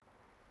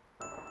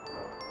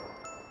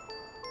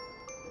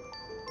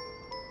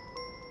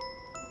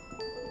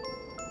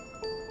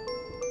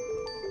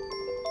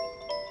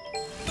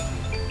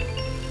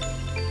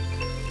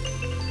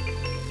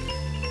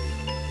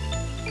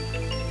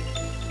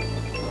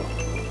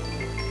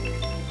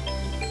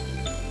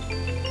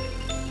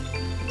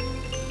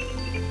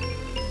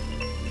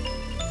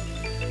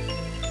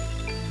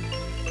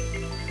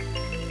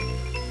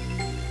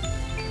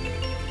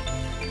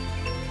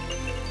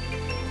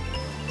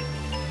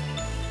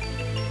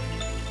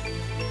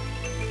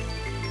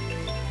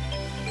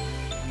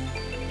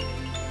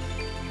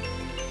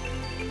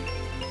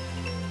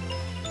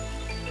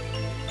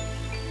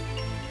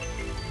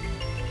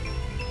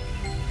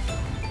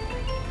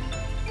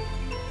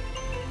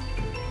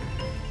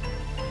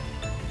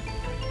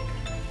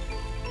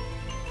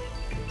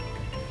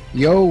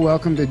Yo,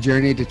 welcome to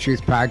Journey to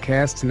Truth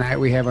podcast. Tonight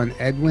we have on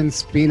Edwin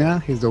Spina.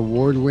 He's an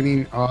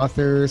award-winning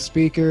author,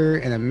 speaker,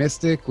 and a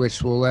mystic,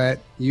 which we'll let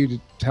you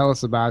tell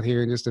us about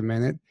here in just a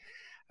minute.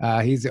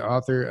 He's the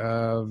author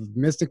of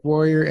Mystic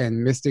Warrior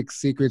and Mystic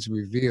Secrets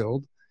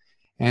Revealed,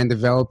 and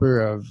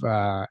developer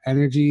of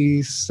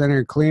energy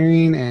center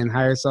clearing and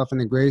higher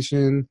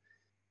self-integration.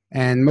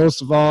 And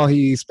most of all,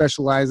 he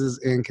specializes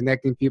in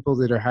connecting people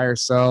to their higher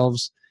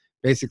selves,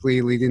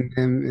 basically leading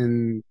them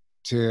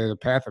into the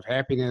path of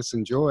happiness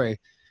and joy.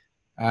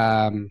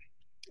 And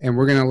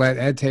we're going to let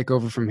Ed take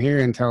over from here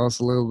and tell us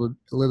a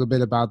little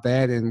bit about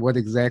that and what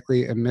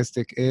exactly a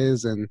mystic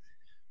is and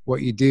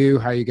what you do,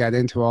 how you got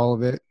into all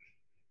of it.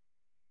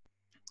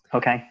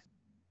 Okay.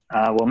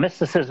 Well,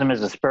 mysticism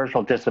is a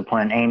spiritual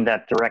discipline aimed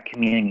at direct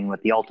communion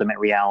with the ultimate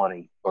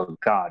reality, or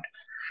God.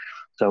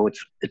 So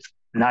it's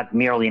not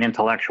merely an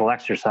intellectual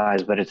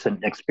exercise, but it's an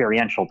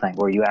experiential thing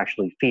where you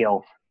actually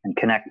feel and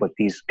connect with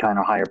these kind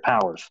of higher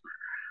powers.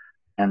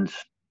 And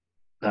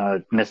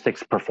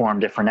mystics perform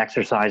different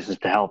exercises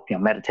to help,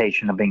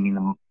 meditation being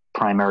the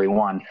primary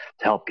one,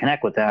 to help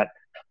connect with that.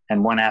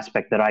 And one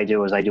aspect that I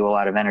do is I do a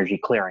lot of energy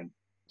clearing.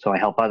 So I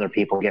help other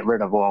people get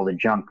rid of all the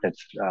junk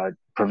that's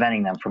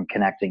preventing them from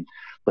connecting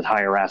with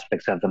higher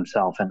aspects of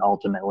themselves and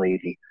ultimately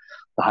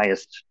the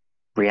highest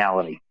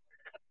reality.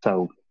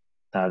 So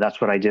that's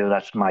what I do.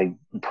 That's my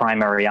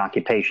primary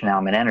occupation now.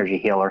 I'm an energy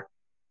healer,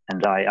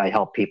 and I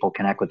help people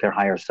connect with their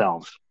higher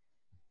selves.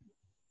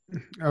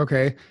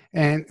 Okay.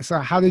 And so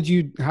how did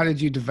you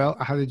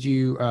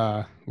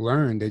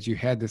learn that you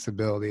had this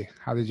ability?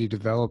 How did you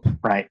develop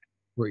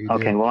what you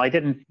Okay. do? Well,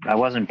 I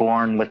wasn't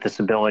born with this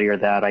ability or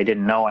that. I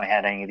didn't know I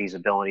had any of these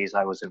abilities.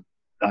 I was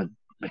a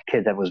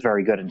kid that was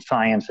very good in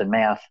science and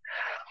math.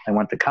 I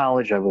went to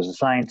college. I was a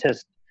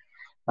scientist.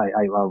 I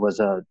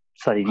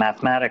studied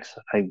mathematics.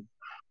 I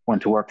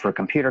went to work for a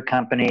computer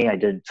company. I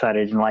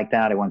decided I didn't like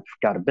that.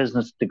 Got a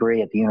business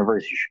degree at the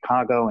University of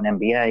Chicago, an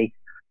MBA.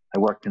 I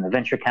worked in the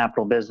venture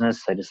capital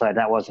business. I decided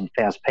that wasn't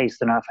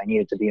fast-paced enough. I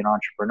needed to be an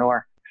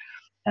entrepreneur.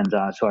 And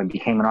so I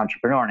became an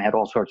entrepreneur and I had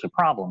all sorts of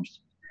problems.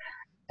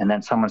 And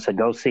then someone said,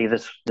 go see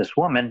this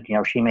woman,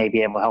 she may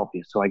be able to help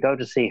you. So I go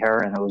to see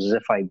her, and it was as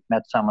if I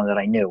met someone that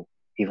I knew,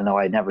 even though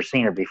I'd never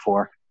seen her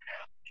before.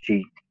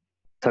 She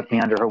took me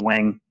under her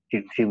wing.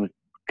 She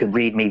could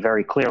read me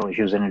very clearly.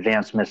 She was an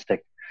advanced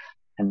mystic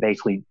and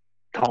basically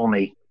told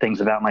me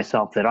things about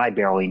myself that I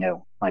barely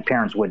knew. My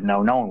parents wouldn't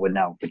know, no one would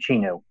know, but she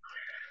knew.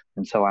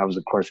 And so I was,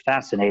 of course,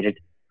 fascinated.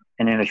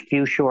 And in a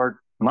few short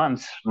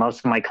months, most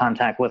of my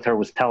contact with her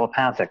was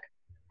telepathic.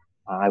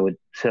 I would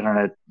sit on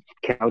a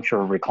couch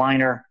or a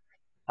recliner.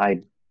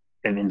 I'd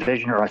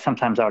envision her.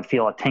 Sometimes I would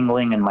feel a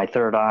tingling in my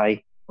third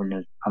eye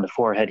on the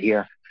forehead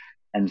here.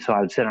 And so I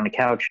would sit on a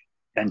couch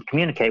and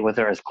communicate with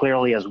her as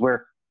clearly as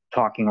we're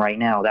talking right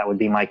now. That would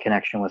be my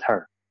connection with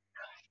her.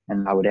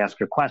 And I would ask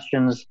her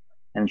questions.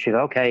 And she'd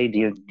go, okay, do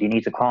you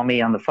need to call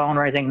me on the phone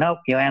or anything? Nope,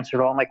 you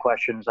answered all my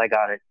questions. I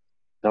got it.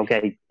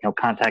 Okay,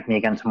 contact me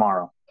again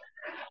tomorrow.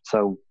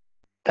 So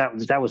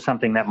that was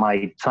something that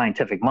my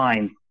scientific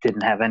mind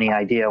didn't have any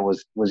idea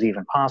was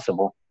even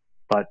possible.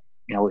 But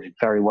it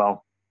very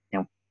well,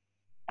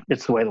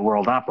 it's the way the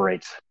world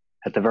operates.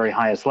 At the very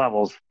highest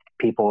levels,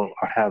 people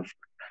have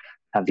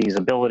these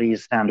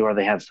abilities, or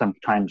they have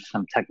sometimes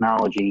some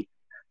technology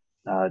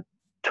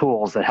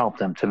tools that help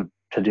them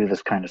to do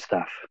this kind of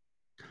stuff.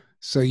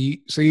 So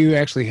you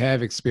actually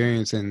have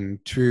experience in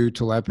true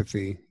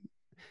telepathy.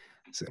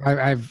 So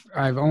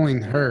I've only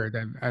heard.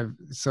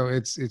 So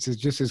it's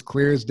just as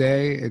clear as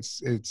day.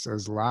 It's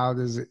as loud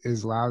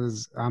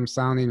as I'm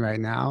sounding right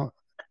now.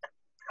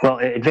 Well,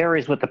 it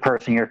varies with the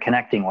person you're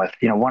connecting with.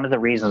 One of the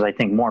reasons I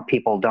think more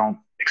people don't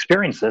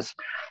experience this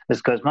is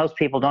because most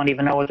people don't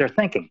even know what they're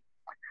thinking.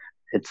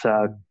 It's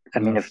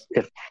mean,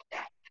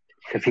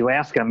 if you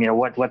ask them,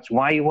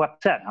 why are you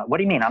upset? What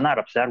do you mean? I'm not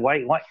upset.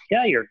 Why?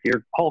 Yeah, your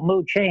whole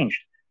mood changed.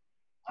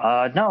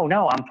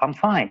 No, I'm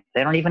fine.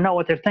 They don't even know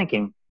what they're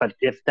thinking. But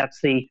if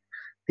that's the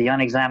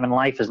unexamined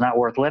life is not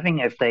worth living,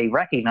 if they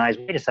recognize,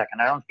 wait a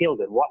second, I don't feel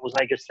good. What was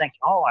I just thinking?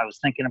 Oh, I was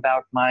thinking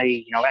about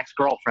my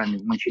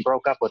ex-girlfriend when she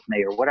broke up with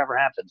me or whatever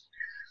happened.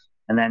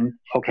 And then,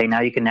 okay,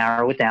 now you can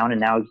narrow it down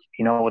and now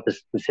you know what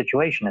the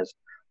situation is.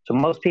 So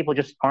most people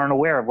just aren't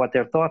aware of what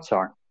their thoughts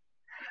are.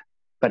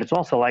 But it's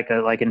also like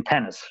in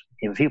tennis.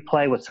 If you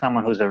play with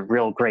someone who's a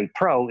real great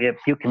pro, if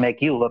you can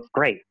make you look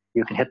great,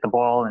 you can hit the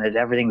ball and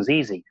everything's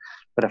easy.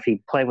 But if you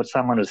play with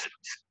someone who's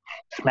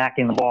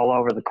smacking the ball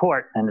over the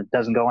court and it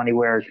doesn't go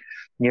anywhere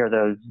near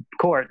the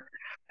court,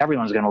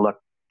 everyone's going to look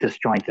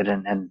disjointed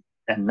and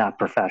not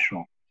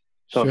professional.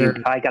 So Sure.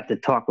 I got to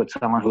talk with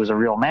someone who's a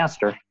real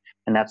master,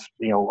 and that's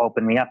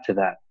opened me up to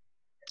that.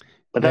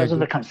 But those are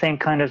the same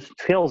kind of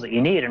skills that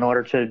you need in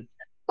order to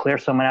clear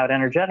someone out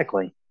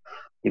energetically.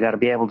 You got to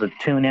be able to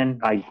tune in.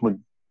 I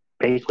would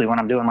basically, when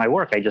I'm doing my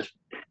work, I just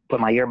put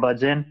my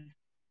earbuds in,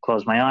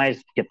 close my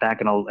eyes, get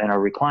back in a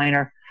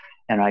recliner,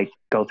 and I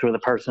go through the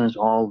person's,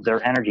 all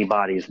their energy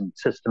bodies and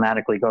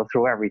systematically go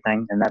through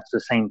everything. And that's the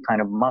same kind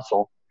of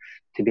muscle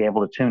to be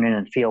able to tune in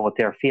and feel what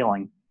they're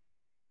feeling.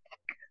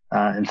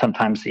 And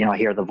sometimes, I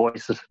hear the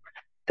voices.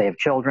 they have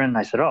children.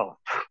 I said, oh,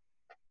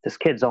 this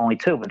kid's only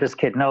 2, but this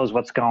kid knows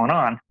what's going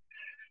on.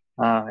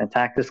 In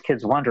fact, this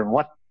kid's wondering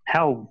what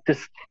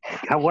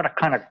a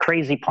kind of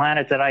crazy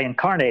planet did I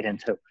incarnate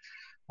into?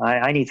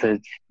 I need to,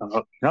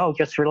 no,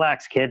 just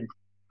relax, kid.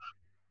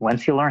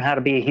 Once you learn how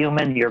to be a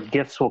human, your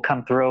gifts will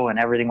come through and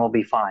everything will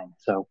be fine.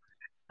 So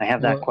I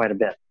have that quite a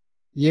bit.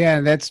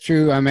 Yeah, that's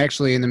true. I'm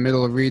actually in the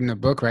middle of reading a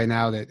book right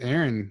now that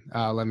Aaron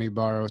let me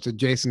borrow. It's a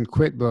Jason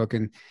Quitt book.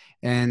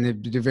 And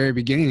at the very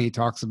beginning, he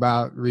talks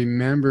about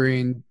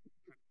remembering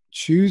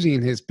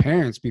choosing his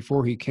parents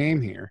before he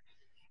came here.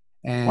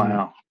 And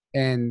wow.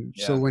 And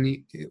so when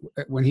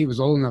he was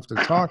old enough to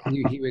talk,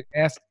 he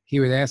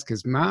would ask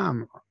his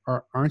mom,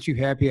 "Aren't you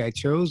happy I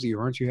chose you?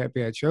 Aren't you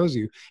happy I chose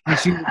you?" And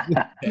she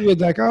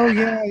would like, "Oh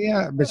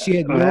yeah," but she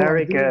had no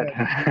very idea good. what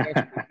it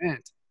actually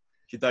meant.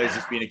 She thought he was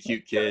just being a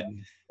cute kid.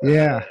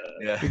 Yeah,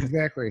 yeah,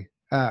 exactly.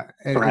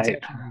 And right. It's actually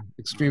an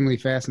extremely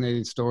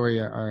fascinating story.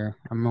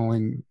 I'm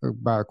only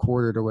about a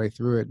quarter of the way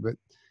through it, but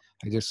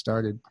I just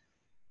started.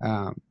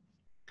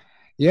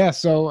 Yeah,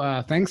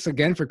 so thanks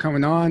again for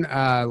coming on.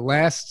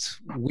 Last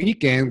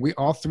weekend,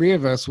 all 3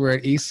 of us were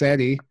at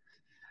ECETI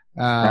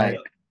Right.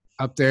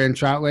 up there in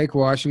Trout Lake,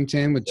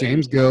 Washington with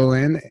James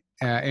Gilliland.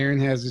 Aaron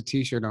has a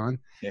T-shirt on.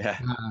 Yeah.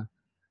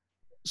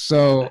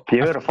 So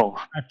beautiful.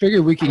 I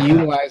figured we could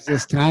utilize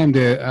this time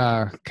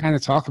to kind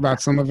of talk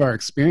about some of our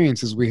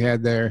experiences we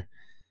had there.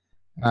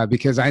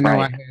 Because I know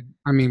right.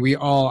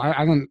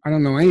 I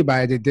don't know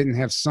anybody that didn't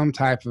have some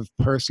type of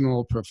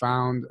personal,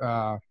 profound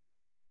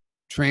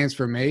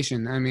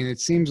transformation. I mean, it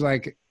seems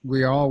like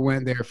we all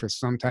went there for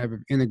some type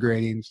of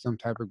integrating, some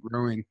type of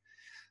growing.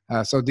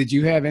 So did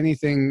you have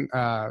anything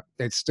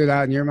that stood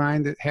out in your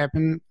mind that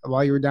happened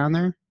while you were down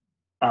there?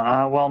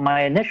 Well,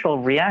 my initial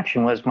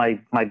reaction was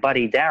my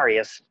buddy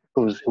Darius,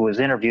 who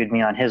interviewed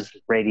me on his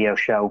radio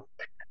show.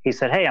 He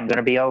said, "Hey, I'm going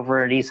to be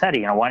over at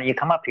ECETI. Why don't you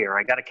come up here?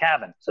 I got a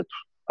cabin." I said,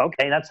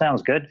 "Okay, that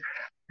sounds good."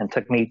 And it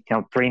took me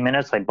 3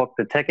 minutes. I booked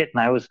the ticket,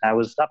 and I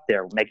was up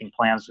there making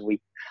plans. And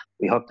we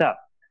hooked up.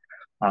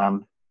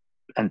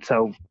 And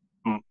so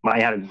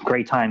I had a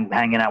great time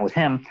hanging out with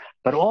him,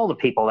 but all the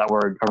people that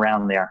were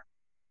around there.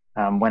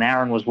 When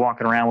Aaron was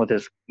walking around with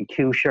his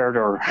Q shirt,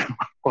 or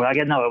well,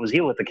 it was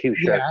you with the Q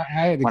shirt. Yeah,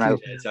 I had the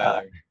Q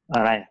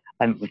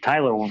shirt.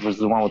 Tyler was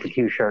the one with the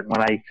Q shirt.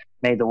 When I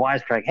made the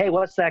wisecrack, "Hey,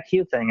 what's that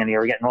Q thing?" And you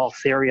were getting all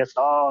serious.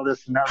 "Oh,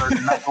 this another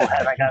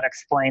knucklehead. I got to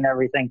explain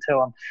everything to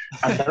him."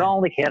 I said,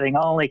 "Only kidding.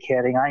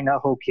 I know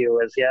who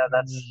Q is.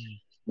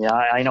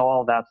 I know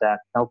all about that.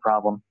 No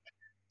problem."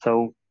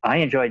 So I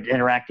enjoyed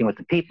interacting with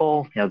the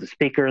people. The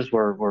speakers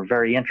were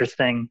very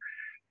interesting.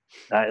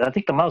 I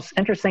think the most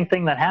interesting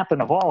thing that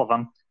happened of all of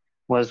them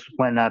was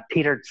when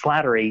Peter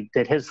Slattery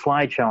did his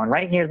slideshow, and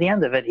right near the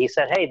end of it, he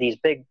said, "Hey, these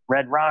big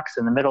red rocks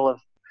in the middle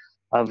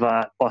of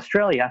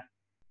Australia,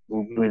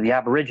 the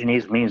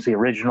Aborigines, means the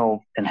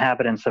original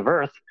inhabitants of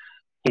Earth."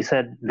 He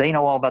said they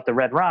know all about the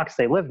red rocks;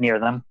 they live near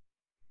them.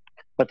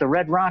 But the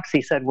red rocks,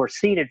 he said, were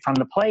seeded from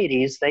the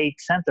Pleiades. They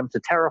sent them to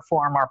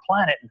terraform our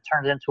planet and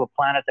turn it into a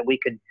planet that we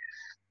could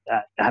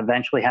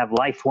eventually have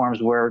life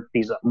forms where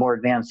these more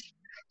advanced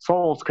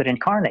souls could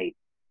incarnate.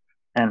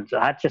 And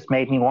that just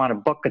made me want to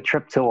book a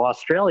trip to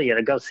Australia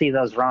to go see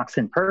those rocks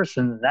in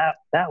person. That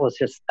was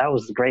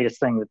the greatest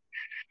thing,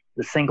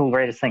 the single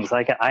greatest thing. It's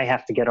like, I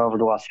have to get over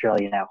to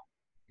Australia now.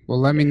 Well,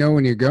 let me know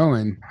when you're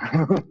going.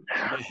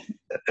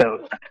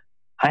 So,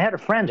 I had a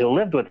friend who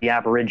lived with the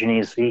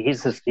Aborigines.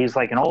 He's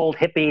like an old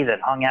hippie that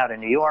hung out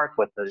in New York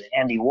with the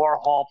Andy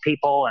Warhol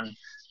people, and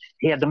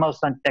he had the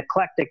most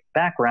eclectic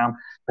background.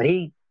 But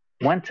he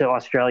went to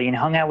Australia and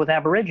hung out with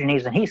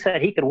Aborigines, and he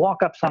said he could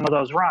walk up some of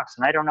those rocks.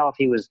 And I don't know if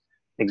he was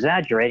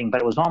exaggerating,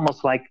 but it was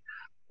almost like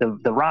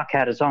the rock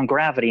had its own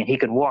gravity, and he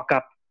could walk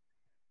up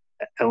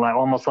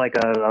almost like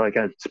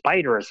a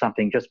spider or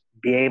something, just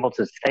be able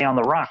to stay on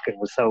the rock. It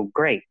was so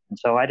great. And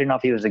so I didn't know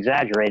if he was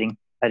exaggerating.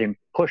 I didn't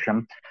push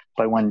him,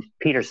 but when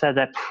Peter said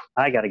that,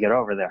 I got to get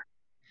over there.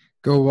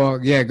 Go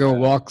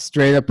walk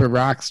straight up a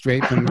rock,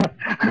 straight from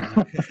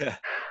Yeah.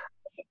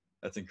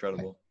 That's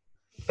incredible.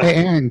 Hey,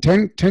 Aaron,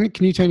 can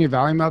you turn your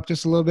volume up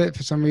just a little bit?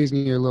 For some reason,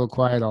 you're a little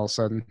quiet all of a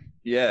sudden.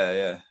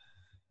 Yeah.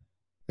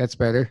 That's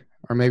better.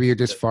 Or maybe you're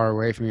just far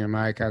away from your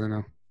mic. I don't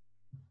know.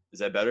 Is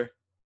that better?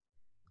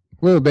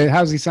 A little bit.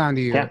 How's he sound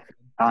to you?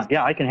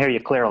 Yeah, I can hear you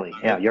clearly.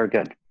 Yeah, you're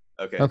good.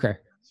 Okay.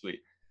 Sweet.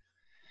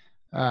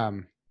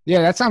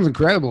 Yeah, that sounds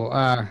incredible.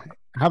 How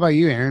about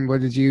you, Aaron?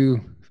 What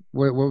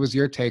was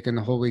your take on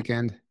the whole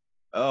weekend?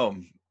 Oh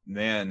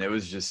man, it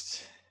was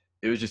just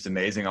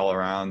amazing all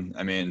around.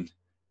 I mean,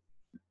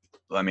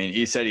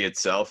 ECETI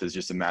itself is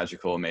just a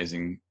magical,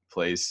 amazing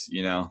place.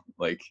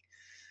 Like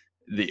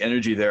the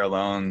energy there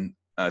alone.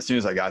 As soon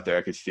as I got there,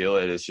 I could feel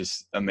it. It's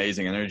just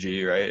amazing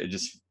energy, right? It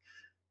just,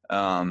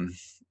 I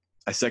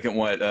second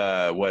what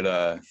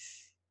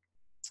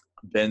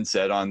Ben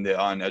said on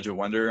Edge of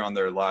Wonder on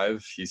their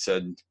live. He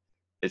said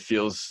it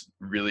feels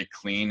really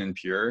clean and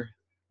pure,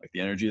 like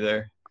the energy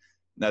there.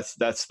 That's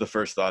the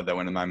first thought that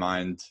went in my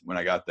mind when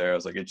I got there. I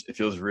was like, it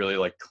feels really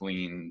like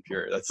clean and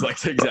pure. That's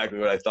like exactly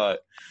what I thought.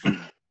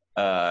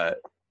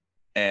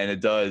 and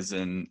it does.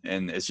 And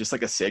it's just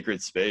like a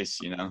sacred space,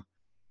 you know?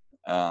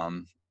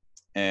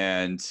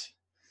 And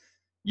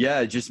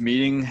yeah, just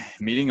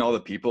meeting all the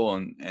people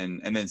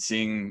and then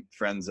seeing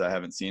friends I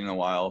haven't seen in a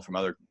while from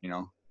other, you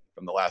know,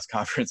 from the last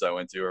conference I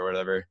went to or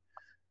whatever,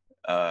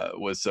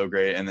 was so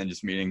great. And then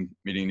just meeting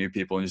new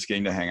people and just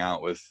getting to hang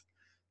out with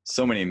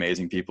so many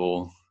amazing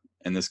people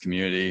in this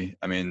community.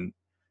 I mean,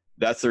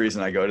 that's the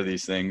reason I go to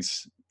these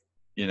things,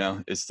 you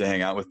know, is to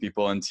hang out with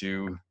people and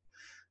to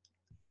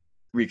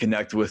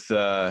reconnect with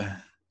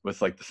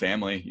like the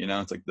family, you know,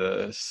 it's like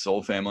the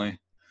soul family.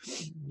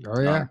 Oh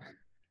yeah.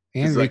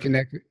 And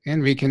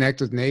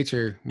reconnect with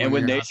nature. And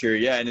with nature,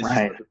 yeah. And it's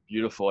right. just like a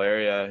beautiful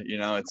area, you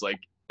know, it's like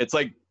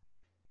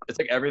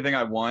everything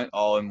I want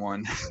all in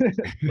one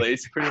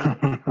place, pretty much.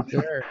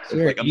 Sure.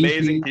 Like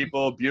amazing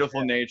people,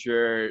 beautiful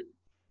nature,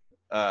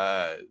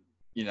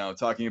 you know,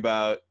 talking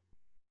about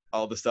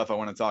all the stuff I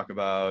want to talk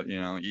about, you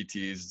know,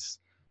 ETs,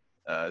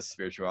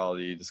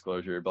 spirituality,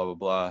 disclosure, blah, blah,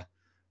 blah.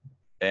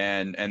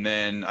 And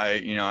then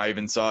I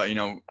even saw, you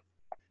know,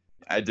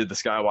 I did the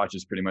sky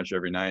watches pretty much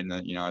every night, and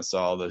then, you know, I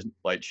saw all the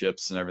light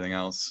ships and everything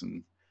else,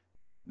 and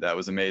that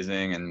was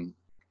amazing. And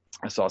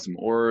I saw some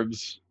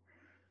orbs.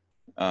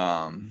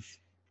 I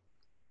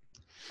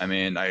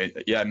mean, I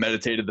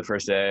meditated the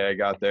first day I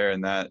got there,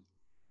 and that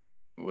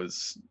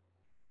was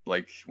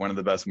like one of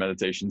the best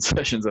meditation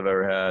sessions I've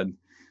ever had.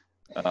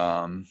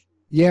 What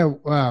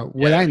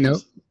I know,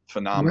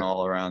 phenomenal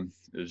all around.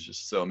 It was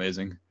just so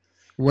amazing.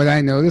 What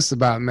I noticed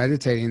about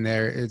meditating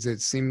there is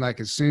it seemed like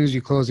as soon as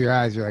you close your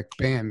eyes, you're like,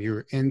 bam,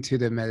 you're into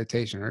the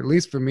meditation. Or at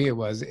least for me, it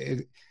was.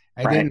 I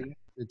didn't have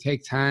to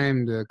take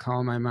time to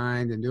calm my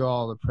mind and do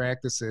all the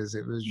practices.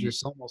 It was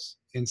just almost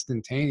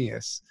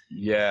instantaneous.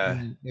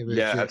 Yeah.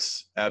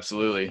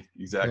 Absolutely.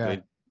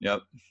 Exactly. Yeah.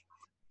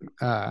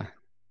 Yep.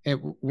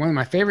 And one of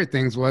my favorite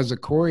things was that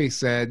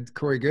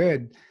Corey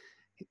Goode,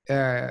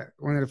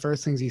 one of the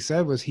first things he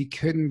said was he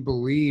couldn't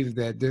believe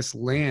that this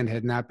land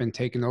had not been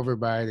taken over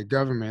by the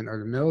government or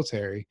the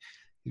military.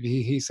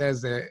 He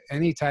says that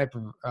any type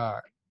of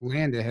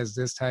land that has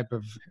this type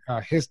of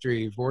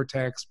history,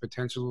 vortex,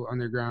 potential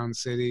underground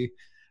city,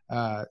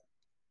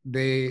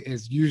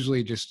 is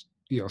usually just,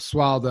 you know,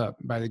 swallowed up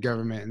by the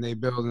government, and they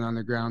build an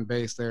underground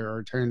base there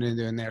or turn it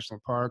into a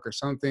national park or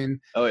something.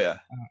 Oh yeah.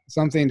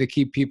 Something to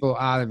keep people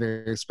out of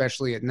it,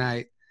 especially at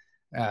night.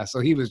 So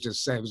he was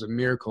just saying it was a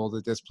miracle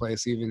that this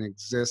place even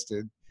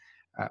existed,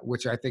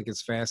 which I think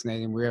is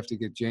fascinating. We have to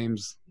get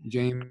James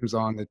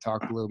on to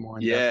talk a little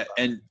more. Yeah,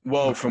 and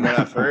well, from what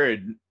I've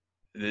heard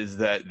is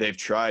that they've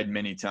tried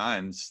many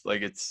times.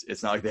 Like it's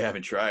not like they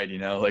haven't tried, you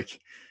know. Like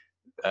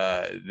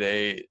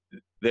they've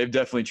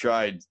definitely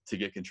tried to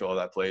get control of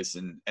that place,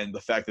 and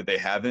the fact that they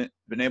haven't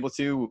been able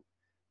to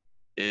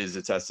is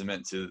a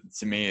testament to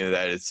me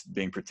that it's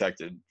being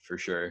protected for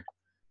sure.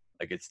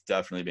 Like it's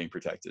definitely being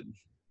protected.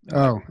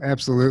 Oh,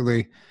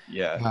 absolutely.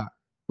 Yeah.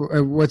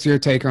 What's your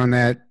take on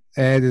that,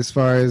 Ed, as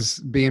far as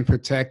being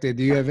protected?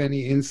 Do you have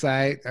any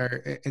insight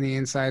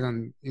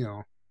on, you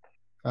know,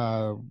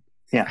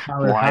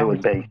 why it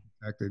would be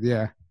protected?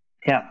 Yeah.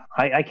 Yeah.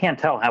 I can't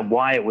tell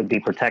why it would be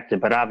protected,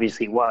 but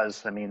obviously it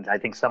was. I mean, I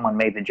think someone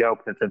made the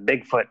joke that the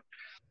Bigfoot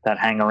that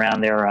hang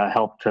around there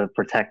helped to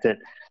protect it.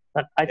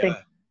 But I think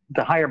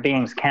the higher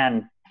beings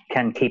can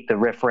keep the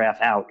riffraff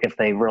out if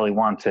they really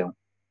want to.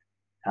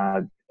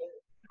 And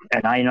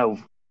I know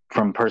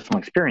from personal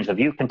experience, if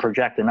you can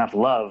project enough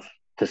love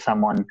to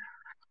someone,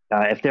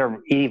 if they're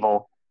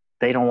evil,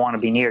 they don't want to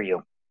be near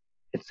you.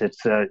 It's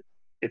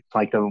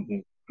like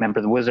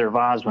remember the Wizard of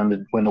Oz when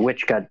the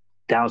witch got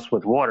doused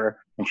with water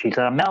and she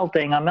said, I'm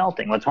melting.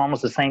 Well, it's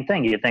almost the same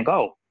thing. You think,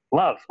 oh,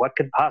 love, what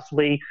could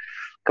possibly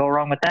go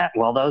wrong with that?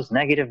 Well, those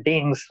negative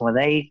beings, when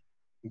they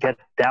get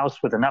doused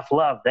with enough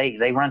love,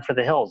 they run for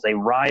the hills. They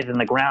writhe in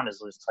the ground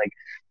as it's like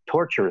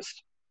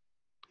torturous.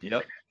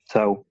 Yep.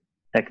 So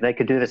they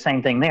could do the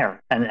same thing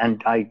there.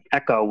 And I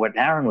echo what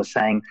Aaron was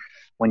saying.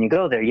 When you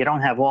go there, you don't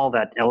have all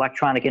that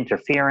electronic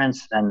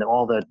interference and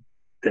all the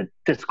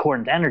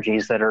discordant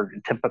energies that are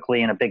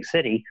typically in a big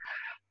city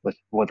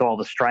with all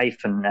the strife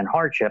and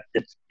hardship.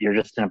 You're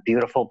just in a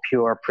beautiful,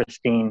 pure,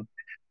 pristine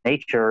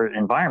nature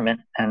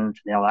environment. And,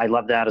 you know, I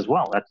love that as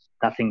well. That's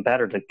nothing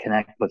better to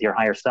connect with your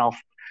higher self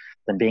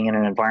than being in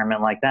an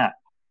environment like that.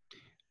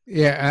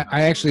 Yeah,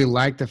 I actually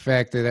like the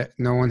fact that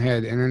no one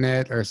had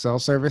internet or cell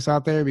service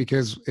out there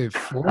because it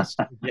forced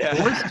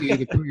you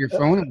to put your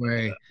phone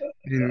away.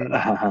 And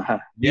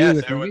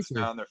everyone's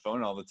on their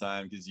phone all the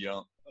time because you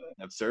don't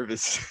have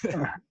service.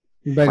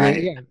 But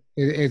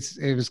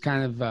it was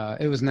kind of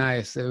it was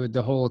nice.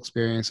 The whole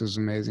experience was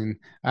amazing.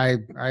 I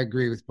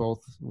agree with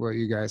both what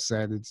you guys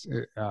said.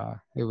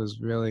 It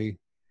was really.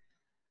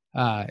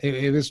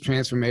 It was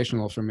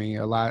transformational for me.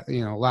 A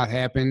lot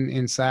happened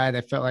inside.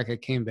 I felt like I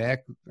came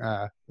back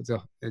with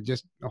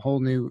just a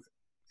whole new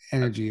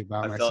energy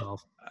about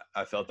myself.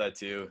 I felt that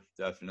too,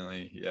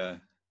 definitely. Yeah.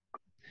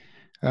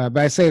 But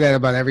I say that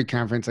about every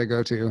conference I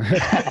go to.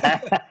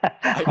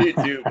 I do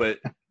too, but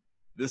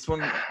this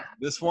one,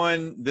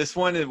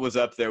 it was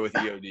up there with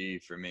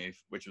EOD for me,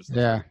 which was the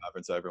first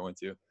conference I ever went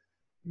to.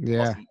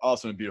 Yeah.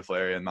 Also in a beautiful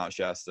area in Mount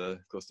Shasta,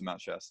 close to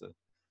Mount Shasta.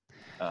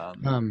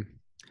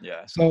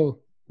 Yeah. So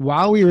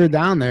while we were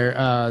down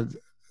there,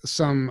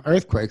 some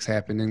earthquakes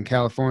happened in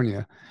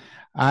California.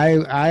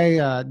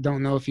 I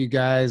don't know if you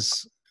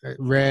guys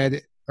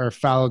read or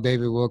followed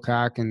David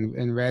Wilcock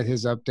and read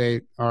his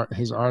update or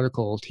his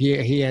article.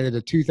 He added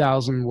a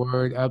 2,000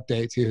 word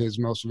update to his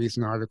most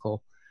recent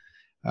article,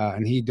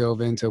 and he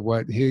dove into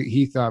what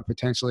he thought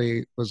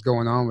potentially was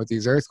going on with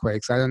these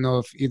earthquakes. I don't know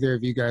if either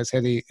of you guys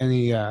had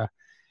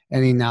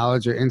any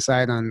knowledge or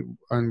insight on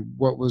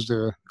what was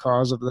the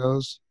cause of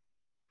those.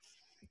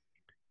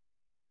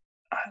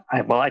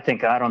 I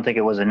don't think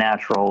it was a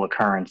natural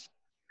occurrence.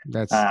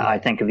 I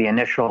think the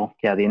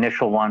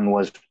initial one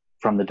was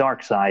from the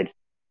dark side.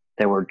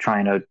 They were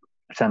trying to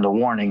send a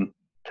warning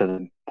to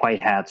the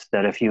white hats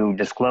that if you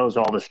disclose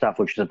all the stuff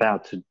which is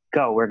about to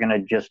go, we're going to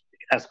just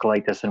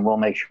escalate this, and we'll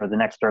make sure the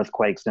next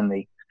earthquake's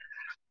in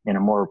a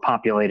more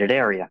populated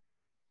area.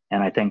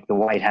 And I think the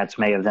white hats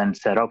may have then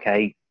said,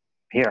 okay,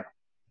 here,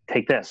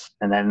 take this.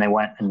 And then they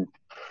went and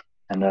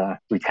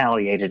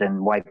retaliated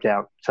and wiped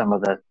out some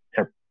of their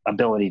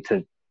ability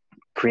to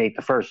create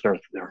the first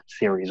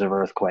series of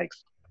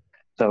earthquakes.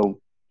 So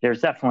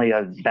there's definitely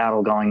a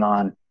battle going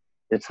on.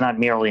 It's not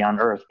merely on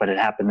Earth, but it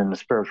happened in the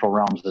spiritual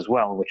realms as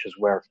well, which is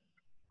where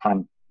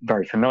I'm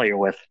very familiar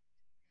with.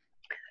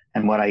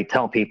 And what I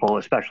tell people,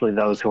 especially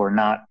those who are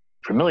not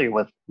familiar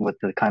with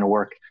the kind of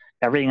work,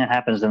 everything that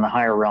happens in the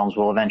higher realms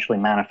will eventually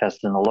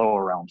manifest in the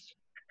lower realms.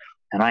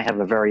 And I have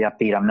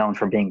I'm known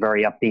for being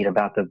very upbeat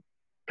about the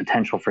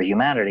potential for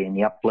humanity and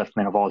the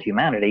upliftment of all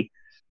humanity,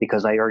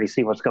 because I already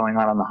see what's going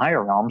on in the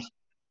higher realms.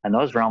 And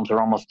those realms are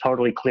almost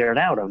totally cleared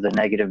out of the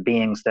negative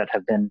beings that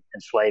have been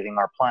enslaving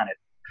our planet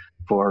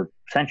for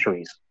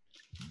centuries.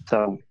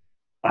 So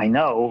I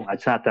know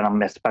it's not that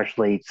I'm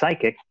especially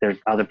psychic. There's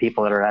other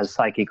people that are as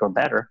psychic or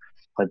better,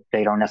 but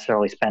they don't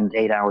necessarily spend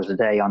 8 hours a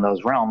day on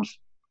those realms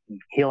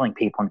healing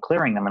people and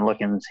clearing them and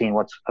looking and seeing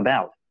what's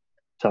about.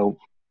 So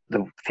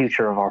the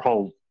future of our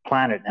whole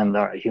planet and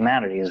the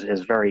humanity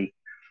is very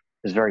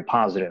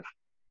positive.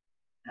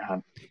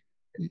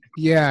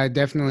 Yeah, I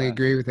definitely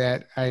agree with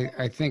that.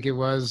 I think it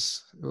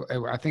was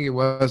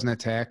an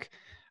attack.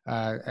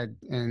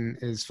 And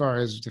as far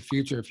as the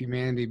future of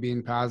humanity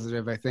being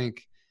positive, I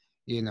think,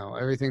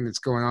 everything that's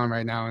going on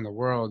right now in the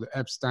world,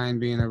 Epstein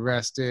being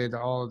arrested,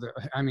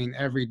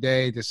 every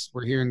day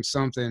we're hearing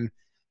something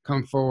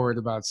come forward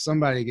about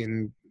somebody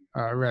getting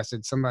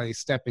arrested, somebody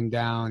stepping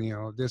down,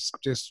 this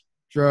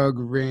drug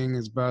ring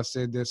is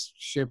busted, this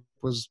ship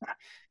was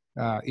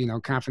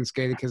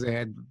confiscated because they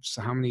had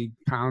how many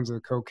pounds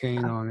of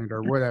cocaine on it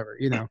or whatever,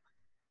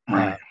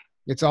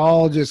 it's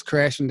all just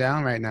crashing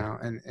down right now.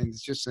 And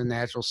it's just a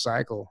natural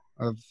cycle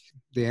of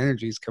the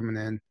energies coming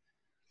in.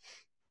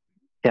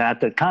 Yeah,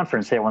 at the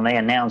conference there, when they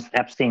announced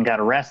Epstein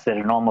got arrested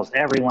and almost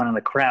everyone in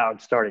the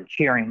crowd started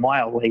cheering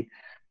wildly,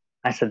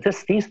 I said,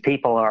 these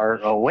people are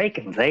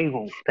awakened.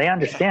 They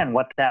understand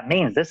what that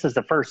means. This is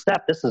the first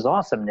step. This is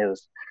awesome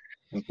news.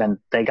 And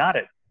they got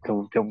it.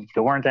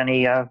 There weren't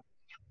any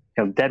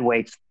dead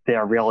weights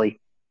there really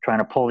trying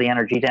to pull the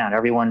energy down.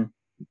 Everyone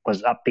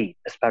was upbeat,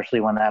 especially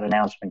when that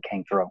announcement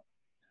came through.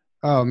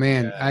 Oh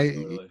man,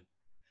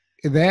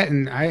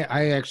 yeah,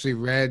 I actually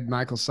read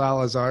Michael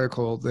Sala's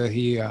article that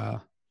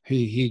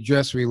he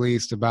just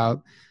released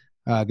about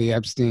the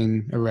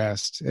Epstein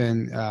arrest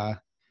and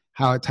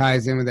how it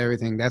ties in with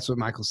everything. That's what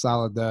Michael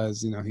Sala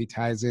does. He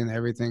ties in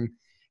everything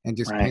and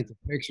just paints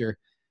a picture.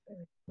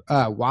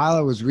 While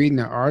I was reading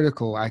the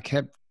article, I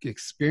kept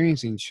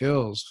experiencing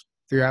chills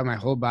throughout my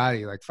whole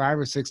body, like 5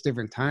 or 6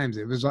 different times.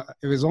 It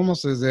was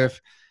almost as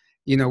if,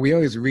 we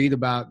always read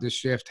about the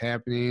shift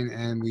happening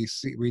and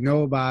we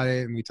know about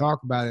it and we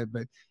talk about it,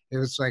 but it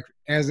was like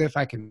as if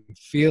I can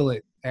feel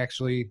it.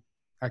 Actually,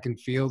 I can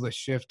feel the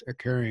shift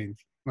occurring,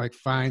 like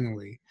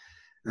finally.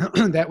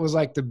 That was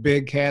like the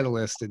big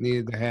catalyst that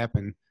needed to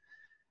happen.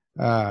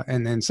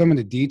 And then some of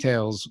the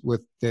details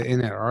in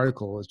that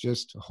article is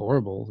just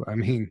horrible. I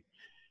mean,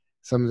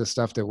 some of the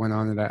stuff that went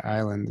on in that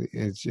island,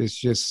 it's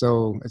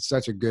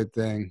such a good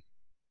thing.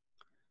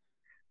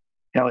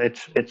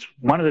 It's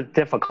one of the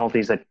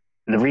difficulties that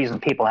the reason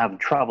people have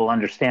trouble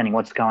understanding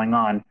what's going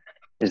on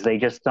is they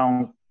just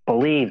don't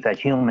believe that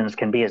humans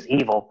can be as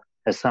evil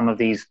as some of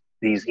these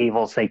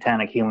evil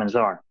satanic humans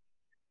are.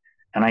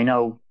 And I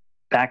know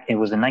it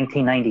was in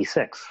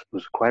 1996, it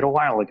was quite a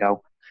while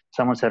ago,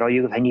 someone said,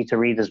 I need to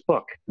read this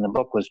book. And the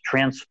book was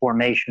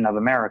Transformation of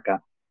America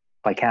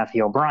by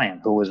Kathy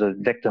O'Brien, who was a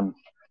victim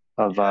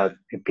of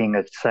being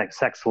a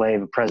sex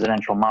slave, a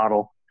presidential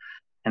model.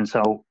 And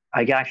so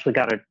I actually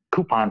got a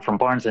coupon from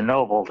Barnes &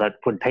 Noble that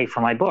would pay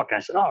for my book. I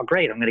said, oh,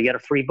 great, I'm going to get a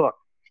free book.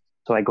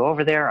 So I go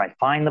over there, I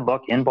find the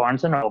book in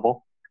Barnes &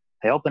 Noble,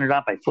 I open it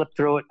up, I flip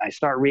through it, I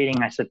start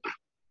reading, I said,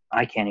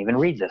 I can't even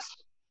read this.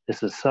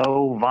 This is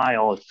so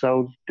vile, it's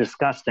so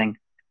disgusting.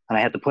 And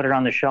I had to put it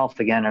on the shelf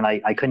again, and I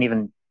couldn't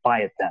even buy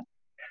it then.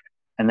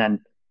 And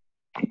then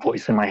a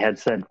voice in my head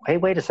said, hey,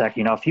 wait a sec,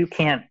 if you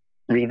can't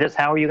read this,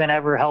 how are you going to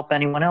ever help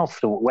anyone else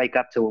to wake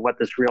up to what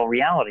this real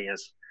reality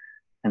is?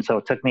 And so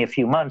it took me a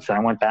few months, and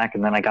I went back,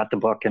 and then I got the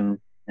book, and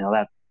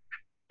that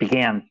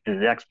began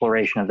the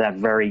exploration of that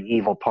very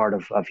evil part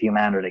of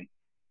humanity.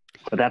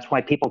 But that's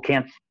why people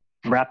can't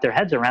wrap their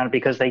heads around it,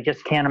 because they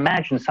just can't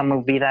imagine someone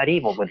would be that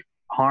evil, would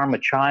harm a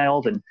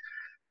child and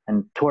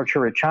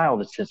torture a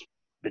child. It's just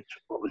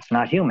it's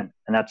not human,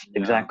 and that's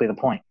exactly the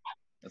point.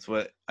 That's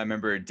what I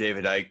remember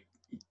David Icke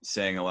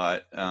saying a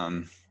lot.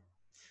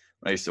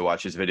 I used to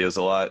watch his videos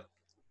a lot.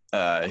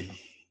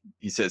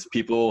 He says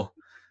people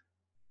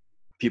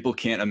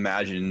can't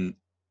imagine,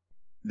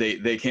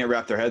 they can't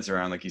wrap their heads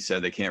around, like you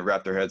said, they can't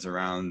wrap their heads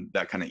around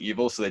that kind of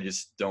evil, so they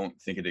just don't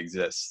think it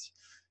exists.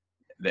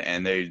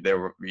 And they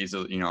were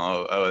easily,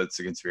 oh, it's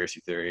a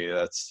conspiracy theory,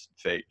 that's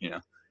fake,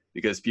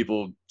 because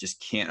people just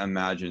can't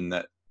imagine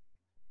that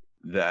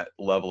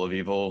level of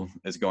evil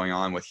is going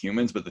on with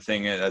humans. But the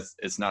thing is,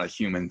 it's not a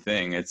human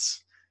thing.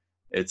 It's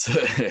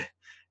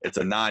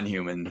a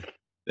non-human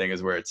thing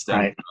is where it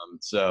stems from.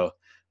 So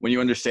when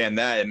you understand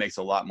that, it makes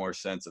a lot more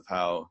sense of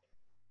how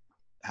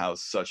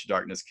such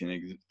darkness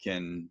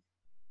can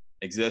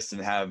exist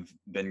and have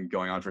been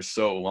going on for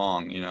so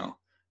long,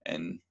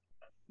 and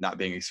not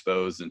being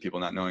exposed and people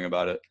not knowing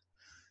about it.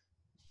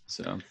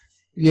 So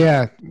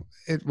yeah,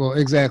 well,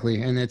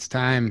 exactly. And it's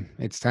time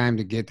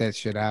to get that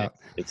shit out.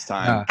 It's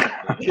time.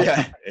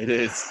 Yeah, it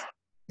is.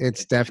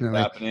 It's definitely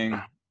happening.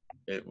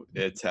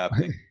 It's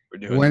happening. We're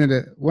doing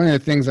one of the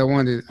things I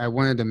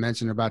wanted to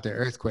mention about the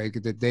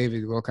earthquake that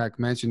David Wilcock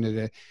mentioned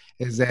it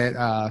is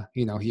that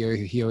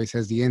he always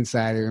has the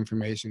insider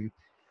information.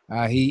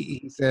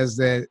 He says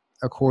that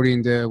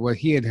according to what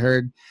he had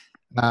heard,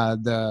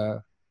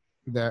 the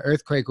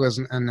earthquake was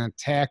an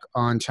attack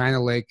on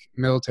China Lake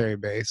military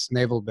base,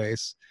 naval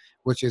base,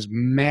 which is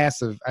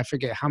massive. I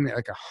forget how many,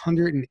 like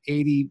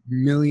 180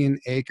 million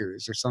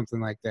acres or something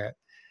like that.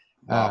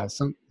 Wow.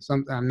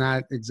 I'm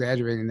not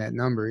exaggerating that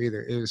number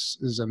either. It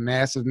was a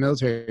massive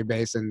military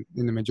base, and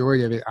the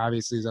majority of it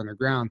obviously is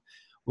underground.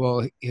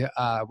 Well,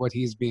 what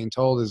he's being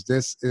told is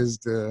this was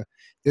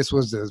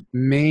the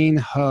main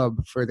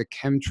hub for the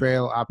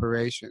chemtrail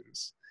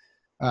operations.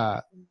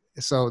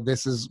 So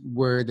this is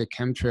where the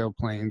chemtrail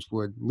planes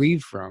would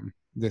leave from,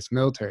 this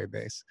military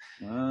base.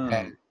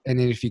 Oh. And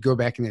then if you go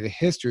back into the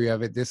history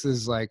of it, this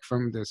is like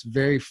from this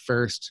very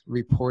first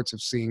reports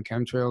of seeing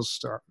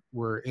chemtrails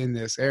were in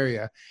this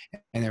area,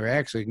 and they were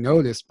actually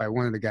noticed by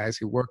one of the guys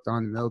who worked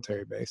on the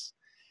military base.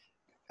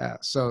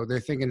 So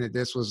they're thinking that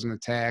this was an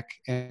attack,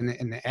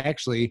 and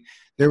actually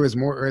there was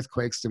more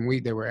earthquakes than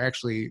they were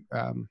actually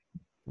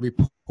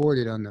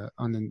reported on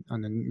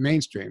the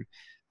mainstream.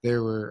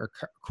 There were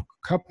a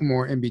couple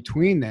more in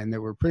between then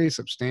that were pretty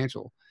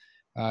substantial.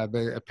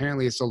 But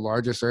apparently it's the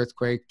largest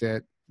earthquake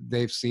that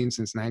they've seen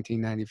since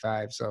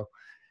 1995. So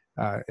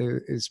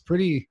it's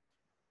pretty,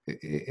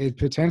 it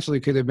potentially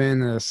could have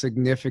been a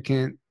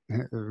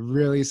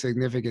really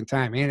significant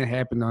time. And it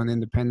happened on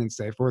Independence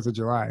Day, 4th of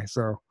July.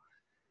 So,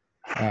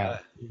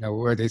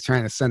 where they're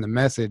trying to send a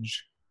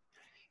message.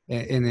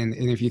 And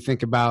if you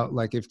think about,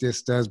 like, if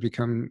this does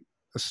become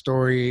a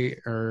story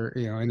or,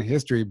 in the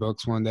history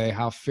books one day,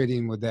 how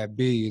fitting would that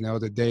be?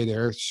 The day the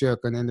earth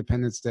shook on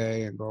Independence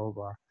Day and blah,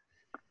 blah,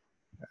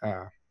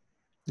 blah.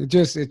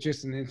 It's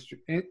just an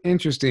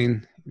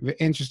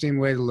interesting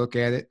way to look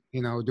at it.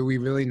 Do we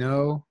really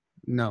know?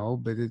 No,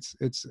 but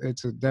it's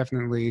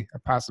definitely a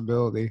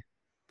possibility.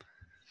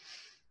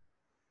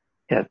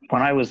 Yeah,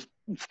 when I was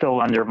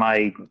still under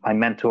my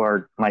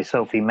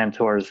Sophie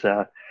mentor's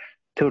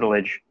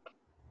tutelage,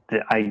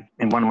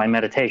 in one of my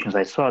meditations,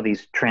 I saw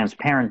these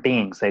transparent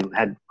beings. They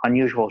had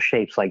unusual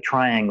shapes like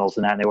triangles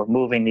and that. And they were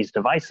moving these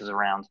devices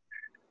around.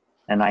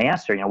 And I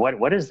asked her,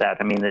 what is that?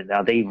 I mean,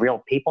 are they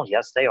real people?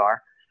 Yes, they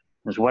are.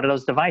 I said, what are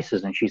those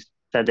devices? And she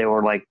said they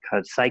were like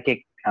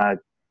psychic, not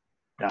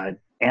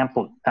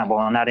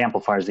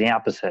amplifiers, the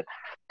opposite,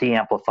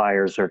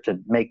 de-amplifiers, or to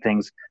make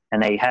things.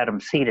 And they had them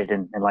seated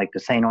in like the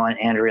St.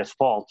 Andreas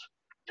Fault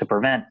to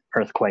prevent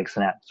earthquakes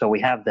and that. So we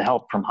have the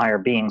help from higher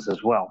beings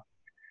as well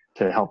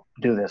to help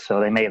do this.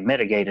 So they may have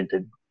mitigated,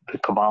 the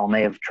cabal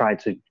may have tried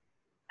to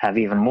have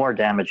even more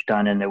damage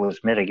done, and it was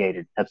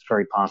mitigated. That's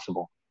very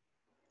possible.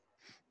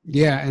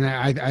 Yeah, and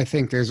I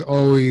think there's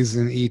always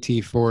an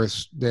ET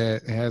force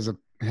that has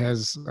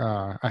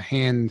a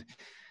hand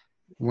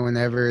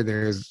whenever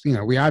there's,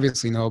 we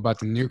obviously know about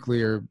the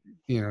nuclear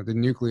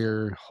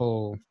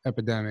whole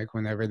epidemic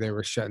whenever they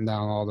were shutting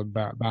down all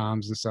the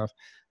bombs and stuff.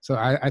 So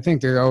I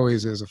think there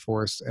always is a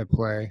force at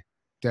play,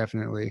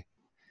 definitely.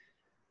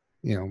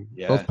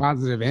 Both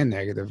positive and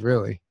negative,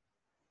 really.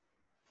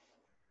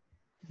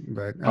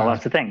 But well,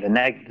 that's the thing. The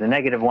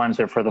negative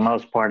ones are, for the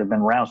most part, have been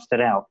rousted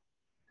out.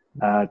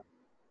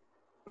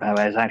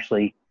 As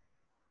actually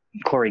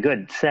Corey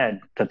Good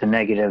said, that the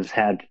negatives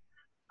had,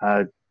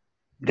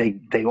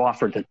 they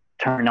offered to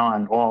turn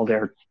on all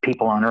their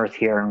people on Earth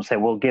here and say,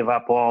 we'll give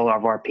up all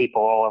of our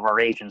people, all of our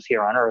agents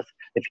here on Earth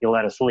if you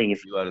let us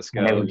leave. You let us go.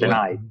 And they were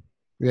denied.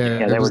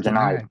 Yeah, they were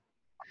denied.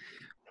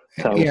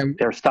 So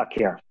they're stuck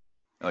here.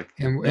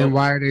 And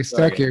why are they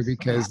stuck here?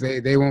 Because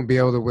they won't be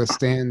able to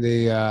withstand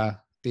the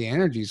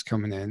energies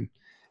coming in.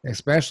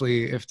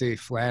 especially if the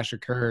flash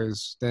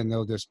occurs, then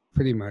they'll just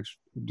pretty much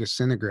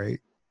disintegrate,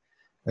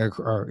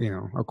 or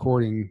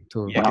according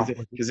to Yeah,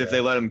 Well, because if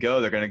they let them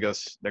go, they're gonna go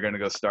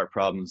start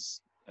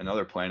problems in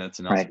other planets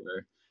and Right.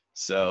 elsewhere.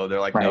 So they're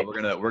like, no,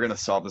 Right. we're gonna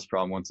solve this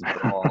problem once and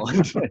for all.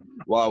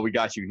 While we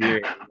got you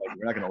here, like,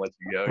 we're not gonna let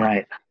you go.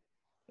 Right.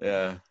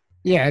 Yeah.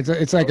 Yeah,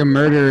 it's like a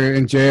murderer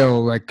in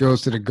jail, like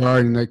goes to the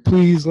guard and like,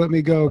 please let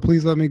me go,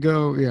 please let me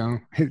go.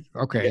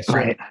 Okay, sure.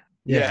 Right.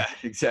 Yeah,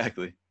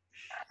 exactly.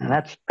 And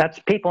that's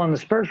people in the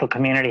spiritual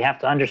community have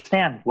to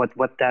understand what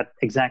that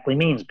exactly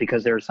means,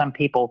 because there are some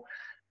people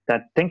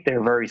that think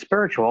they're very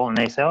spiritual and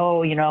they say,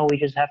 oh, we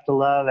just have to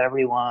love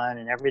everyone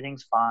and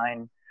everything's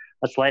fine.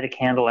 Let's light a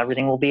candle,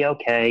 everything will be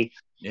okay.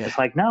 Yeah. It's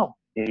like, no,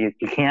 you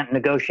can't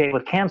negotiate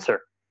with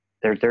cancer.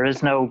 There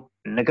is no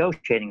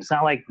negotiating. It's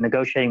not like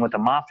negotiating with the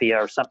mafia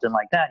or something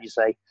like that. You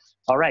say,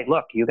 all right,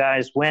 look, you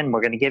guys win.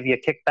 We're going to give you a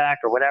kickback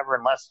or whatever,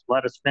 and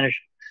let us finish,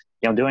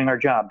 doing our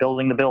job,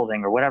 building the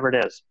building or whatever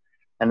it is.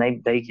 And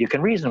you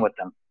can reason with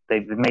them. They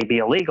may be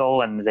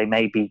illegal and they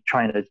may be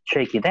trying to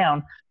shake you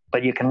down,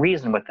 but you can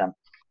reason with them.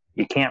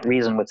 You can't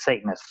reason with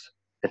Satanists.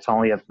 It's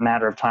only a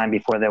matter of time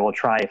before they will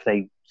try. If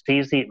they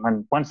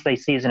once they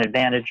seize an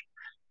advantage,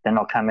 then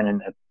they'll come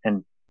in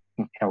and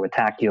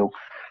attack you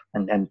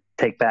and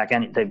take back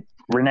they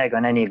renege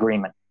on any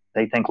agreement.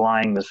 They think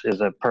lying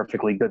is a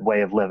perfectly good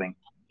way of living.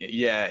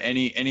 Yeah,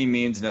 any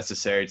means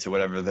necessary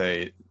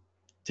to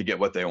get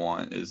what they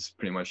want is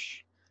pretty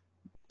much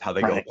how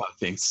they go about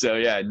things. So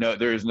yeah, no,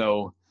 there is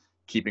no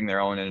keeping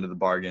their own end of the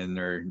bargain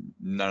or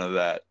none of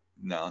that.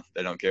 No,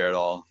 they don't care at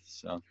all.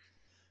 So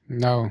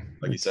no,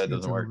 like you said, it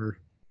doesn't work.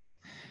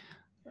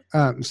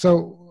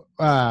 So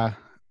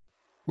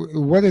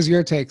what is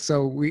your take?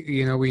 So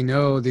we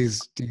know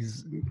these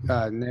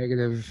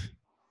negative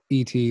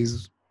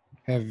ETs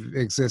have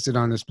existed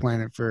on this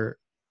planet for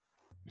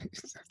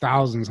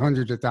thousands,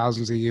 hundreds of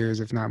thousands of years,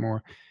 if not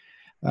more.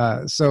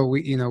 So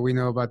we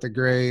know about the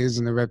Greys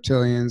and the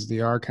reptilians,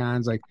 the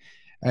Archons,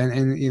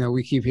 and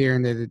we keep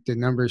hearing that the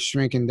number is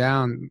shrinking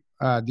down.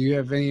 Do you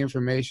have any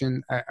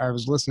information? I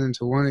was listening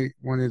to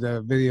one of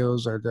the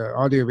videos or the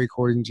audio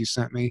recordings you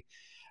sent me.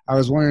 I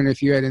was wondering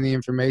if you had any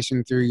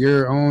information through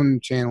your own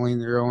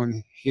channeling, your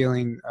own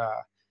healing,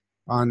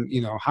 on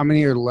how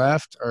many are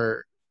left,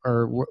 or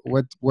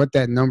what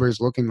that number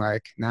is looking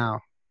like now.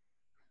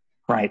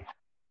 Right.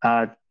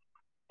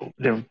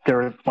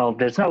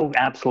 There's no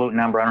absolute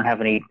number. I don't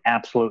have any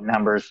absolute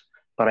numbers,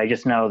 but I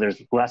just know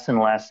there's less and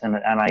less, and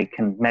I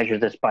can measure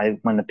this by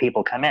when the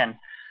people come in.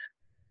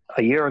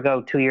 A year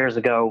ago, 2 years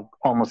ago,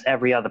 almost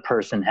every other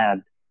person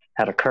had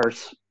a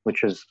curse,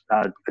 which is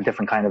a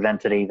different kind of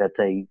entity that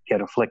they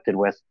get afflicted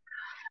with,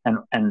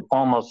 and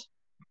almost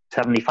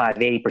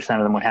 75-80%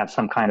 of them would have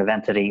some kind of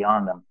entity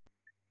on them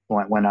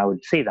when I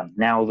would see them.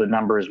 Now the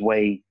number is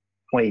way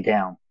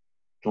down.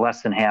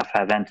 Less than half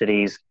have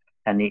entities,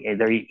 and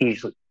they're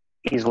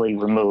easily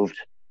removed.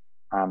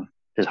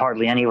 There's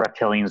hardly any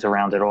reptilians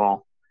around at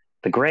all.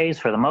 The Greys,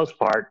 for the most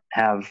part,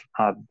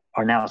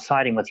 are now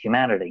siding with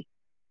humanity.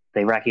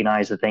 They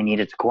recognize that they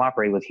needed to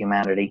cooperate with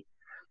humanity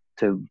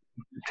to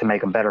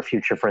make a better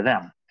future for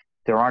them.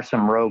 There are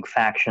some rogue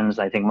factions.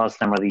 I think most of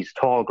them are these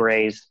tall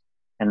Greys,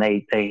 and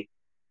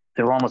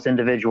they're almost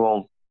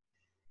individual.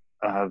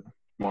 I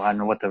don't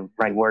know what the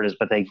right word is,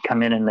 but they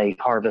come in and they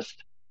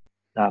harvest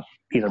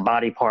either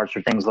body parts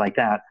or things like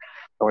that,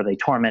 or they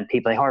torment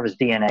people. They harvest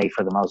DNA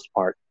for the most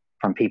part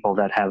from people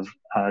that have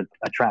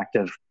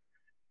attractive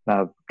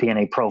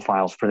DNA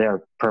profiles for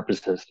their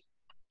purposes.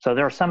 So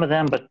there are some of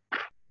them, but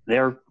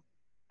they're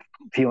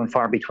few and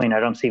far between. I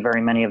don't see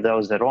very many of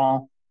those at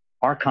all.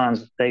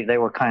 Archons, they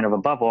were kind of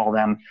above all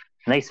them,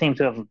 and they seem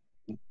to have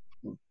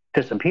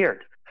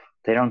disappeared.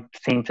 They don't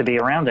seem to be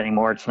around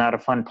anymore. It's not a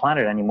fun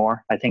planet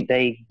anymore. I think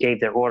they gave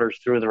their orders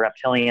through the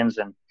reptilians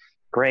and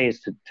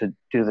Greys to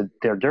do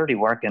their dirty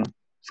work, and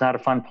it's not a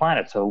fun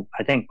planet. So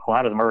I think a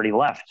lot of them already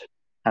left,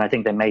 and I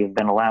think they may have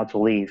been allowed to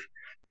leave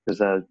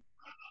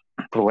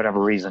for whatever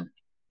reason.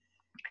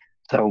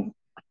 So,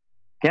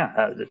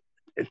 yeah,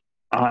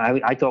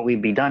 I thought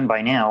we'd be done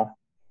by now,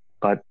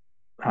 but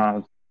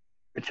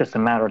it's just a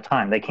matter of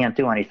time. They can't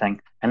do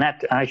anything. And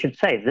that, I should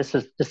say, this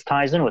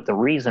ties in with the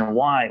reason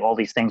why all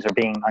these things are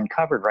being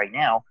uncovered right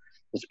now,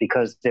 is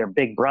because their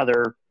big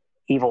brother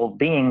evil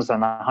beings on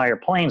the higher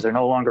planes are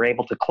no longer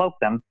able to cloak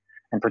them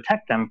and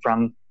protect them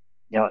from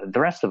the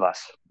rest of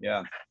us.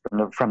 Yeah.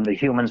 From the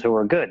humans who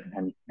are good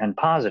and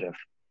positive.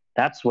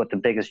 That's what the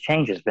biggest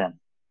change has been.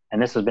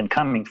 And this has been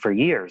coming for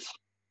years.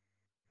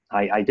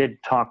 I did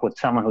talk with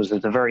someone who's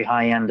at the very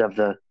high end of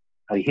the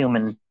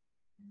human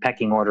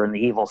pecking order in the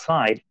evil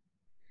side,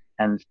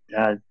 and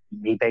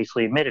he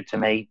basically admitted to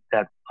me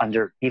that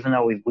even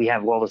though we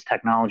have all this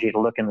technology to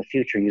look in the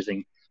future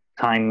using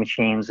time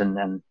machines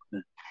and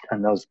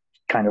those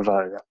kind of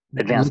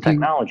advanced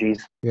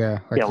technologies,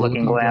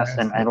 looking glass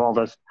and all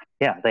those,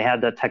 they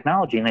had the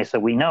technology, and they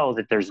said, we know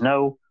that there's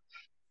no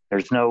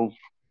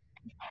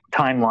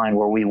timeline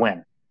where we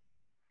win.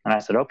 And I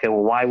said, okay,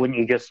 well, why wouldn't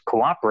you just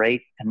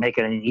cooperate and make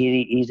it an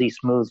easy,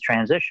 smooth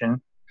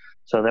transition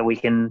so that we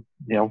can,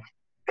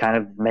 kind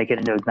of make it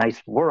into a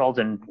nice world,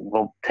 and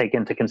we'll take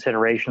into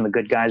consideration, the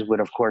good guys would,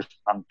 of course,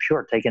 I'm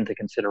sure, take into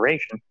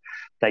consideration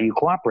that you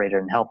cooperated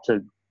and helped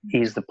to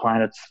ease the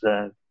planet's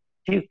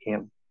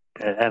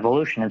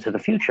evolution into the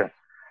future.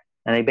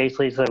 And they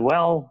basically said,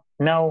 well,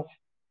 no,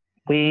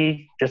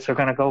 we just are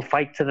going to go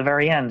fight to the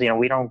very end.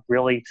 We don't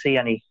really see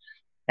any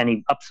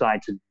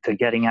upside to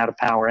getting out of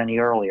power any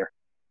earlier.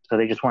 So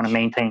they just want to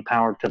maintain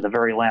power to the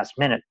very last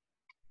minute.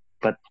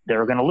 But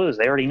they're going to lose.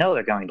 They already know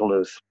they're going to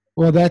lose.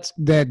 Well, that's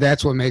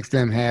what makes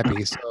them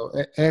happy. So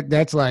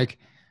that's like,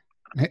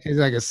 it's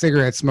like a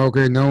cigarette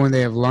smoker knowing they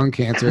have lung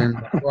cancer, and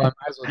well, I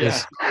might as well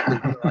just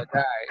smoke until I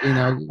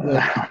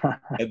die.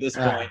 At this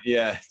point,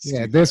 yeah.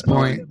 At this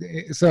point,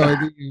 so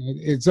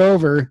it's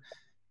over.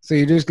 So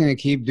you're just going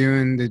to keep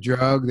doing the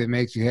drug that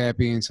makes you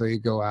happy until you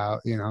go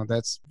out.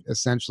 That's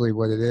essentially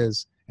what it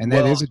is, and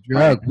that is a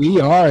drug. We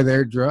are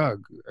their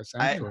drug,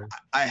 essentially.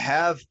 I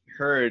have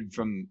heard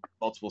from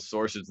multiple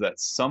sources that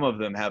some of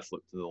them have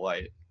flipped to the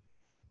light.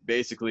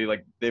 Basically,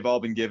 like, they've all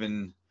been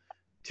given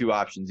two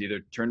options: either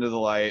turn to the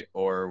light,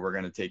 or we're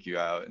going to take you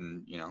out.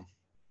 And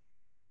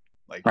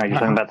like, right, you're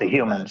talking about the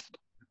humans.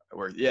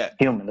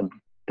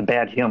 The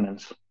bad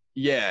humans.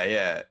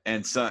 Yeah,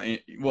 and some.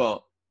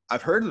 Well,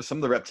 I've heard of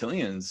some of the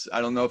reptilians. I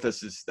don't know if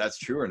that's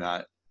true or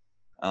not,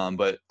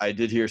 but I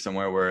did hear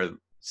somewhere where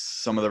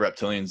some of the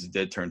reptilians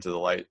did turn to the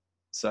light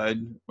side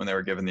when they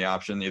were given the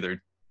option: either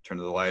turn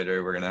to the light,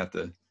 or we're going to have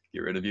to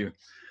get rid of you.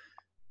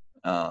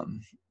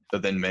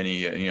 But then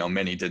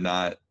many did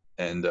not,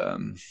 and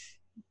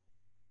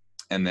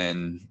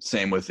then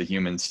same with the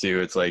humans too.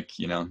 It's like,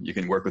 you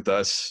can work with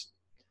us,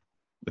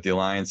 with the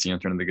Alliance, turn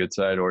to the good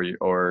side,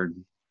 or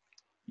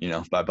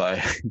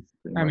bye-bye.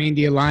 I mean,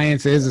 the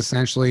Alliance is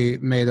essentially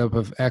made up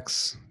of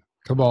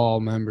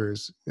ex-Cabal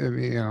members. I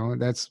mean,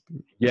 that's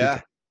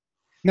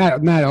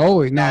not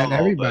always, not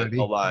everybody,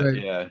 but a lot, but,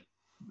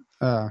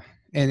 yeah.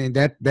 And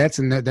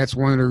that's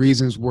one of the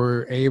reasons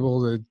we're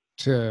able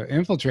to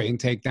infiltrate and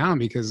take down,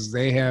 because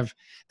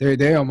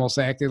they almost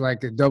acted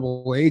like a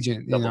double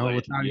agent,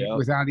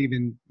 without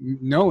even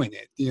knowing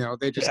it.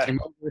 They just came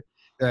over.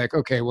 They're like,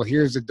 okay, well,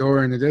 here's the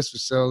door into this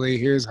facility.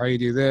 Here's how you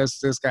do this.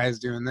 This guy's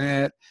doing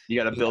that.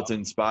 You got a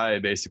built-in spy,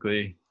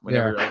 basically,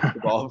 whenever a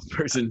Cabal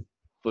person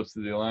flips to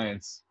the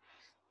Alliance.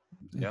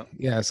 Yeah.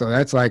 Yeah, so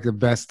that's like the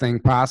best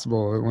thing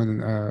possible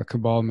when a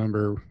Cabal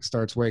member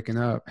starts waking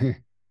up.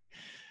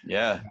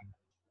 Yeah.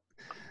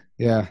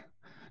 Yeah.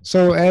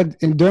 So Ed,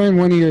 and during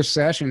one of your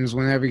sessions,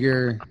 whenever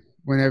you're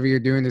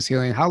doing this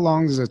healing, how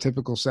long does a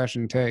typical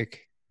session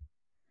take?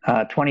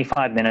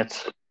 25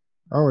 minutes.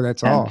 Oh,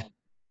 that's all.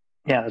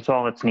 Yeah, that's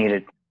all that's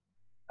needed.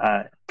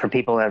 For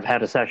people that have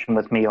had a session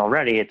with me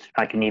already,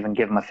 I can even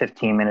give them a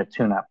 15-minute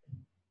tune-up.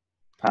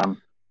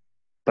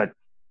 But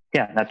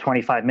yeah, that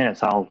 25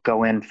 minutes, I'll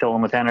go in, fill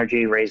them with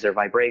energy, raise their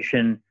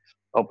vibration,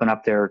 open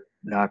up their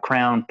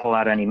crown, pull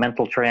out any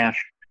mental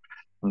trash.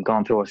 I'm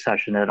going through a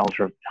session at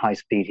ultra high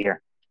speed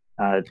here.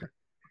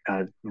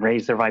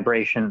 Raise their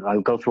vibration.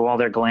 I'll go through all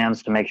their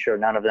glands to make sure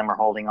none of them are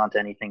holding on to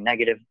anything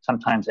negative.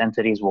 Sometimes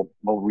entities will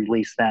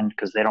release them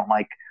because they don't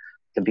like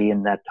to be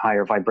in that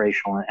higher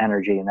vibrational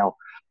energy, and I'll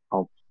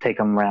take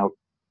them out.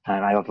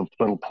 And I have a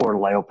little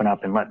portal I open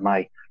up and let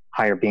my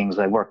higher beings.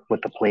 I work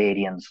with the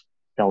Pleiadians.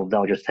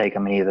 They'll just take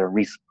them and either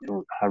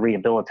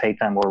rehabilitate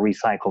them or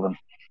recycle them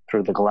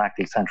through the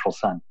galactic central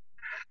sun.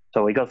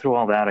 So we go through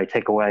all that. I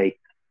take away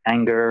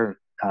anger,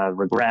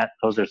 regret.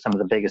 Those are some of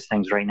the biggest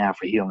things right now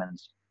for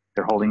humans.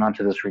 They're holding on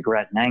to this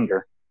regret and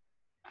anger,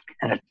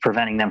 and it's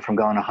preventing them from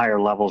going to higher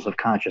levels of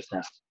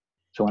consciousness.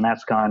 So when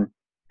that's gone,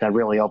 that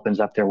really opens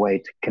up their way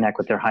to connect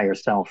with their higher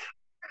self.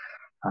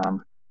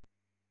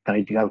 But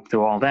I go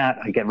through all that.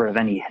 I get rid of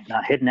any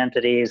hidden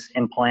entities,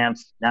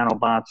 implants,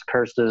 nanobots,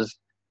 curses.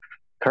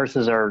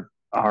 Curses are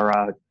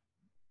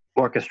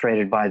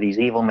orchestrated by these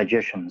evil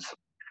magicians,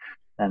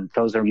 and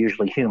those are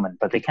usually human,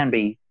 but they can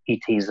be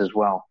ETs as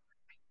well.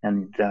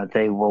 And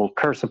they will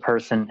curse a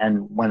person,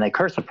 and when they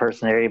curse a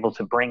person, they're able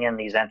to bring in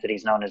these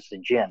entities known as the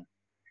jinn.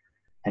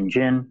 And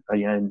jinn,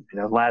 in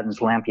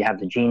Aladdin's lamp, you have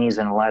the genies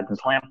in Aladdin's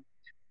lamp.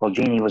 Well,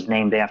 genie was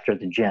named after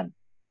the jinn.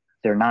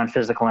 They're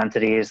non-physical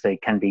entities. They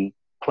can be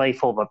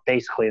playful, but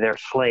basically they're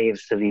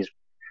slaves to these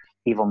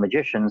evil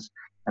magicians.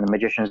 And the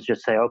magicians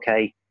just say,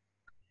 okay,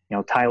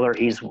 Tyler,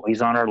 he's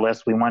on our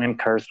list. We want him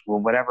cursed. Well,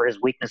 whatever his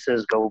weakness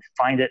is, go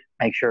find it.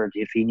 Make sure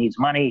if he needs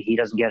money, he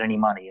doesn't get any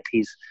money. If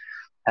he's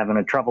having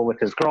a trouble with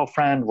his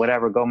girlfriend,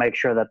 whatever, go make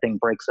sure that thing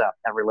breaks up,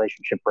 that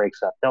relationship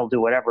breaks up. They'll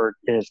do whatever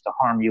it is to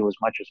harm you as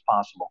much as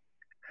possible.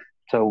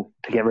 So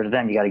to get rid of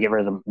them, you got to get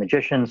rid of the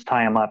magicians,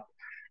 tie them up,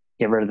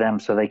 get rid of them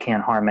so they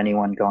can't harm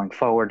anyone going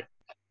forward.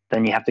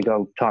 Then you have to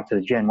go talk to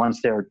the jinn.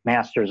 Once their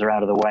masters are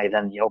out of the way,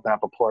 then you open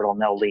up a portal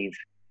and they'll leave,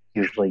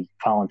 usually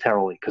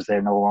voluntarily, because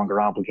they're no longer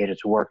obligated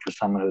to work for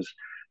someone who's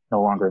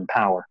no longer in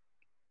power.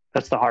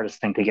 That's the hardest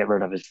thing to get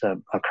rid of, is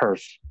a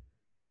curse.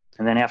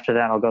 And then after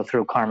that, I'll go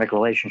through karmic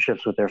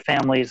relationships with their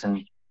families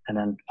and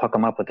then hook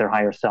them up with their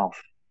higher self.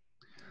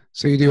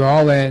 So you do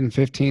all that in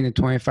 15 to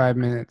 25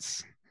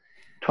 minutes.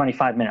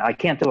 25 minutes. I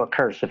can't do a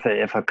curse.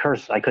 If a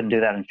curse, I couldn't do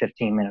that in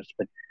 15 minutes.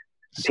 But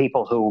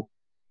people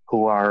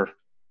who are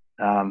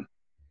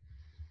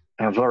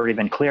have already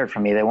been cleared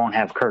from me, they won't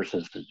have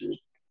curses.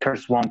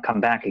 Curse won't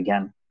come back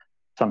again.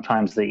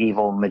 Sometimes the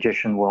evil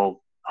magician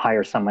will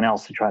hire someone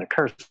else to try to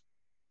curse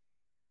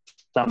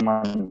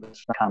someone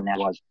that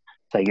was,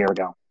 say, a year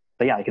ago.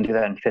 But yeah, I can do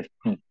that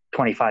in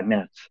 25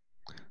 minutes.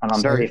 And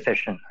I'm very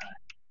efficient.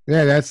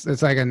 Yeah, that's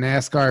like a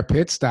NASCAR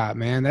pit stop,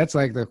 man. That's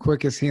like the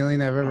quickest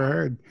healing I've ever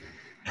heard.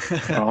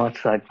 Well,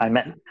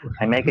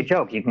 I make a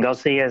joke. You can go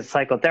see a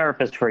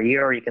psychotherapist for a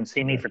year, or you can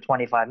see me for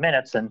 25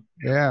 minutes, and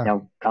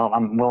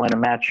I'm willing to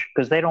match,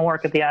 because they don't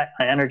work at the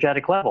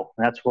energetic level.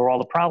 And that's where all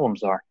the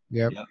problems are.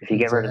 Yep. If you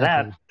get rid of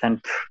that,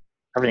 then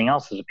everything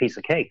else is a piece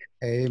of cake.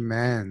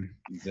 Amen.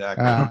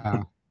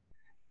 Exactly.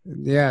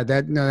 Yeah,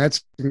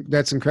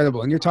 that's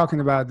incredible. And you're talking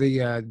about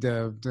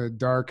the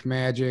dark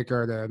magic,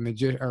 or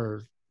the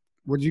or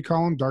what do you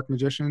call them? Dark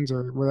magicians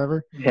or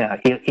whatever? Yeah,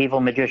 evil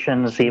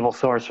magicians, evil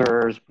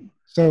sorcerers.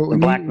 So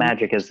black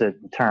magic is the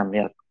term,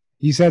 yeah.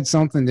 You said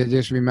something that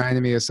just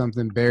reminded me of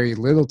something Barry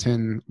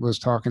Littleton was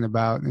talking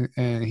about.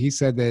 And he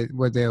said that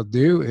what they'll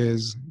do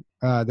is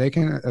they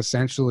can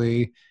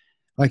essentially,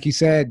 like you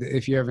said,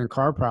 if you're having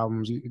car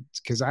problems,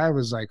 because I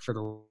was like, for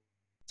the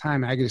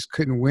time, I just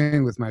couldn't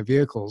win with my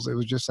vehicles. It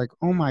was just like,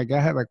 oh my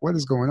God, like what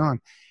is going on?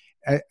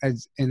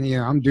 And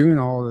I'm doing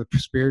all the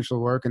spiritual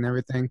work and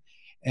everything.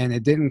 And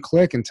it didn't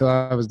click until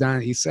I was down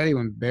at East City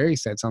when Barry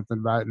said something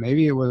about it.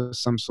 Maybe it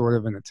was some sort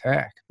of an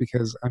attack,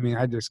 because I mean,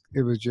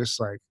 it was just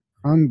like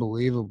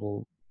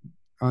unbelievable,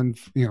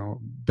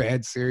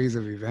 bad series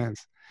of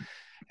events.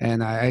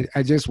 And I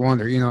just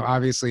wonder,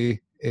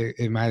 obviously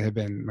it might have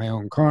been my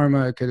own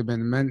karma. It could have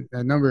been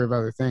a number of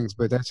other things,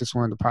 but that's just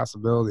one of the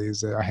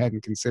possibilities that I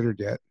hadn't considered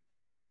yet.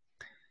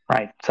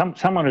 Right.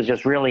 Someone who's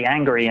just really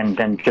angry and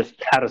then just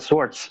out of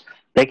sorts,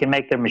 they can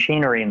make their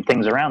machinery and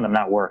things around them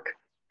not work.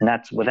 And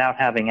that's without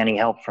having any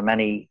help from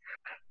any,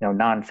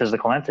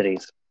 non-physical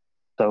entities.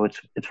 So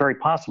it's very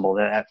possible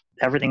that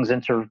everything's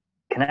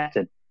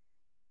interconnected,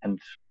 and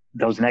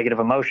those negative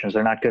emotions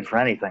are not good for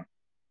anything.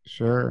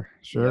 Sure.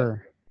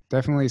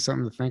 Definitely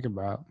something to think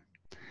about.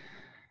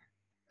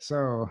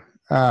 So,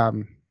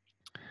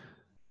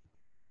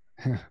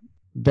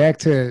 back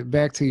to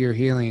your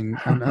healing.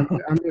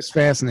 I'm just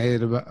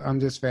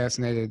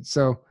fascinated.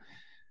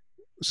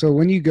 So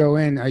when you go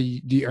in, are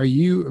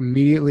you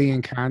immediately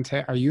in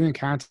contact? Are you in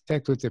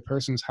contact with the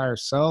person's higher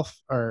self,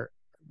 or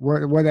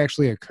what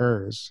actually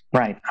occurs?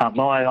 Right.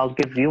 Well, I'll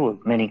give you a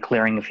mini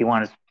clearing if you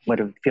want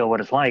to feel what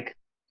it's like.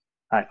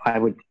 I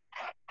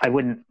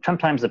wouldn't.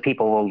 Sometimes the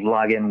people will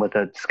log in with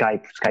a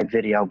Skype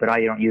video, but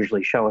I don't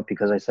usually show it,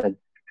 because I said,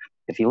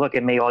 if you look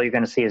at me, all you're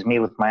going to see is me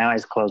with my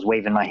eyes closed,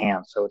 waving my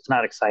hands. So it's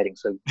not exciting.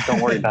 So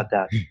don't worry about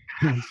that.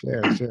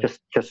 Sure.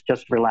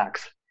 Just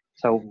relax.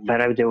 So what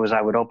I would do is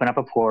I would open up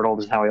a portal.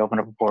 This is how I open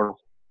up a portal.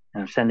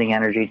 And I'm sending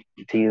energy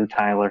to you,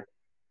 Tyler.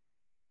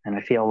 And I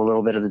feel a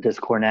little bit of the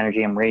discord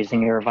energy. I'm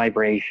raising your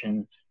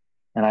vibration.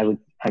 And I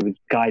would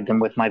guide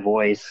them with my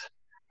voice.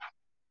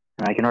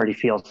 And I can already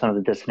feel some of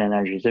the dissonant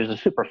energies. There's a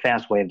super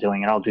fast way of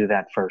doing it. I'll do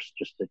that first,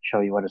 just to show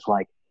you what it's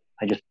like.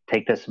 I just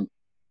take this and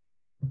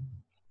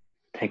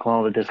take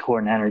all the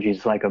discordant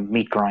energies like a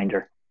meat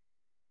grinder.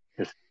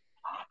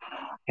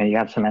 You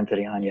have some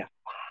entity on you.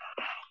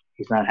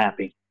 He's not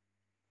happy.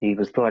 He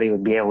thought he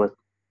would be able to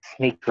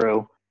sneak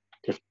through.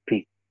 Just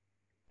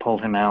pulled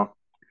him out.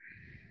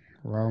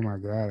 Oh my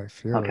God, I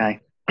feel okay.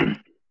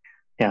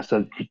 Yeah,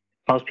 so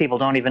most people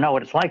don't even know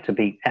what it's like to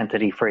be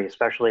entity free,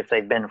 especially if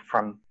they've been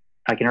from.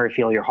 I can already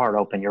feel your heart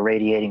open. You're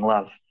radiating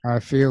love. I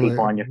feel it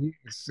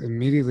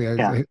immediately.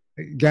 Yeah.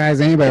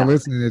 Guys, anybody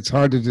listening, it's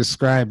hard to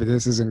describe, but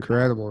this is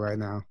incredible right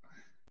now.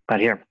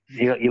 But here,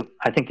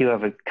 I think you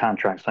have a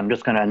contract, so I'm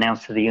just going to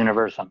announce to the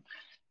universe,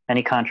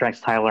 any contracts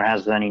Tyler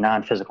has with any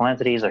non-physical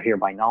entities are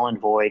hereby null and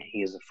void.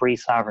 He is a free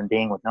sovereign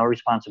being with no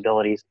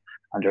responsibilities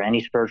under any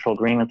spiritual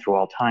agreement through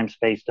all time,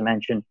 space,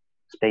 dimension,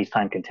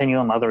 space-time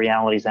continuum, other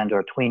realities, and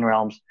or tween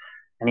realms.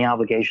 Any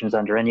obligations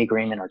under any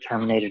agreement are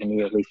terminated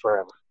immediately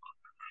forever.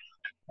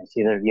 I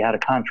see that you had a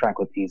contract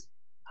with these,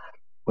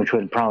 which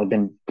would have probably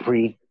been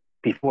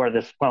before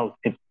this. Well,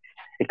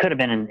 it could have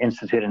been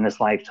instituted in this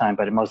lifetime,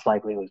 but it most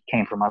likely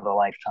came from other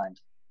lifetimes.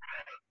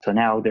 So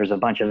now there's a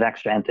bunch of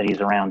extra entities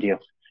around you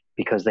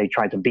because they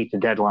tried to beat the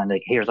deadline.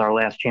 Like, here's our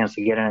last chance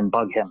to get in and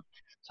bug him.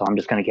 So I'm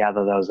just going to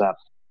gather those up.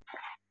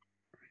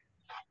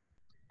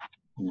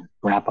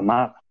 Wrap them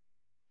up.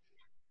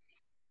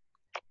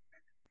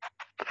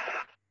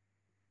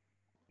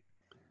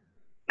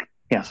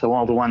 Yeah, so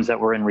all the ones that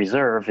were in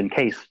reserve in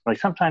case, like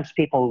sometimes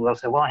people will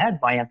say, well, I had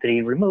my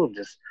entity removed,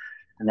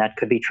 and that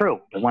could be true.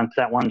 But once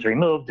that one's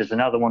removed, there's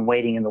another one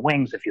waiting in the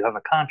wings if you have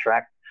a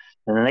contract,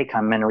 and then they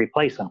come in and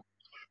replace them.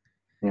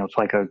 It's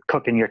like a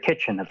cook in your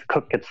kitchen. If the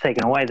cook gets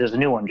taken away, there's a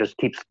new one just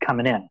keeps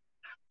coming in.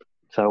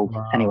 So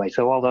Anyway,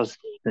 so all those,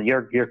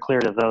 you're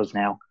cleared of those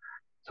now.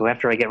 So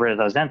after I get rid of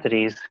those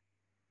entities,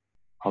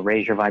 I'll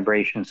raise your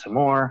vibration some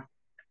more.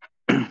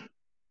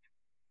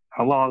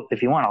 Well,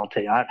 if you want, I'll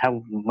tell you.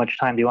 How much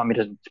time do you want me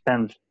to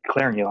spend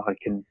clearing you? I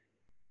can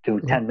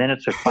do 10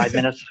 minutes or 5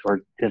 minutes,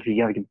 or if you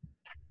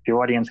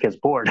your audience gets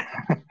bored,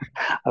 I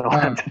don't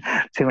want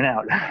to tune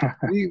out.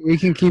 we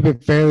can keep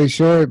it fairly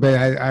short, but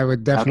I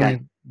would definitely,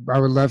 Okay. I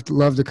would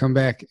love to come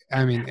back.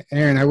 I mean,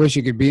 Aaron, I wish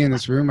you could be in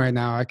this room right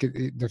now. I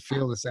could to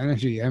feel this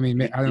energy. I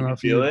mean, I don't You know can if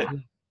feel you. it.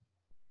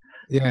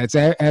 Yeah, it's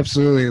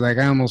absolutely like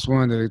I almost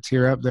wanted to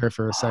tear up there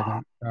for a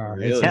second.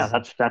 Really? Yeah,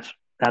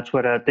 that's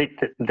what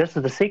this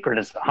is the secret.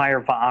 Is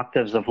higher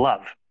octaves of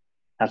love.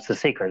 That's the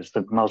secret. It's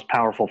the most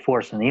powerful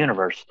force in the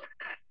universe.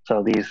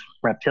 So these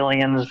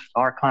reptilians,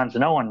 archons,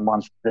 no one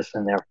wants this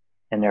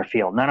in their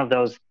field. None of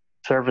those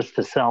service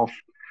to self,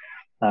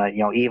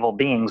 evil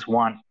beings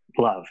want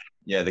love.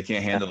 Yeah, they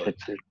can't handle it.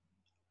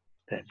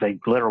 They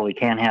literally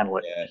can't handle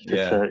it.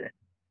 Yeah.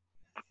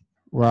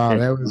 Wow,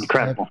 it's that was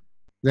incredible.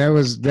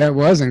 That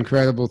was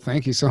incredible.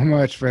 Thank you so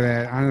much for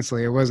that.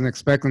 Honestly, I wasn't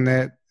expecting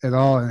that at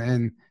all.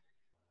 And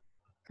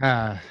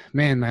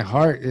man, my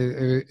heart,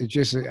 it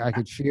just, I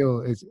could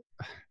feel it.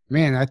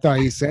 Man, I thought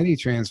he said he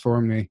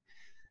transformed me.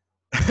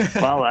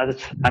 Well, I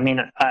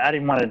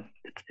didn't want to,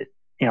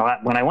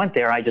 when I went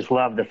there, I just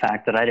loved the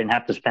fact that I didn't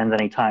have to spend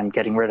any time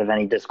getting rid of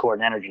any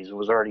discordant energies. It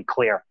was already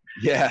clear.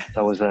 Yeah.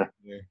 So it was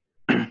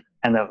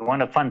and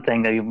the fun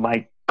thing that you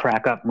might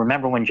crack up.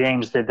 Remember when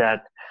James did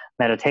that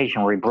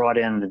meditation where he brought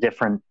in the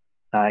different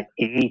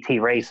ET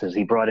races?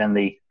 He brought in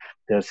the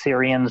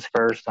Syrians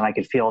first, and I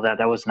could feel that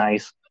was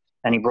nice.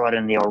 And he brought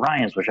in the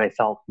Orions, which I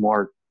felt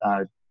more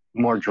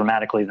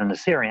dramatically than the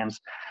Syrians.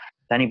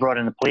 Then he brought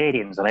in the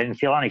Pleiadians, and I didn't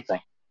feel anything.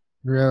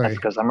 Really? That's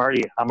because I'm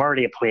already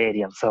a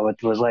Pleiadian, so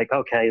it was like,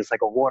 okay, it's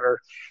like a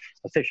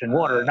fish in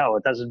water. No,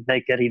 it doesn't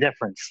make any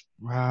difference.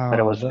 Wow. But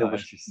it was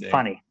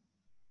funny.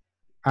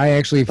 I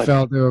actually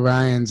felt the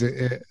Orions.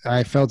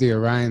 I felt the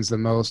Orions the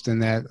most in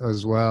that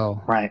as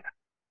well. Right.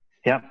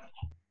 Yep.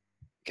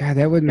 God,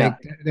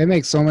 that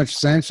makes so much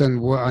sense on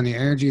the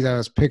energy that I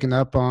was picking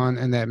up on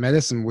in that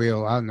medicine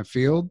wheel out in the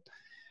field.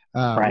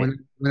 Right.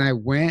 When I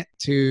went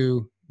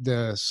to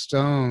the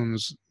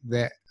stones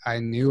that I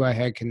knew I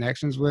had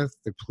connections with,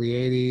 the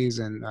Pleiades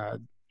and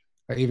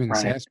even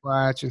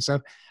Sasquatch and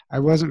stuff, I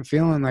wasn't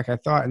feeling like I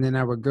thought. And then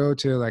I would go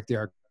to like the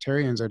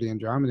Arcturians or the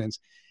Andromedans,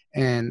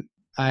 and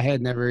I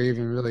had never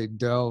even really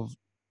delved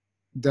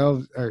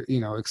or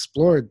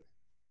explored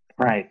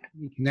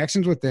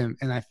connections with them,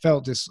 and I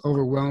felt this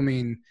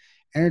overwhelming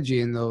energy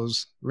in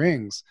those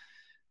rings.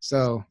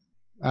 So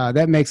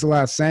that makes a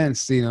lot of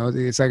sense.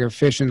 It's like a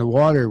fish in the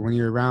water when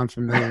you're around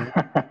familiar.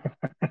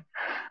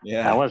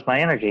 Yeah, that was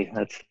my energy.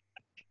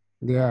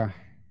 When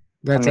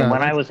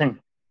I was in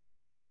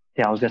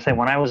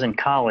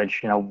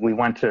college, I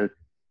went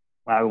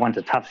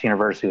to Tufts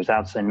University. It was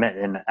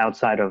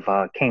outside of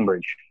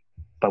Cambridge.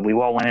 But we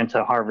all went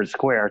into Harvard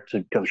Square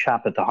to go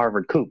shop at the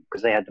Harvard Coop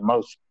because they had the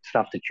most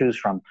stuff to choose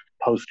from,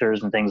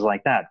 posters and things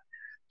like that.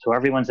 So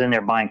everyone's in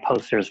there buying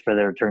posters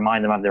to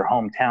remind them of their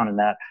hometown and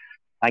that.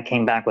 I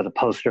came back with a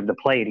poster of the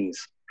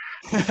Pleiades.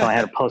 So I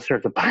had a poster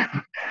of the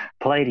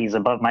Pleiades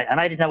above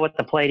and I didn't know what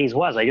the Pleiades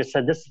was. I just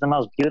said, this is the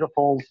most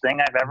beautiful thing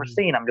I've ever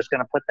seen. I'm just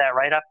going to put that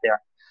right up there.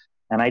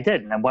 And I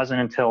did. And it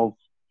wasn't until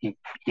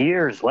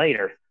years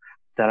later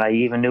that I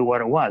even knew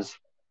what it was,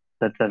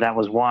 that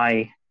was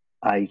why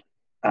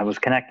I was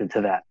connected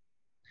to that.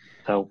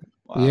 So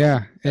wow.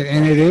 Yeah,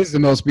 and it is the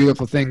most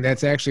beautiful thing.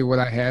 That's actually what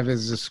I have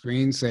as a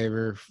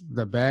screensaver,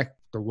 the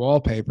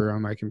wallpaper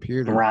on my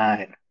computer.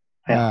 Right.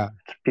 Yeah,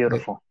 it's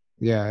beautiful.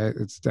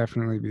 It's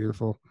definitely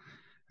beautiful.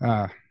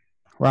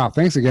 Wow,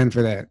 thanks again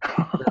for that.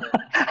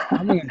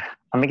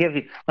 Let me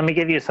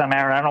give you some,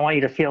 Aaron. I don't want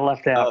you to feel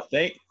left out.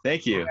 Oh,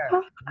 thank you. Yeah,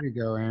 there you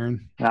go,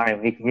 Aaron. All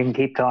right, you can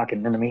keep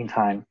talking in the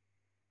meantime.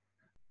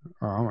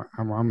 Oh,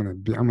 I'm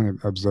gonna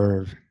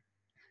observe.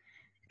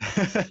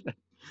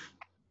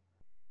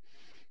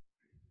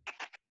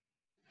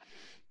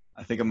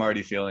 I think I'm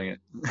already feeling it.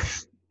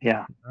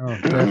 Yeah. Oh,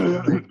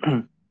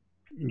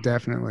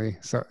 definitely.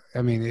 So,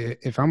 I mean,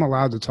 if I'm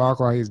allowed to talk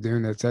while he's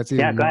doing this, that's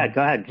even go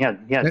ahead.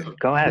 Yeah,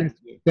 go ahead.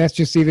 That's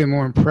just even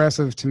more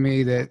impressive to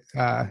me that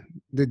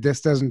that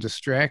this doesn't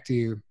distract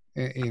you.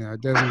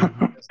 It doesn't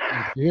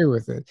interfere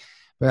with it.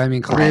 But I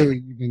mean,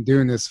 clearly you've been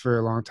doing this for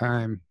a long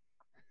time.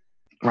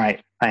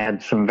 Right. I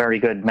had some very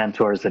good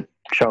mentors that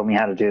showed me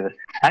how to do this.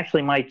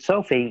 Actually, my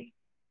Sophie,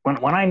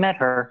 when I met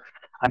her,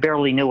 I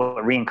barely knew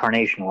what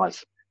reincarnation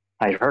was.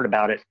 I heard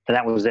about it, but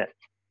that was it.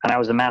 And I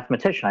was a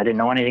mathematician. I didn't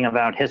know anything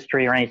about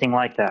history or anything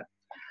like that.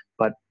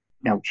 But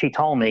she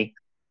told me,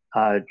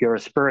 "You're a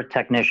spirit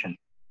technician."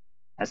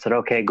 I said,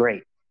 "Okay,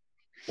 great.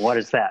 What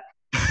is that?"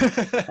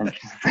 And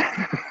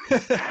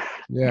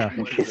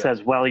she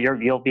says, "Well,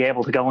 you'll be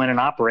able to go in and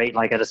operate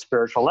like at a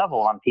spiritual level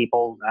on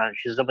people."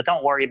 She says, "But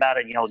don't worry about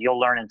it. You'll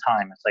learn in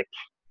time." It's like,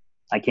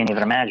 I can't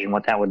even imagine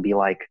what that would be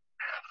like.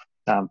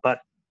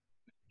 But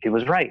she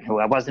was right.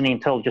 It wasn't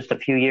until just a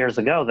few years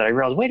ago that I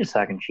realized, wait a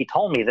second, she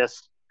told me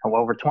this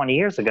over 20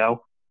 years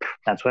ago.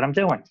 That's what I'm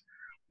doing.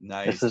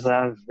 Nice.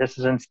 This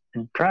is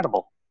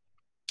incredible.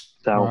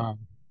 So,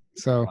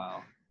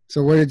 wow.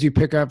 So what did you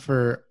pick up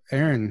for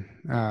Aaron?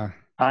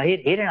 He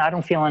didn't. I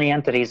don't feel any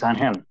entities on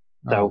him.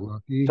 But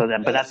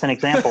that's an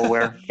example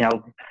where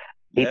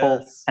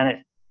people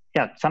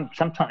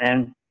sometimes,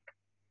 and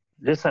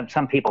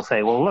some people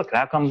say, well, look,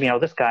 how come,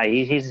 this guy,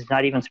 he's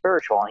not even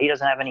spiritual and he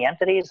doesn't have any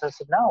entities? I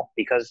said, no,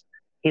 because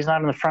he's not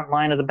in the front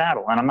line of the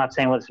battle. And I'm not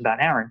saying what's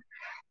about Aaron,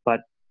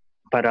 but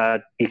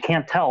you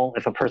can't tell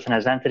if a person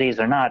has entities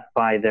or not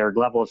by their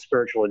level of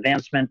spiritual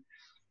advancement,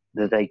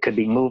 that they could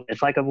be moved.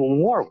 It's like a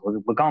war.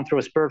 We're going through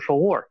a spiritual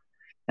war.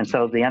 And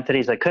so the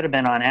entities that could have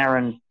been on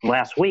Aaron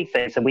last week,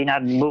 they said, we got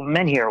to move him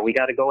in here. We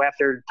got to go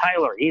after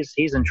Tyler. He's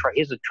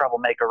a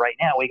troublemaker right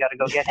now. We got to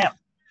go get him.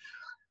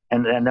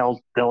 And then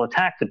they'll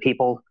attack the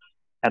people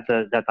at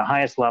the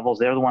highest levels.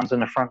 They're the ones in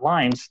the front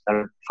lines that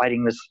are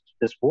fighting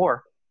this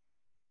war.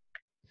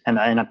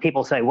 And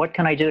people say, what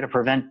can I do to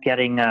prevent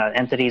getting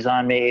entities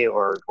on me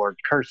or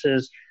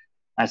curses?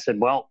 I said,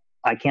 well,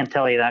 I can't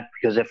tell you that,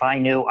 because if I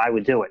knew, I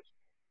would do it.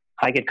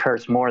 I get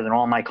cursed more than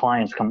all my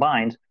clients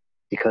combined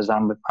because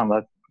I'm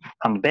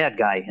a bad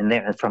guy.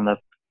 And from the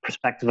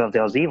perspective of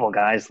those evil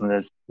guys and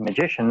the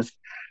magicians,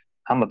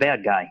 I'm a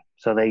bad guy.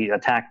 So they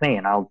attack me,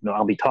 and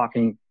I'll be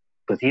talking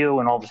with you,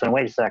 and all of a sudden,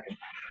 wait a second,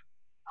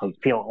 I'll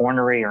feel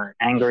ornery or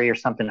angry or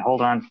something.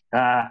 Hold on,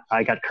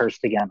 I got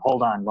cursed again.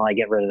 Hold on while I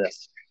get rid of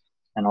this,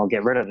 and I'll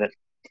get rid of it.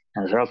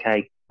 And I said,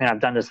 okay. And I've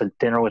done this at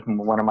dinner with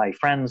one of my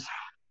friends.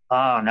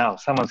 Oh no,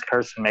 someone's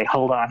cursing me.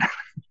 Hold on,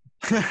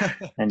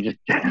 and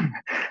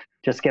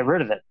just get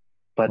rid of it.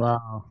 But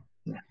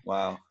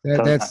wow,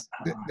 that's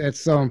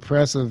so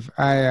impressive.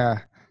 I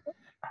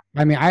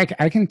mean, I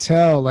can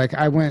tell. Like,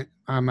 I went.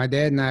 My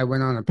dad and I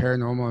went on a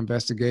paranormal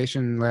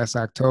investigation last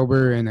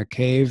October in a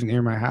cave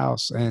near my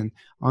house, and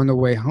on the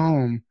way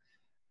home,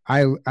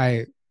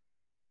 I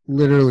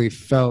literally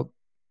felt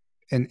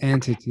an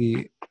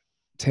entity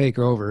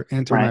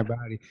enter my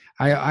body.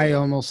 I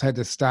almost had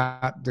to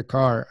stop the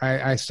car.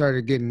 I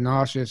started getting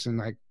nauseous and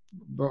like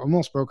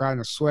almost broke out in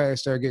a sweat. I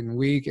started getting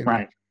weak,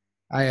 and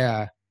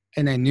I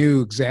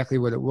knew exactly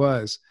what it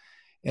was.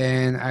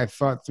 And I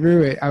fought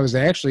through it. I was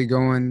actually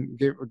going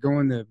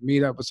to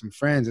meet up with some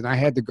friends, and I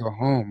had to go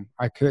home.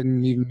 I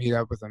couldn't even meet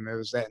up with them. It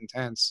was that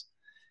intense.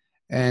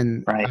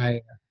 And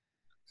I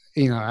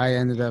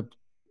ended up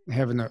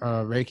having a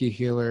Reiki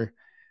healer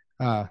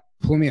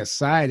pull me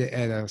aside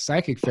at a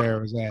psychic fair I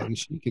was at, and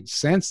she could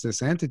sense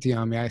this entity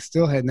on me. I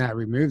still had not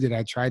removed it.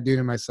 I tried doing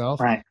it myself,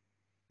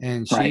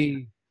 and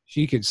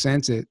she could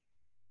sense it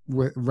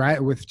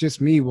with just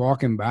me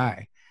walking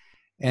by.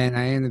 And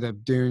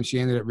she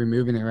ended up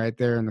removing it right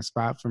there in the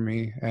spot for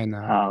me. And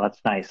oh,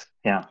 that's nice.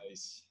 Yeah.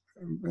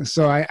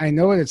 So I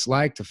know what it's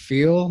like to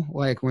feel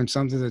like when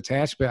something's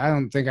attached, but I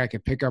don't think I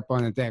could pick up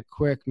on it that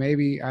quick.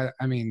 Maybe I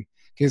mean,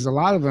 because a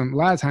lot of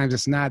times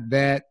it's not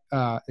that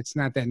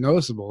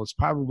noticeable. It's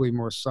probably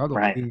more subtle.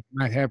 It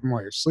might happen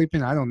while you're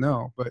sleeping. I don't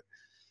know, but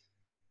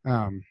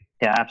yeah,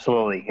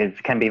 absolutely.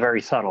 It can be very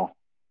subtle,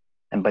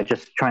 and by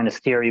just trying to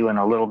steer you in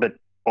a little bit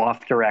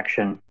off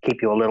direction,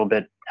 keep you a little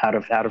bit out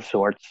of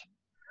sorts.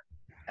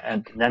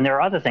 And then there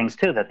are other things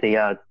too that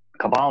the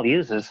Cabal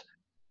uses.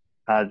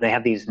 They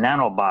have these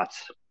nanobots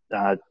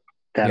that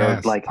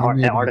are like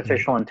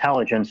artificial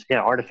intelligence.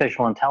 Yeah,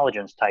 artificial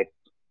intelligence type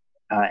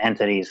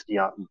entities.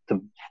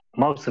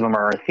 Most of them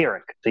are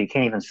etheric, so you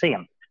can't even see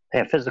them. They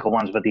have physical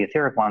ones, but the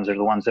etheric ones are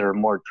the ones that are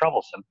more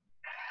troublesome.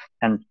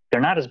 And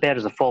they're not as bad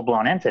as a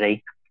full-blown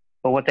entity.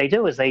 But what they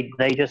do is they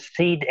just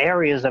seed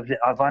areas of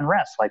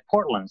unrest, like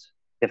Portland's.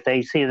 If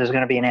they see there's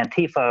going to be an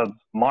Antifa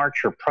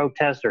march or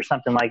protest or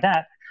something like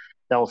that,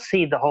 they'll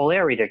seed the whole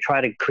area to try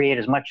to create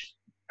as much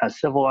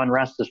civil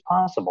unrest as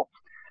possible.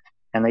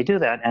 And they do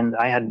that. And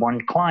I had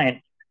one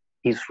client,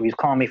 he's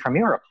calling me from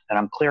Europe, and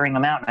I'm clearing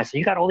him out. And I said,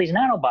 you got all these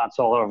nanobots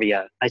all over you.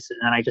 I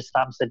just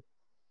stopped and said,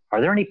 are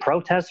there any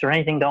protests or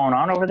anything going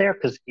on over there?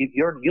 Because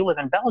you live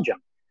in Belgium.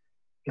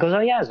 He goes,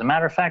 oh, yeah, as a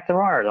matter of fact,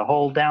 there are. The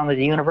whole down to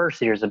the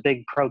university, there's a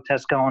big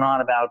protest going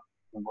on about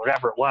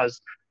whatever it was.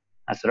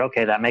 I said,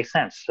 okay, that makes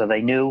sense. So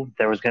they knew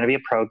there was going to be a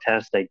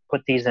protest. They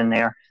put these in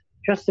there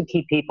just to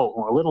keep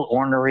people a little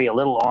ornery, a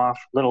little off,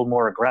 a little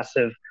more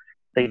aggressive.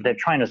 They're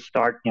trying to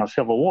start,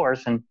 civil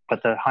wars,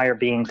 but the higher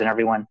beings and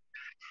everyone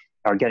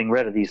are getting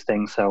rid of these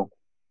things. So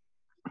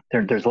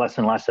there's less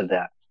and less of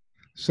that.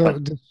 So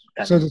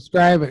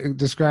describe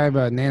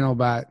a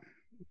nanobot.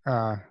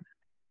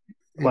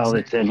 Well,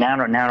 it's a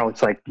nano.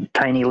 It's like a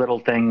tiny little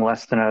thing,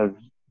 less than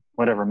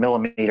a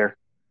millimeter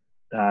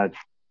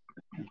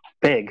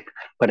big,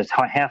 but it's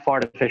half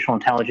artificial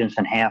intelligence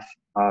and half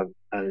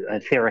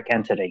etheric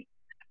entity.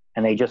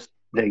 And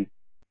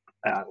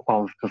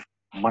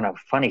one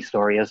funny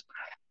story is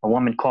a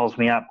woman calls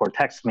me up or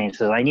texts me and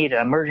says, I need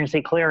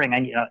emergency clearing.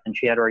 And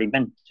she had already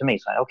been to me.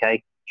 So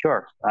okay,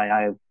 sure.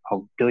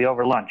 I'll do you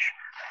over lunch.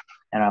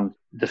 And I'm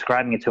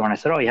describing it to her. And I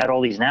said, oh, you had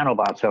all these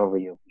nanobots over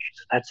you.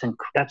 She said,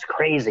 that's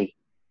crazy.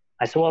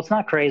 I said, well, it's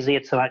not crazy.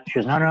 She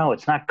goes, no,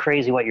 it's not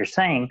crazy what you're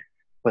saying.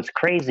 What's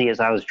crazy is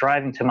I was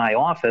driving to my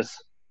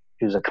office.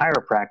 She was a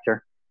chiropractor.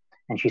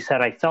 And she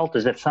said, I felt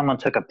as if someone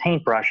took a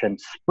paintbrush and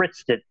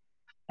spritzed it,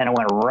 and it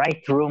went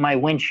right through my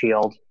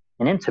windshield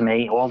and into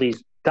me, all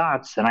these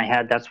dots. And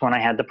that's when I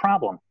had the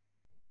problem.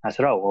 I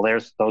said, oh, well,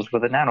 those were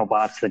the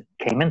nanobots that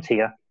came into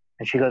you.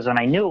 And she goes, and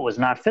I knew it was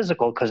not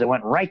physical because it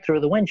went right through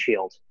the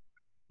windshield.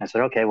 I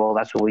said, okay, well,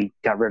 that's what we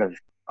got rid of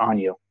on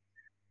you.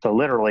 So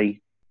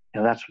literally,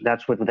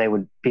 that's what they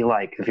would be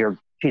like.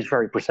 She's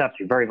very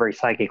perceptive, very, very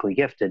psychically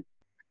gifted,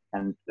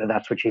 and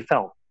that's what she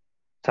felt.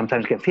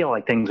 Sometimes you can feel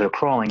like things are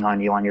crawling on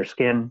you, on your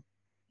skin,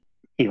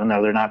 even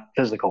though they're not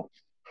physical.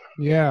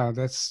 Yeah,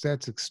 that's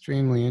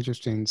extremely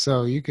interesting.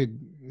 So you could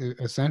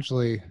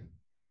essentially,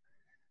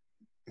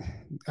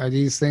 are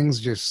these things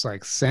just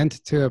like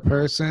sent to a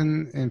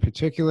person in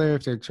particular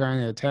if they're trying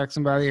to attack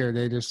somebody, or are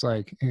they just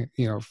like,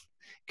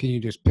 can you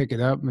just pick it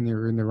up when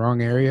you're in the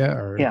wrong area?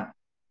 Or Yeah.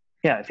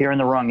 If you're in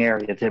the wrong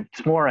area,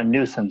 it's more a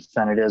nuisance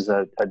than it is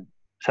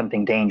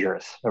something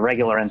dangerous. A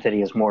regular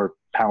entity is more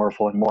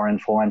powerful and more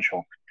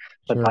influential.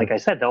 But Sure. like I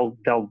said,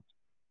 they'll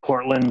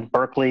Portland,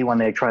 Berkeley, when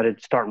they try to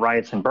start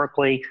riots in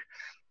Berkeley,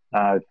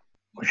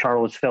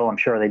 Charlottesville, I'm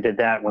sure they did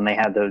that when they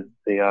had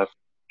the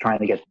trying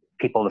to get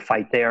people to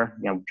fight there.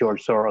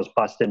 George Soros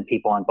busted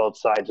people on both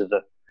sides of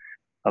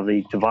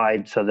the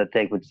divide so that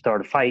they would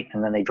start a fight,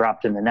 and then they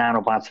dropped in the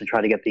nanobots to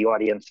try to get the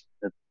audience,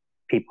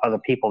 other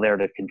people there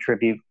to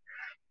contribute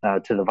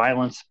to the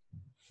violence.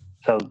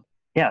 So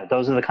yeah,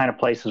 those are the kind of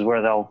places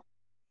where they'll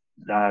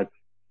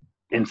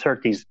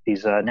insert these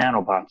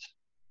nanobots.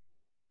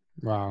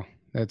 Wow,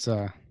 that's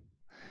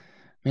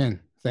man.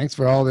 Thanks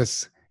for all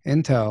this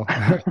intel.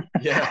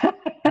 Yeah.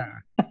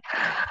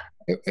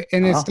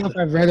 And it's stuff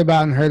I've read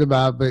about and heard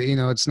about, but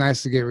it's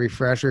nice to get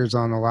refreshers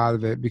on a lot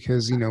of it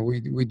because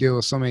we deal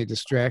with so many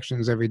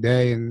distractions every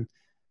day, and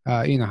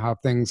how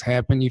things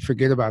happen. You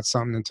forget about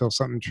something until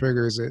something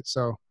triggers it.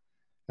 So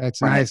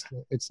that's Right. nice.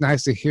 It's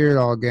nice to hear it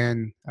all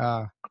again.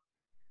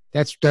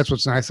 That's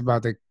what's nice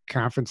about the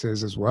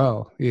conferences as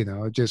well.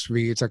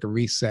 It's like a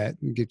reset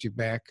and get you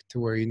back to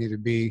where you need to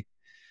be.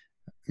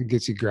 It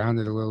gets you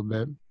grounded a little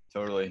bit.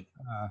 Totally.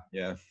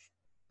 Yeah.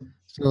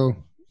 So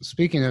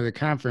speaking of the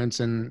conference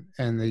and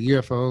the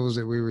UFOs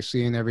that we were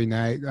seeing every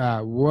night,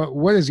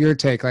 what is your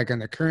take like on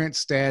the current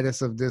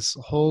status of this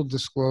whole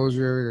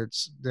disclosure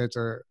that's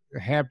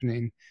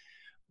happening?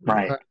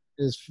 Right.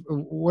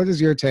 What is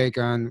your take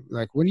on,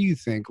 like, when do you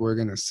think we're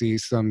going to see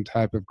some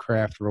type of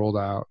craft rolled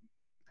out?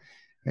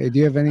 Hey, do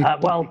you have any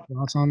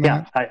thoughts on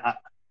that? Yeah,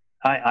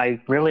 I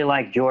really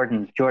like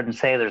Jordan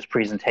Sather's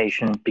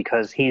presentation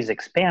because he's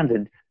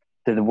expanded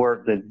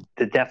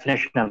the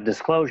definition of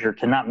disclosure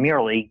to not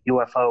merely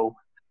UFO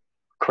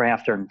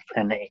craft and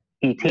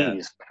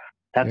ETs.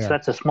 Yeah.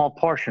 That's a small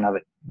portion of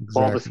it.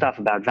 Exactly. All the stuff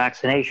about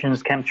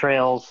vaccinations,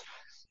 chemtrails,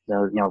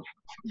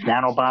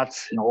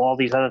 nanobots, all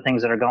these other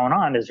things that are going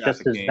on is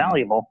just as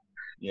valuable.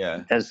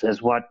 Yeah. As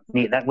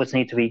what's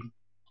need to be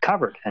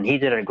covered. And he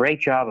did a great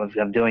job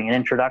of doing an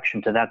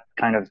introduction to that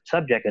kind of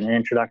subject and an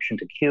introduction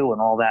to Q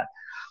and all that.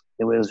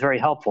 It was very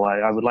helpful.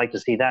 I would like to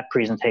see that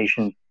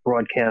presentation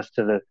broadcast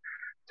to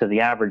the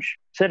average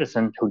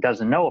citizen who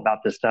doesn't know about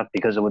this stuff,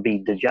 because it would be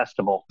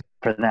digestible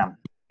for them.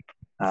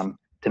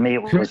 To me,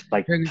 it was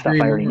like stuff I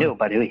already knew,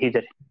 but he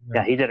did.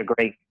 Yeah, he did a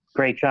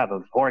great job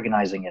of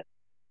organizing it.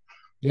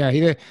 Yeah,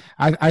 he did.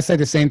 I said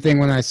the same thing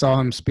when I saw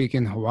him speak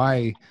in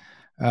Hawaii.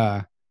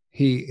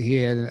 He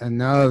had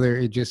another.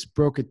 It just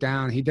broke it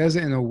down. He does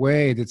it in a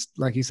way that's,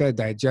 like he said,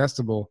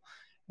 digestible.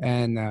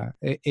 And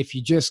if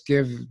you just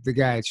give the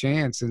guy a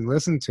chance and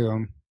listen to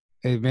him,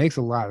 it makes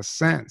a lot of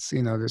sense.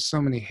 There's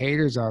so many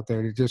haters out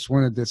there that just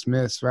want to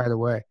dismiss right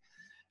away.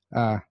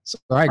 So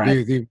I agree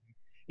with you.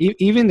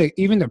 Even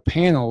the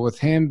panel with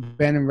him,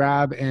 Ben and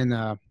Rob,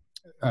 and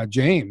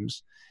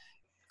James,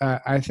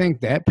 I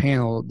think that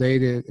panel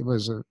it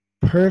was a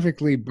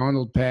perfectly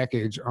bundled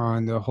package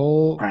on the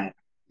whole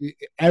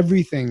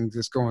everything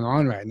that's going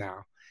on right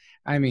now.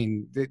 I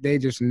mean, they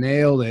just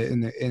nailed it,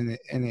 and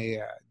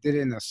they did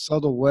it in a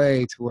subtle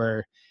way to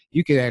where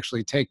you could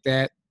actually take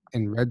that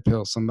and red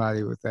pill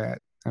somebody with that.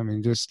 I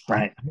mean, just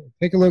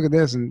take a look at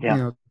this and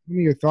give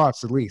me your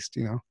thoughts at least.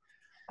 Yeah,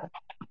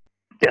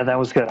 that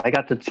was good. I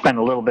got to spend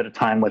a little bit of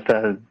time with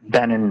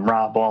Ben and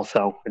Rob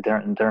also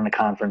during the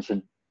conference,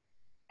 and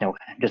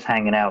just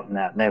hanging out and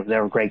that. And they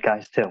were great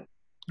guys too.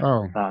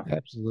 Oh,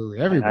 absolutely.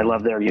 Everybody. I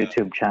love their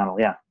YouTube channel.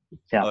 Yeah.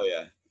 Oh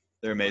yeah,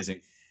 they're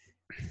amazing.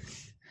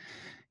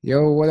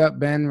 Yo, what up,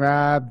 Ben,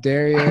 Rob,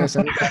 Darius?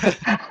 Give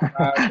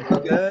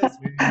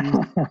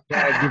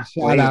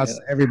shout outs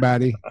to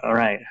everybody. All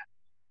right.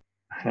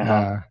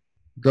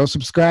 Go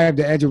subscribe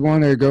to Edge of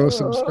Wonder. Go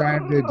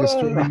subscribe to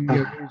Destroying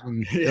the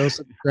Illusion. Go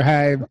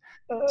subscribe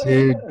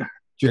to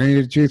Journey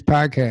to the Truth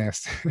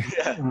podcast.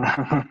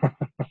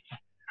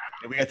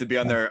 And we got to be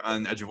on there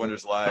on Edge of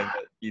Wonders live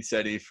at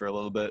ECETI for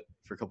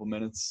a couple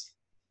minutes.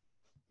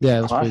 Yeah,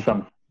 it was awesome.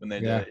 Cool. When they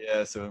did,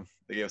 so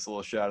they gave us a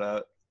little shout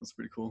out. It was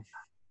pretty cool.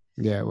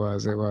 Yeah, it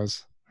was. It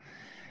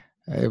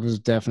was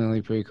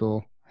definitely pretty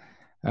cool.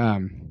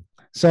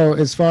 So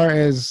as far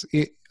as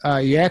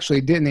you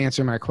actually didn't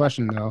answer my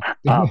question though.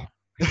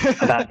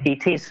 About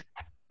ETs.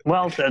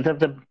 Well,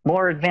 the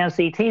more advanced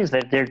ETs,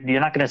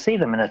 you're not going to see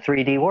them in a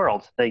 3D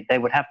world. They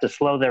would have to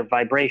slow their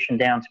vibration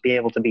down to be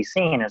able to be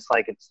seen. It's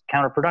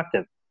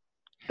counterproductive.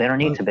 They don't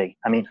need to be.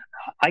 I mean,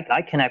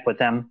 I connect with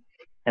them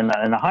in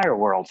the higher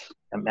worlds.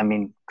 I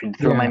mean,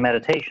 through my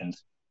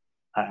meditations.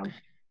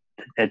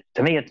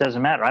 To me, it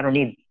doesn't matter. I don't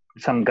need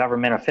some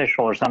government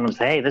official or someone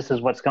say, hey, this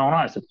is what's going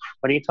on. I said,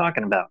 what are you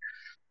talking about?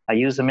 I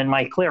use them in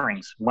my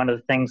clearings. One of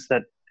the things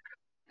that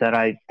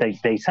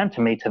they sent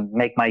to me to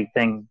make my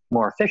thing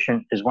more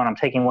efficient is when I'm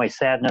taking away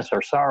sadness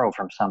or sorrow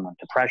from someone,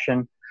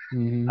 depression.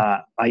 Mm-hmm.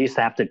 I used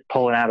to have to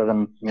pull it out of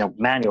them,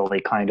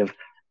 manually, kind of.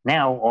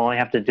 Now all I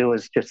have to do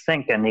is just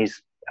think, and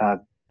these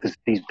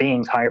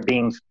beings, higher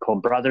beings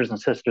called brothers and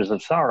sisters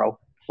of sorrow,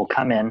 will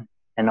come in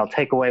and they'll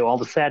take away all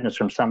the sadness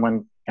from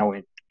someone,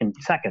 in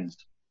seconds,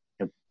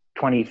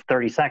 20,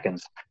 30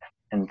 seconds.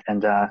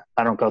 And I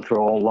don't go through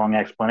a whole long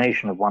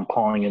explanation of why I'm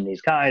calling in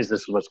these guys.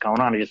 This is what's going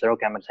on. I just say,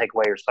 okay, I'm going to take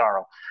away your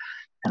sorrow.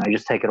 And I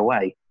just take it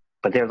away.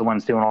 But they're the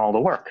ones doing all the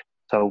work.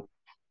 So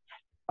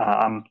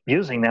I'm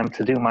using them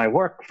to do my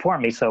work for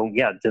me. So,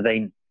 yeah,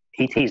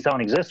 ETs don't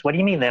exist? What do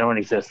you mean they don't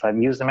exist? I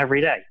use them every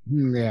day.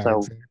 Yeah,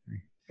 so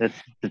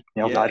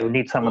exactly. I don't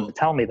need someone to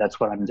tell me that's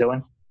what I'm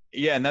doing.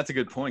 Yeah, and that's a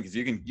good point, because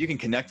you can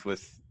connect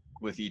with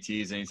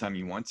ETs anytime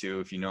you want to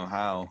if you know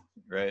how,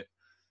 right?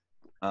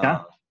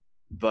 Yeah.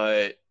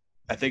 But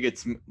I think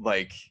it's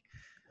like,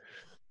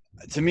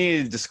 to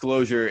me,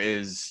 disclosure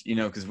is,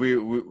 because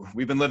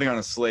we've been living on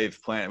a slave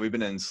planet. We've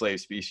been an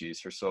enslaved species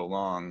for so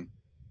long,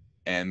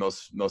 and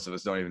most of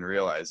us don't even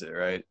realize it,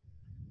 right?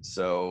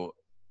 So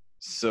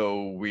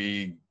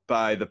we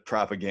buy the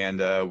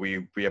propaganda,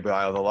 we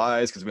buy all the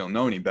lies because we don't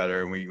know any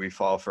better, and we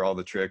fall for all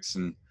the tricks.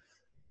 And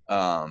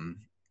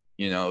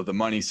the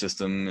money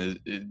system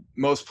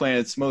most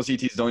planets, most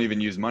ETs don't even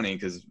use money,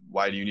 because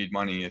why do you need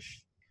money if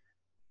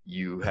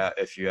you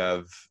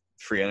have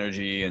free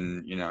energy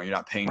and you're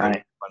not paying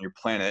right. on your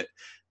planet?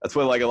 That's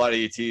what, like, a lot of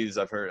ETs,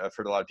 I've heard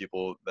a lot of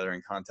people that are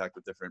in contact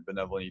with different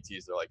benevolent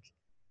ETs, they're like,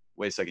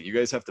 wait a second, you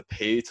guys have to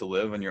pay to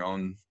live on your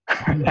own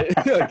planet?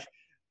 Like,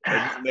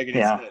 that doesn't make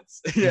any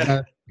sense. Yeah,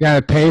 you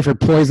gotta pay for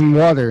poison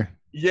water.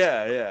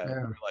 Yeah.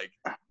 Like,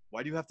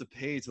 why do you have to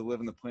pay to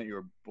live on the planet you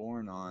were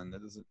born on?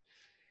 That doesn't.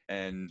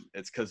 And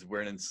it's because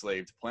we're an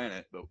enslaved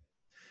planet.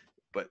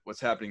 But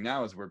what's happening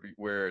now is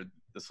where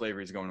the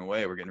slavery is going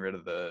away. We're getting rid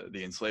of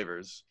the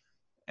enslavers,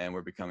 and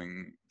we're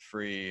becoming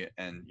free.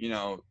 And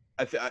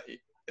I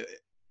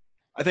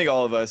think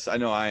all of us, I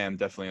know I am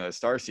definitely a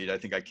starseed. I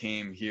think I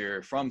came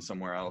here from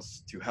somewhere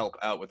else to help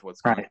out with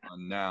what's going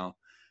on now.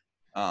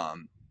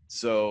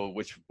 So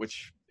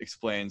which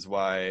explains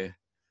why,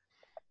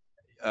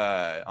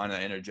 on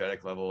an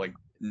energetic level, like,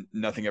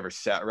 nothing ever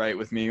sat right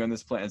with me on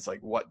this planet. It's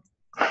like, what?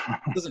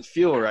 It doesn't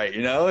feel right,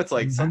 It's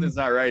like something's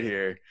not right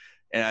here.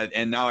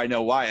 And now I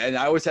know why. And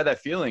I always had that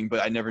feeling,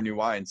 but I never knew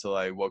why until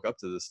I woke up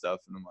to this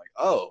stuff. And I'm like,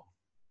 oh,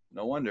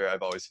 no wonder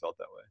I've always felt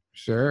that way.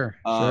 Sure.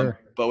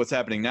 But what's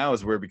happening now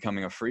is we're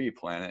becoming a free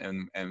planet,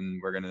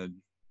 and we're going to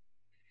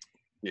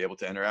be able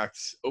to interact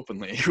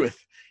openly with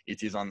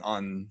ETs on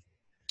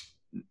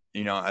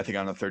I think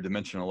on a third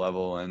dimensional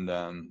level. And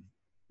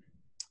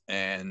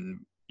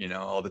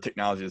all the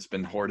technology that's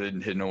been hoarded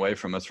and hidden away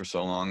from us for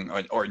so long,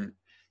 or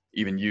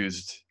even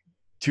used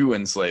to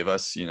enslave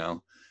us,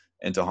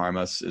 and to harm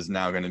us, is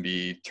now going to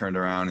be turned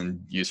around and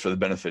used for the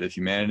benefit of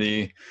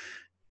humanity.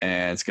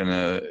 And it's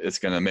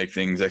gonna make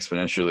things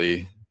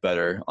exponentially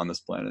better on this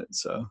planet.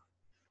 So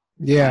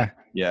yeah.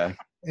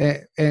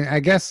 And I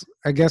guess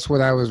what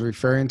I was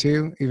referring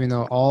to, even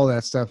though all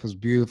that stuff was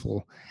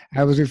beautiful,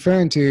 I was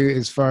referring to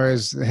as far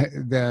as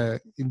the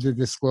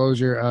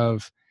disclosure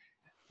of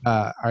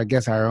I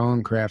guess our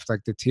own craft,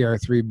 like the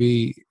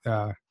TR-3B.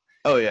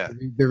 Oh yeah,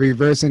 the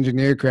reverse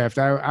engineer craft.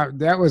 I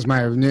that was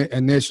my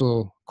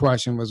initial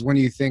question, was when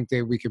do you think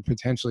that we could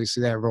potentially see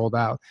that rolled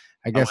out?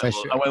 I guess I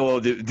went a little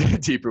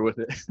deeper with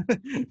it.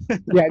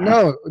 Yeah,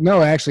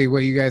 no, actually,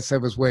 what you guys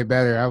said was way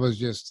better. I was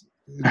just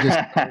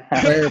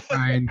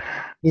clarifying.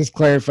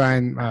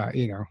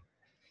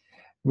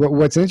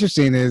 What's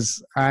interesting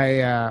is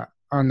I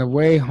on the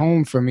way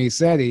home from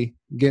ECETI,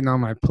 getting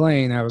on my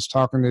plane, I was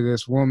talking to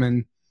this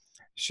woman.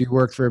 She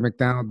worked for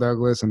McDonnell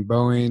Douglas and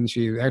Boeing.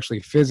 She actually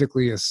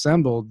physically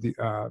assembled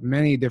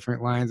many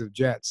different lines of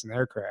jets and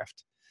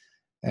aircraft.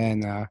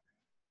 And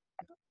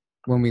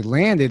when we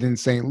landed in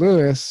St.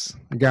 Louis,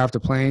 I got off the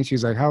plane. She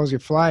was like, "How was your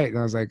flight?" And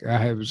I was like,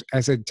 I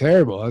said,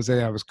 "Terrible." I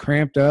said, "I was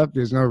cramped up.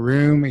 There's no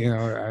room.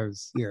 I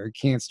was,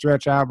 can't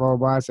stretch out, blah,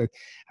 blah, blah."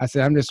 I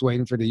said, "I'm just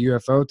waiting for the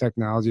UFO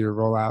technology to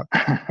roll out."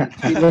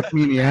 She looked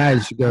me in the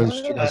eyes. She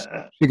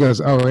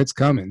goes, "Oh, it's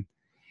coming."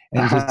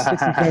 And just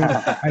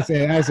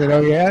 67, I said,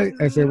 "Oh yeah."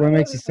 I said, "What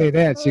makes you say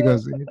that?" She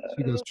goes,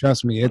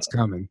 "Trust me, it's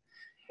coming."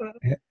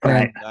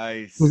 Right.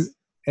 Nice.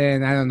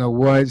 And I don't know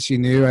what she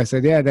knew. I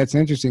said, "Yeah, that's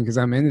interesting because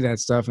I'm into that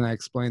stuff." And I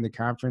explained the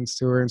conference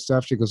to her and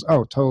stuff. She goes,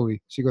 "Oh,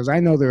 totally." She goes,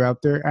 "I know they're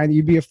up there, and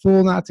you'd be a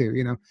fool not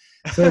to."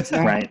 So it's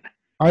not, right.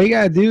 All you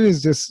gotta do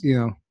is just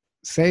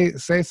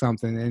say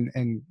something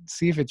and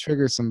see if it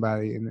triggers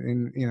somebody.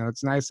 And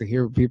it's nice to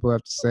hear what people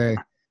have to say.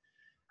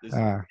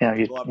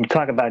 You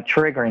talk about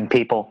triggering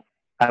people.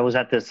 I was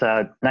at this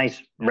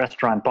nice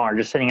restaurant bar,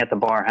 just sitting at the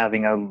bar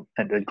having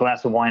a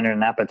glass of wine and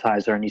an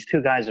appetizer, and these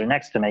two guys are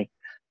next to me,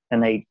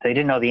 and they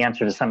didn't know the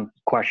answer to some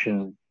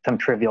question, some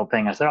trivial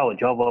thing. I said, "Oh,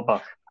 Joe, blah,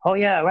 blah." "Oh,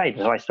 yeah, right."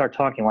 So I start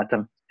talking with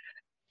them,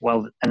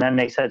 well, and then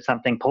they said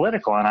something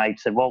political, and I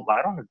said, well,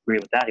 I don't agree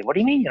with that. What do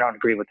you mean you don't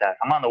agree with that?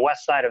 I'm on the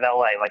west side of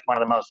LA, like one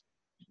of the most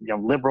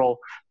liberal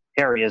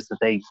areas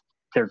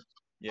that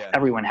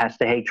everyone has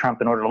to hate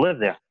Trump in order to live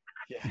there.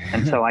 Yeah.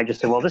 And so I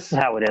just said, well, this is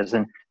how it is.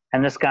 And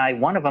this guy,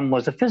 one of them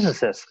was a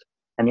physicist,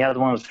 and the other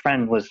one, his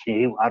friend was,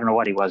 I don't know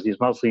what he was. He was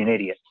mostly an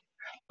idiot.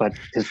 But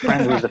his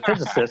friend was a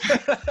physicist.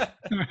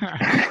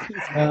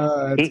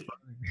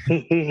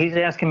 He's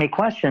asking me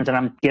questions, and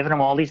I'm giving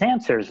him all these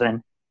answers.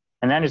 And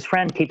then his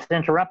friend keeps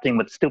interrupting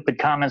with stupid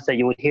comments that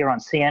you would hear on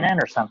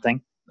CNN or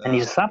something. And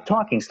he says, stop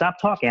talking.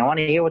 I want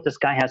to hear what this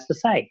guy has to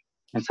say.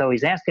 And so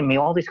he's asking me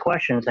all these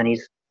questions, and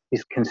he's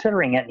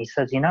considering it. And he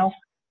says,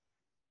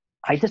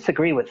 I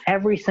disagree with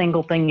every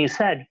single thing you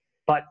said,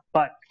 but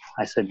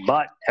I said,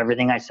 but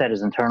everything I said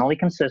is internally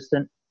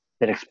consistent.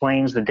 It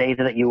explains the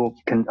data that you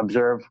can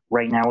observe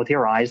right now with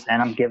your eyes,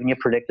 and I'm giving you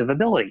predictive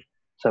ability.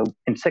 So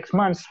in 6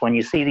 months, when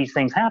you see these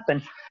things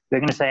happen, you're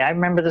going to say, I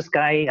remember this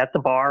guy at the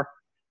bar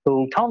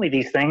who told me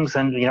these things,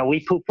 and we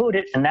poo-pooed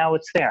it, and now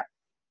it's there.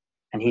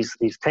 And he's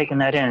taken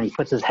that in, and he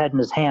puts his head in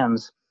his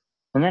hands,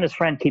 and then his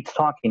friend keeps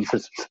talking. He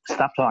says,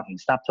 stop talking.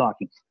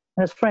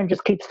 And his friend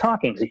just keeps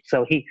talking.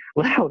 So he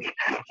literally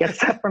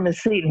gets up from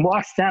his seat and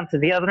walks down to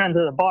the other end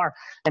of the bar,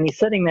 and he's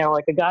sitting there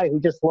like a guy who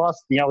just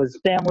lost, his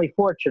family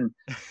fortune.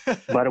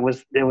 But it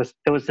was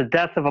the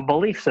death of a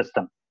belief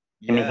system.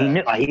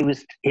 Yeah. I mean,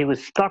 he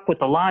was stuck with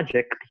the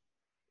logic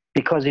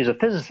because he's a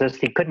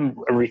physicist. He couldn't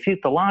refute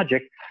the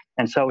logic,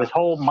 and so his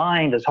whole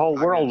mind, his whole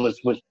world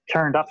was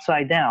turned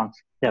upside down.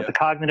 Yeah, the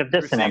cognitive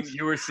dissonance.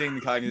 You were seeing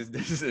the cognitive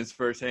dissonance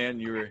firsthand.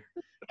 You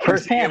were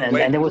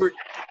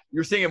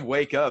seeing him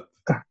wake up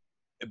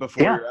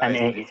before your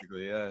eyes,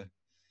 basically. Yeah.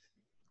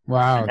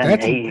 Wow,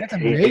 that's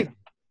amazing.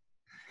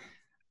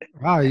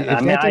 Wow,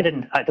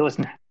 there was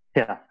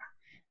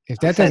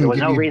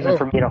no reason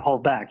for me to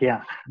hold back.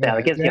 Yeah,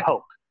 it gives you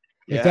hope.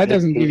 If that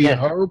doesn't give you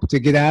hope to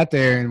get out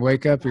there and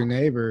wake up your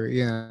neighbor,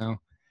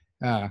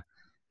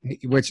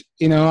 which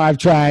I've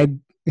tried.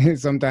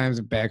 Sometimes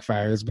it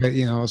backfires, but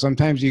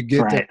sometimes you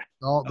get the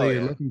result that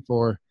you're looking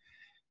for,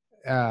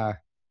 and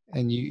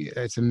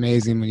it's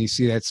amazing when you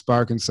see that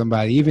spark in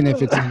somebody, even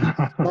if it's in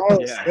the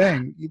smallest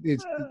thing.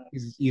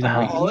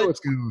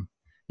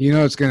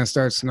 It's gonna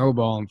start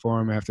snowballing for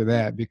them after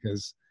that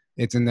because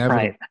it's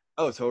inevitable. Right.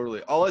 Oh,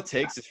 totally. All it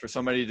takes is for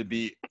somebody to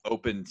be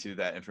open to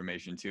that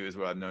information too. Is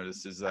what I've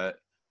noticed is that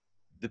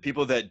the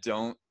people that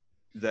don't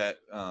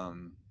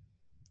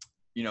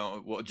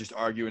will just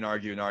argue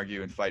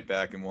and fight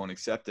back and won't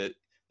accept it.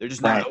 They're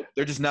just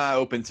not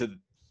open to.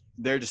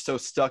 They're just so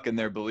stuck in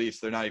their beliefs.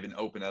 They're not even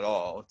open at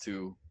all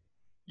to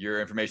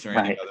your information or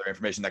any other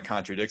information that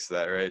contradicts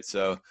that. Right.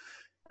 So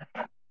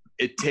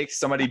it takes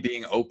somebody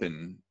being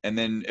open, and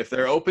then if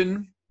they're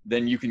open,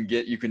 then you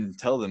can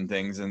tell them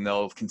things, and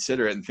they'll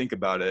consider it and think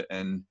about it,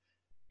 and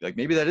like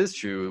maybe that is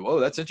true. Oh,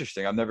 that's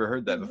interesting. I've never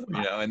heard that before.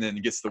 And then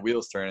it gets the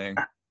wheels turning,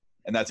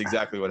 and that's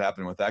exactly what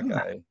happened with that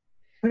guy.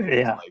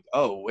 Yeah. Like,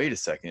 oh, wait a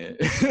second.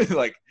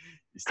 Like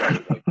you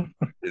started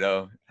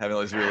having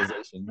all these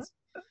realizations.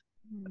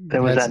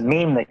 There was that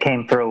meme that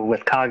came through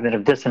with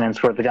cognitive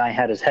dissonance where the guy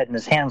had his head in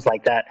his hands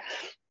like that.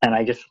 And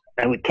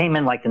it came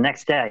in like the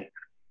next day.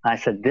 I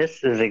said,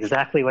 this is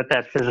exactly what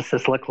that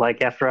physicist looked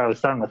like after I was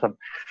done with him.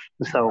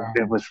 So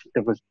it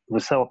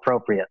was so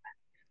appropriate.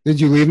 Did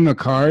you leave him a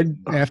card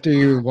after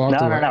you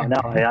walked away?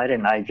 No, I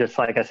didn't. I just,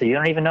 like I said, you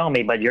don't even know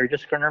me, but you're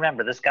just going to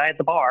remember this guy at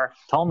the bar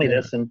told me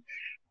this, and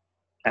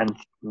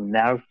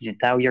now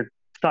you're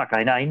stuck.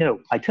 I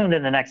knew. I tuned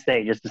in the next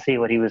day just to see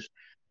what he was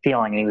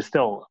feeling, and he was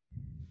still,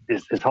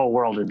 his whole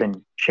world had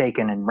been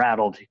shaken and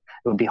rattled. It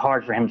would be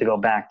hard for him to go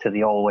back to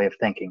the old way of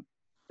thinking.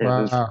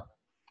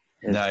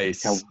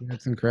 Nice.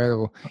 That's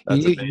incredible.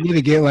 You need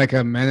to get like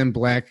a Men in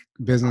Black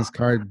business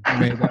card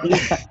made up.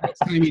 Next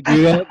time you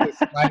do that, just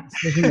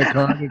stick in the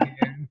card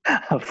again.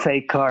 A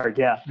fake card,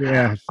 yeah.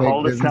 Yeah.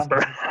 Hold its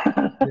number.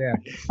 Yeah.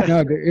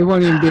 No, it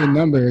won't even be a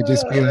number. It'd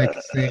just be like,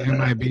 say,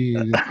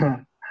 MIB.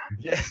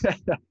 Yeah.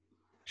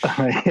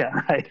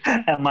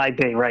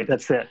 MIB, right.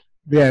 That's it.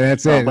 Yeah,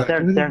 that's it. But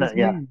they're not,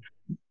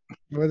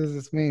 What does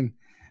this mean?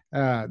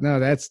 No,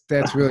 that's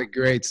really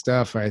great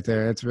stuff right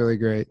there. That's really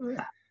great.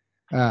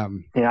 I've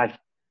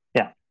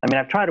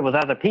tried it with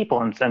other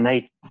people, and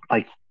they,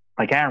 like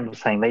Aaron was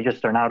saying, they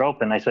just are not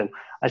open. I said,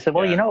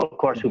 well, of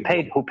course, who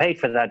paid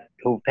for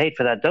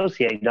that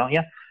dossier, don't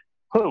you?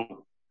 Who?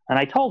 And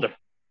I told her,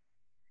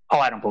 oh,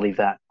 I don't believe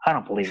that.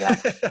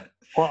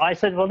 Well, I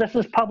said, well, this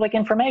is public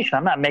information.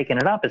 I'm not making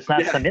it up. It's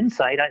not some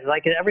insight.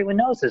 Everyone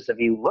knows this. If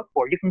you look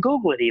for it, you can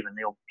Google it even.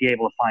 They'll be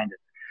able to find it.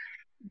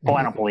 Oh,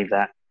 I don't believe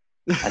that.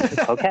 I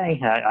said,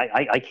 okay,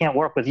 I can't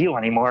work with you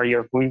anymore.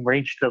 We've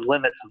reached the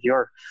limit of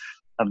your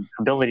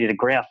ability to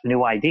grasp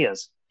new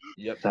ideas.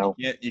 Yep. So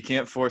you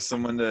can't force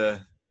someone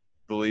to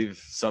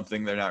believe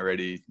something they're not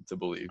ready to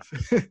believe.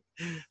 They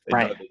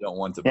don't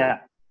want to believe. Yeah.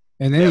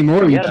 And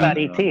anymore, forget about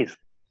ETs.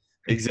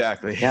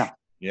 Exactly. Yeah.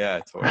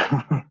 Yeah,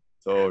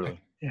 totally.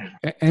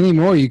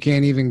 Anymore, you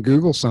can't even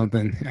Google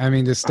something. I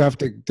mean, the stuff,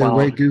 the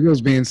way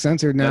Google's being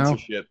censored now.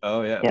 Censorship.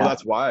 Oh, yeah. Well,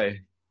 that's why.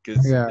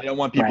 Because they don't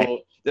want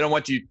people, they don't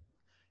want you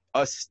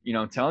us,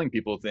 telling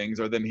people things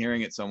or them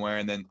hearing it somewhere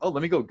and then, oh,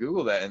 let me go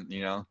Google that.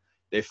 And,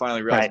 they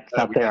finally realize Right, it's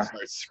out we gotta there.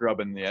 start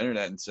scrubbing the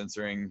internet and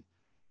censoring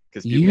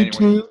because anyone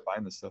YouTube, can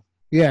find this stuff.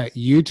 yeah,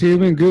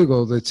 YouTube and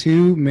Google, the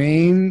two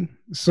main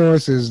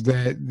sources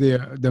that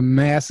the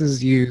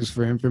masses use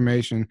for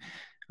information,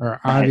 are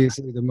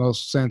obviously the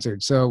most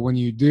censored. So when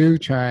you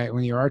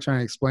are trying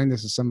to explain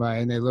this to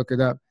somebody and they look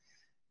it up,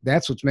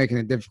 that's what's making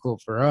it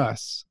difficult for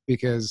us,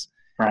 because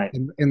Right.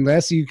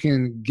 unless you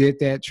can get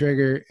that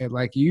trigger at,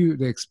 like,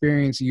 the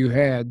experience you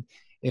had,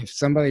 if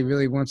somebody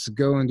really wants to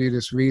go and do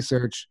this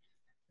research,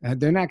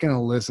 they're not going to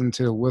listen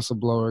to a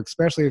whistleblower,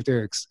 especially if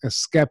they're a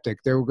skeptic.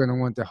 They're going to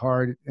want the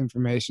hard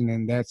information,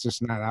 and that's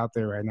just not out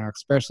there right now,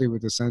 especially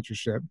with the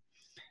censorship.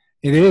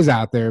 It is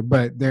out there,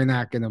 but they're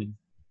not going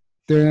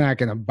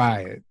to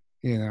buy it,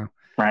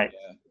 Right.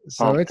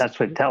 So that's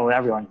what tell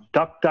everyone.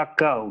 Duck, duck,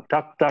 go.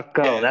 Duck, duck,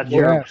 go. Yeah. That's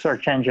your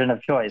search engine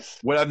of choice.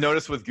 What I've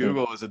noticed with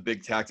Google is a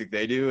big tactic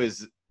they do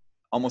is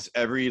almost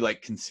every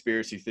like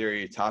conspiracy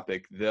theory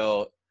topic,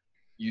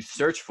 you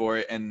search for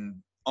it and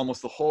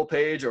almost the whole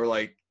page or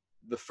like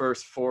the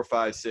first 4,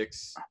 5,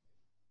 6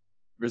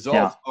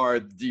 results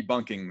are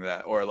debunking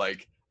that, or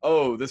like,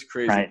 oh, this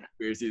crazy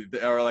conspiracy,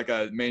 or like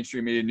a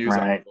mainstream media news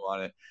article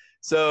on it.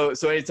 So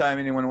anytime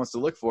anyone wants to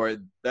look for it,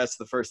 that's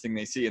the first thing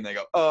they see, and they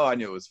go, "Oh, I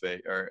knew it was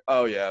fake," or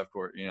 "Oh yeah, of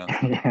course,"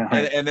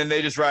 and then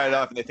they just write it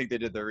off, and they think they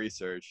did their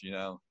research, And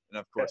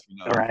of course, we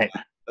know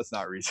that's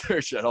not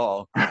research at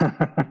all.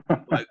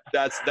 But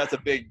that's a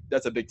big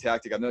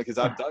tactic. I know, because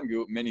I've done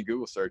many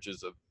Google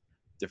searches of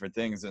different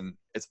things, and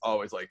it's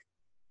always like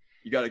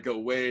you got to go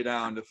way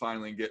down to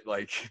finally get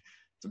like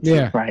some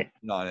truth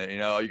on it.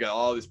 You got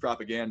all this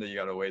propaganda you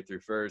got to wade through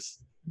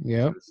first.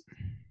 Yeah.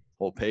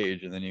 Whole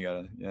page, and then you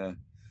got to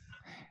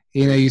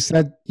you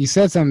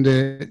said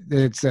something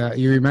that's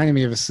you reminded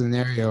me of a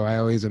scenario I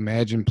always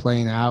imagine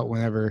playing out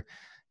whenever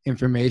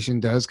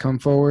information does come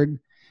forward.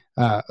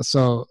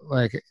 So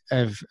like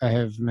I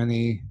have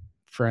many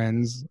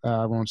friends,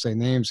 I won't say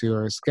names, who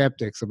are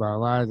skeptics about a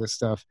lot of this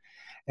stuff,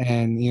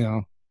 and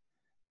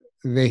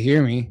they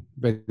hear me,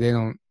 but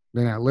they're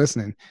not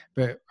listening.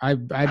 But I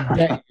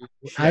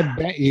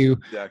bet you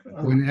exactly.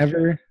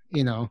 whenever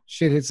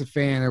shit hits the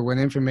fan, or when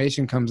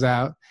information comes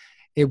out,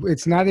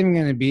 it's not even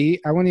going to be,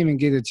 I won't even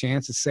get a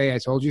chance to say I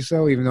told you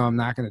so, even though I'm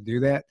not going to do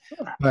that.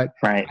 But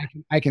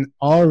I can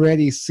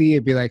already see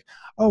it be like,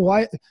 oh,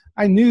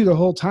 I knew the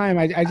whole time.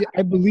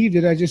 I believed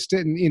it. I just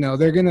didn't,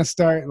 they're going to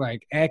start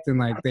like acting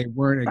like they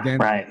weren't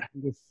against it.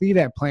 You see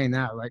that playing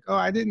out. Like, oh,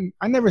 I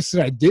never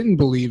said I didn't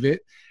believe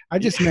it. I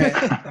just meant,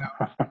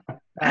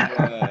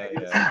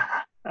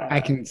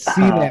 I can see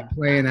that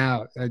playing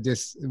out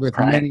just with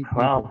many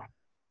people.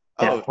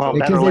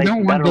 Because they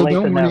don't want to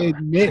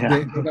admit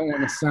that they don't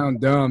want to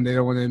sound dumb. They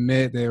don't want to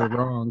admit they were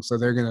wrong, so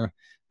they're gonna,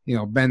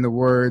 bend the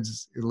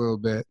words a little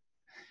bit.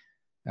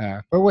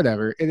 But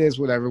whatever, it is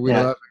whatever. We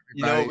love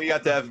everybody.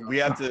 We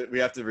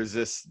have to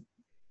resist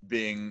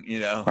being,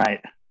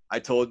 I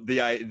told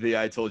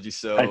you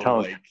so.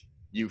 Like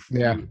you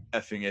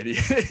effing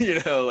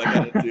idiot, like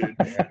attitude.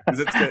 Because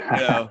it's good,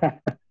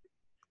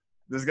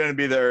 there's gonna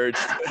be the urge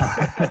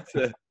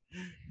to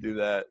do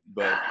that,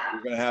 but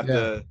we're gonna have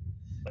to.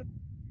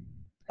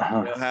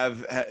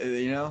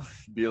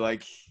 Be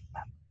like,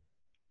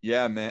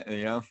 yeah, man,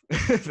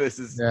 this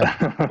is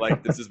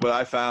this is what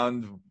I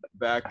found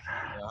back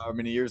how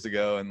many years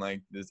ago, and like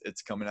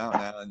it's coming out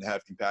now, and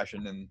have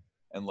compassion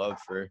and love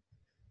for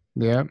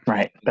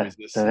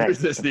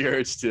resist the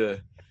urge to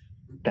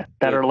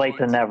better late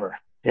than never.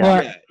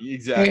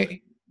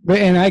 Exactly.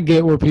 And I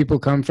get where people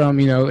come from.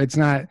 It's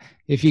not,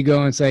 if you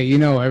go and say,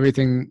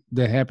 everything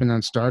that happened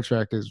on Star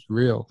Trek is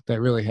real,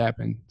 that really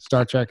happened.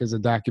 Star Trek is a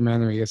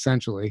documentary,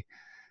 essentially.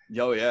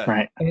 Oh yeah.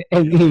 Right.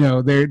 And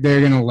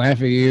they're gonna laugh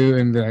at you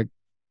and be like,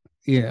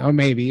 or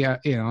maybe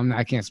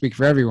I can't speak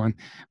for everyone,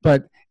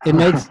 but it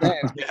makes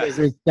sense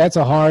because that's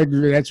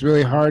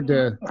really hard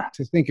to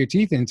sink your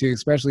teeth into,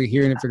 especially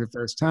hearing it for the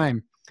first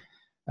time.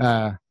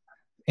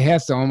 It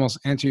has to almost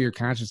enter your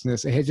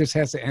consciousness. It just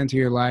has to enter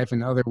your life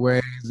in other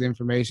ways. The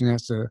information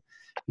has to,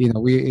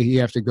 you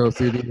have to go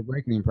through the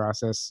awakening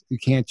process. You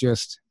can't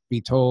just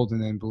be told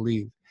and then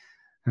believe.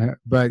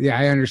 But yeah,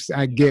 I understand.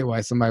 I get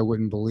why somebody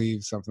wouldn't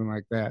believe something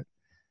like that.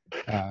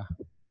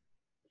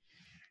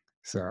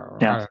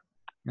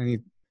 Any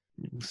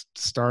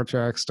Star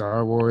Trek,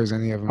 Star Wars,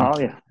 any of them? Oh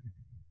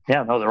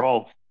yeah. No, they're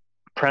all.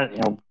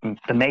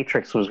 The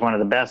Matrix was one of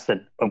the best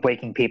at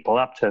waking people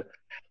up to.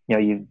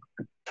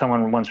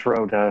 Someone once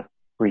wrote a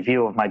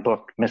review of my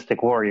book,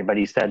 Mystic Warrior, but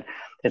he said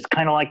it's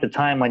kind of like the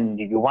time when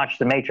you watch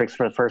The Matrix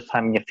for the first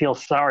time and you feel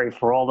sorry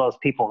for all those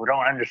people who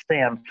don't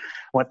understand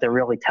what they're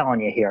really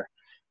telling you here.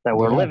 That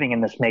we're living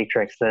in this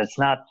matrix, that it's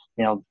not,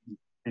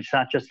 it's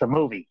not just a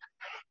movie.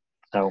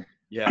 So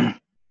yeah,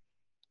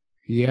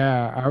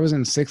 I was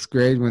in 6th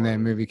grade when that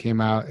movie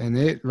came out, and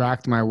it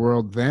rocked my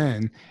world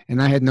then,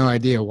 and I had no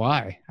idea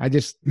why. I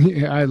just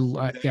I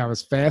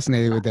was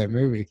fascinated with that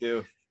movie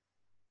too.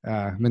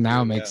 But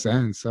now it makes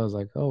sense. So I was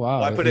like, oh wow.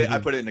 Well, I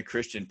put it in a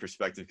Christian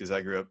perspective because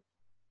I grew up.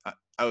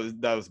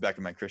 That was back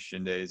in my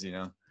Christian days,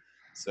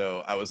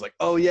 So I was like,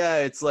 oh yeah,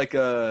 it's like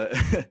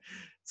a.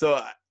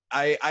 So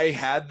I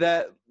had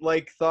that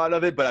like thought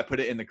of it, but I put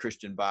it in the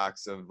Christian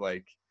box of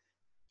like,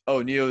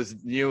 oh, Neo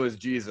is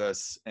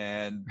Jesus,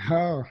 and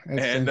that's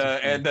and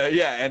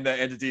the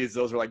entities,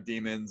 those are like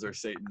demons or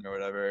Satan or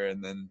whatever,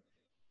 and then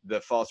the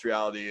false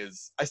reality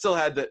is I still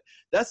had that.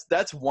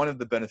 That's one of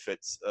the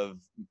benefits of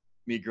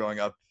me growing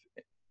up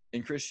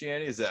in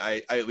Christianity, is that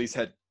I at least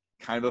had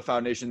kind of a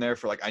foundation there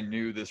for like, I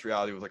knew this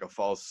reality was like a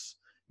false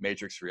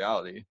matrix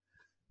reality,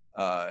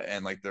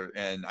 and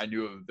I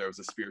knew there was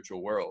a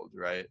spiritual world,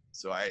 right?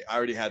 So I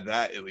already had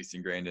that at least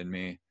ingrained in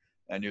me.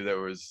 I knew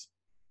there's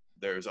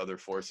other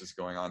forces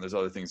going on, there's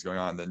other things going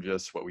on than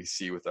just what we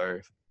see with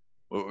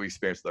what we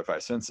experience with our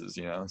five senses,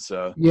 you know.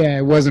 So yeah,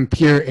 it wasn't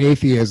pure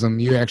atheism.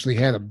 You actually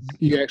had I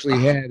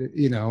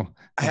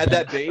had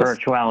that base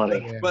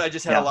spirituality, but I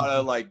just had a lot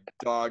of like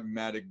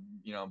dogmatic,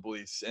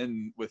 beliefs,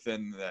 and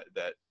within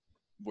that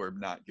were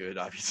not good,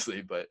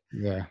 obviously, but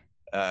yeah,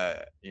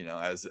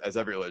 as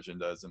every religion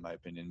does, in my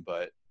opinion,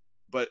 but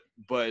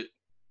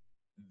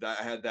that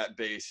I had that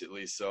base at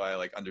least, so I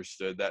like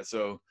understood that.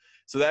 So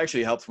that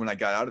actually helped when I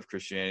got out of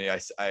Christianity.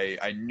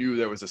 I knew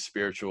there was a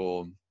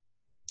spiritual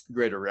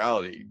greater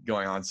reality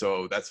going on,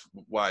 so that's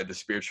why the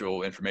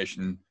spiritual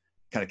information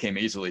kind of came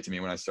easily to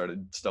me when I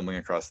started stumbling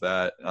across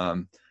that.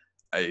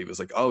 I was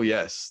like, oh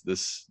yes,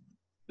 this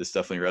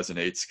definitely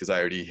resonates, because I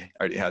already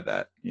had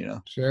that,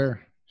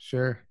 Sure.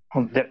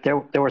 Well,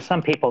 there were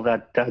some people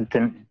that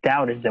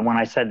doubted that when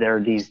I said there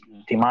are these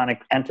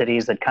demonic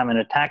entities that come and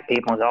attack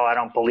people, and, oh, I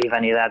don't believe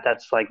any of that.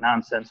 That's like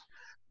nonsense.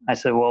 I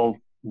said, well,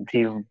 do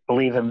you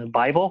believe in the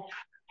Bible?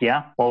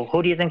 Yeah. Well,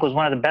 who do you think was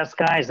one of the best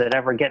guys at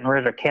ever getting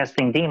rid of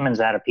casting demons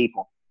out of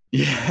people?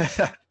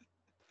 Yeah.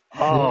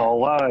 Oh,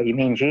 well, you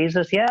mean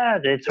Jesus? Yeah,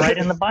 it's right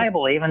in the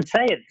Bible. They even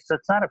say it. So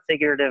it's not a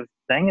figurative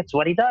thing. It's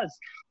what he does.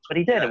 It's what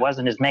he did. Yeah. It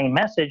wasn't his main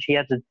message. He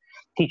had to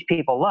teach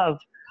people love,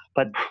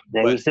 but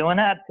he was doing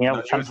that.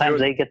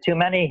 Sometimes they get too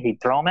many. He'd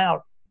throw them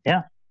out.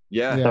 Yeah.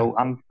 Yeah. So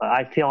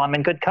I feel I'm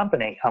in good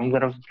company. I'm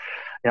going to,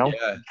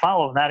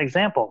 follow that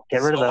example.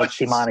 Get rid of those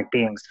demonic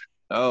beings.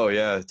 Oh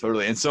yeah,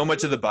 totally. And so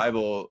much of the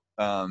Bible,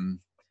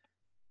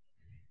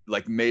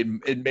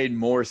 made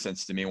more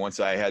sense to me once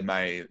I had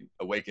my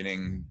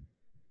awakening,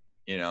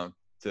 to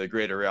the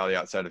greater reality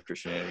outside of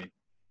Christianity.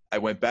 I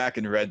went back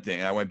and read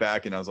things. I went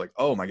back and I was like,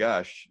 oh my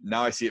gosh,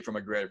 now I see it from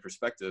a greater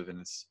perspective,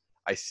 and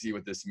I see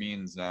what this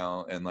means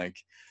now. And like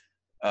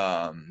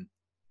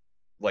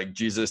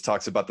Jesus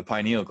talks about the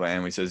pineal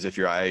gland. He says, if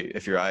your eye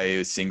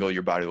is single,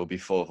 your body will be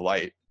full of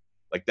light.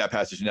 Like, that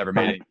passage never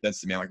made any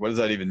sense to me. I'm like, what does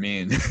that even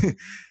mean?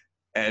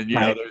 And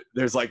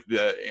there's like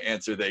the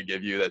answer they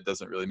give you that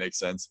doesn't really make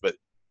sense, but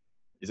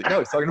he's like, no,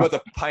 he's talking about the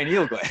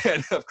pineal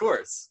gland. Of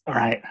course.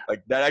 Right.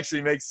 Like, that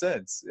actually makes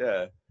sense.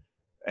 Yeah.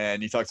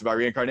 And he talks about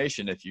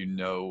reincarnation, if you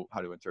know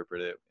how to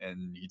interpret it.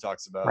 And he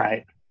talks about,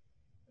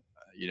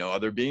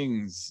 other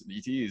beings,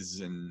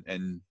 ETs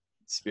and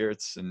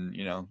spirits, and,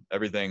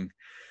 everything.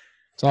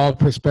 It's all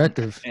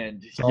perspective.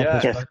 And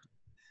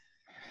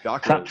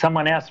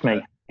someone asked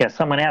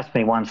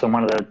me once on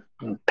one of the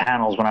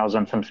panels when I was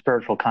on some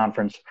spiritual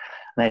conference,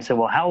 and they said,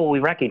 well, how will we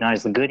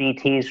recognize the good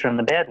ETs from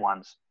the bad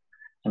ones?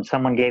 And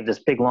someone gave this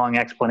big, long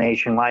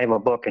explanation. Well, I have a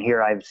book, and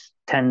here I have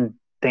 10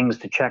 things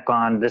to check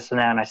on, this and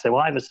that. And I said,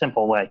 well, I have a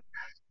simple way.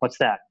 What's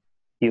that?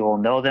 You will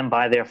know them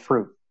by their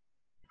fruit.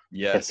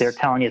 Yes. If they're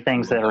telling you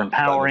things that are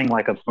empowering,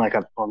 like a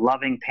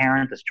loving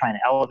parent that's trying to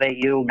elevate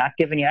you, not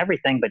giving you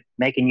everything, but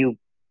making you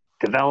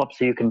develop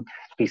so you can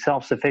be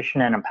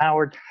self-sufficient and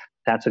empowered,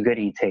 that's a good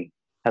ET.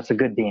 That's a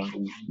good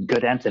being,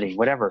 good entity,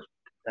 whatever.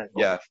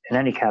 In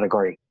any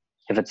category.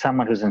 If it's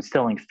someone who's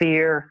instilling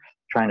fear,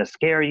 trying to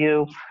scare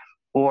you,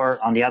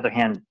 or on the other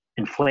hand,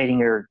 inflating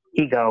your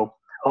ego,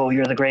 oh,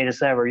 you're the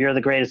greatest ever,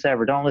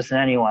 don't listen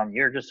to anyone,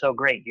 you're just so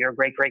great, you're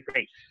great.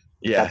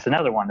 Yeah. That's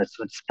another one.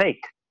 It's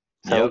fake.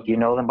 So you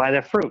know them by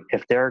their fruit.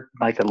 If they're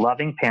like a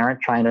loving parent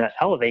trying to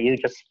elevate you,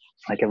 just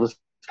like it was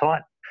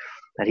taught,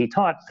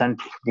 then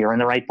you're in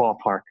the right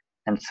ballpark.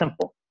 And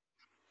simple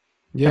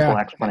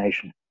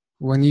explanation.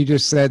 When you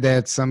just said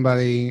that,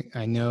 somebody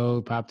I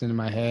know popped into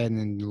my head,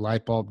 and the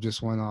light bulb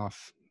just went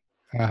off.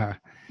 I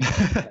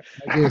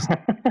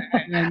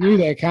knew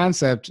that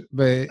concept,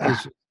 but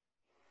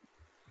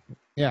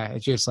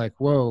it's just like,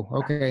 whoa,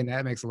 okay,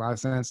 that makes a lot of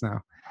sense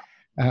now.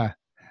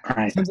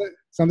 Right.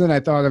 Something I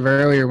thought of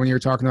earlier when you were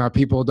talking about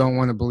people don't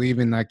want to believe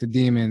in like the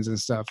demons and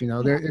stuff.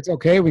 It's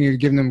okay when you're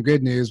giving them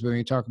good news, but when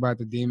you talk about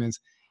the demons,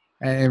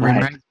 it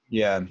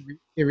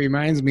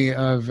reminds me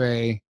of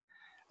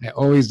I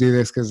always do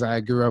this because I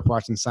grew up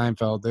watching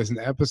Seinfeld. There's an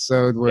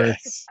episode where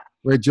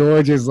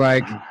George is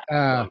like,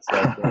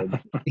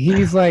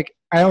 he's like,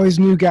 I always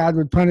knew God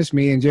would punish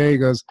me, and Jerry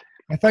goes,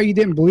 I thought you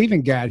didn't believe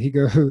in God. He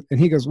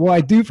goes, well,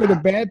 I do for the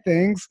bad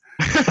things.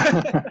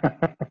 I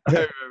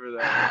remember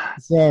that.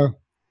 So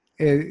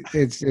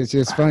it's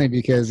just funny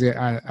because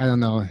I don't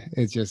know.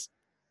 It's just,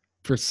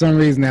 for some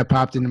reason, that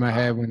popped into my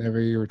head whenever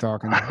you were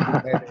talking.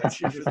 I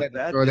just had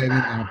to throw that in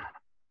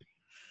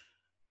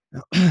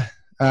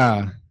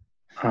there.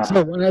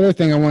 So one other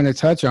thing I want to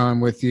touch on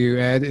with you,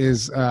 Ed,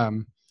 is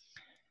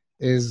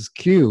is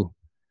Q.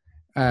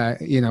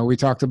 We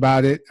talked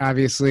about it.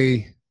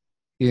 Obviously,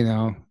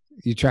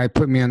 you try to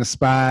put me on the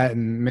spot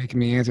and making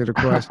me answer the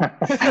question.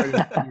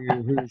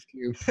 Who's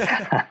Q?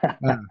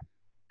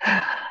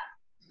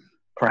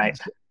 Right.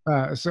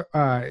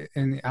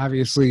 And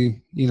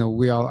obviously,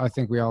 I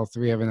think we all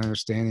three have an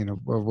understanding of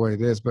what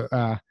it is. But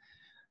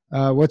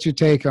what's your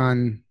take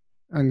on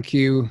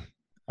Q?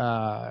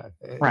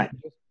 Right.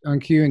 On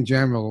Q in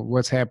general,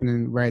 what's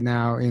happening right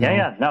now?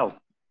 No.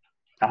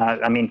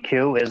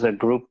 Q is a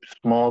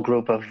small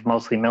group of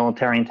mostly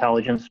military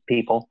intelligence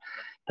people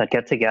that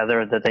get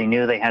together, that they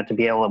knew they had to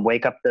be able to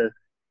wake up the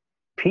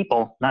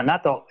people,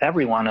 not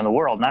everyone in the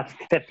world, not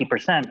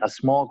 50%, a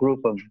small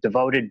group of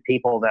devoted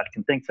people that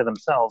can think for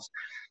themselves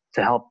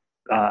to help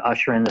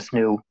usher in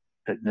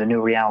the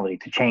new reality,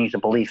 to change the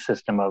belief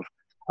system of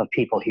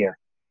people here.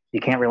 You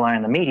can't rely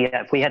on the media.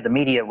 If we had the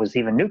media was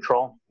even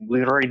neutral, we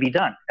would already be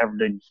done.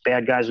 The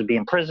bad guys would be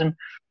in prison,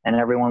 and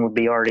everyone would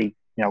be already,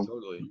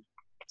 Totally.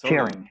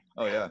 cheering.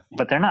 Oh yeah.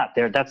 But they're not.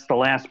 That's the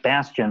last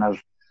bastion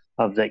of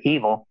the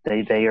evil.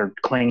 They are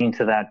clinging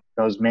to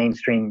those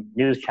mainstream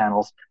news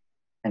channels.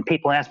 And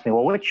people ask me,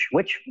 well,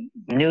 which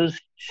news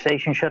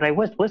station should I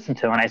listen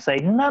to? And I say,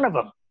 none of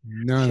them.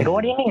 None. They go,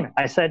 what do you mean?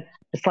 I said,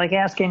 it's like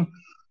asking,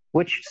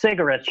 which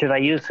cigarette should I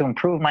use to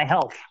improve my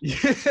health?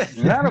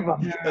 None of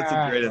them. That's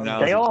a great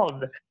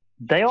analogy.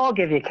 They all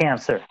give you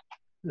cancer.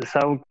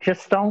 So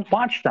just don't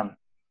watch them.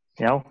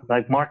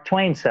 Like Mark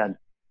Twain said,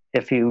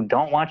 if you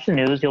don't watch the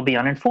news, you'll be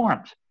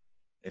uninformed.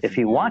 If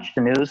you watch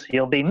the news,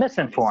 you'll be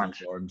misinformed.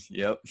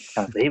 Yep.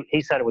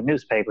 He said it with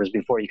newspapers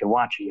before you could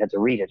watch it. You had to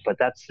read it, but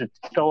it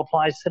still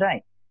applies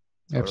today.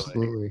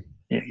 Absolutely.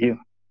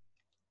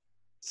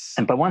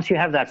 But once you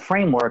have that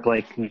framework,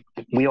 like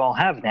we all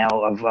have now,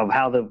 of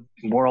how the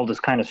world is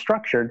kind of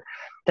structured,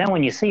 then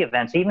when you see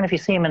events, even if you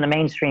see them in the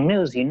mainstream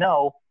news,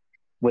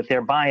 with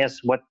their bias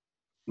what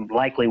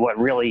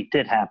really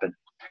did happen.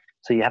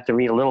 So you have to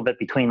read a little bit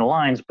between the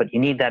lines, but you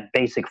need that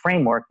basic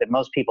framework that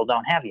most people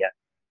don't have yet.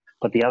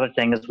 But the other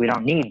thing is we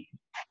don't need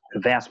the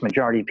vast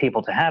majority of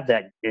people to have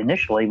that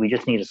initially. We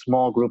just need a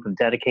small group of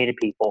dedicated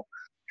people,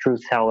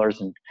 truth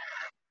tellers, and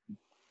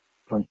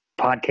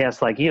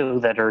podcasts like you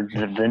that are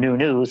the new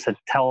news that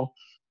tell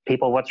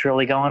people what's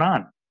really going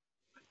on.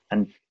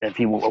 And if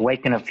you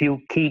awaken a few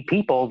key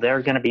people,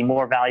 they're going to be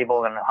more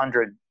valuable than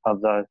 100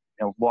 of the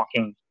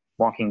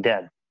walking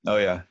dead. Oh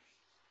yeah.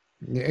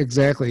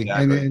 Exactly.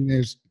 And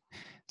there's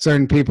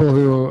certain people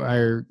who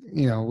are,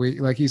 we,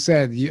 like you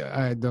said,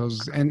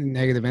 those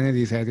negative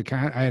entities I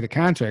had a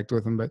contract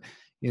with them, but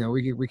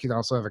we could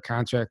also have a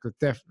contract with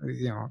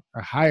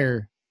a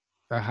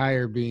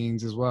higher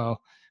beings as well,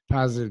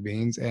 positive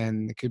beings,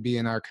 and it could be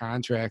in our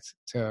contract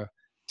to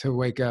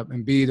wake up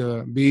and be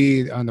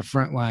on the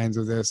front lines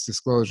of this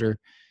disclosure.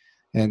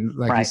 And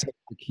like you said,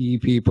 the key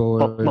people.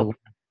 Look,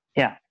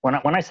 yeah.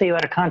 When I say you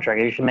had a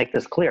contract, you should make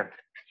this clear.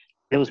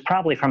 It was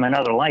probably from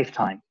another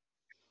lifetime.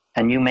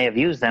 And you may have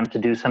used them to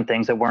do some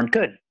things that weren't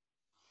good.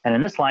 And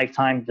in this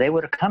lifetime, they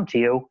would have come to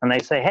you and they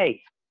say,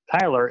 hey,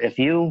 Tyler, if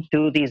you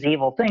do these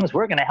evil things,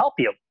 we're going to help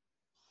you.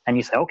 And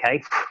you say,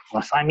 okay,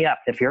 well, sign me up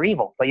if you're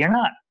evil. But you're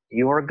not.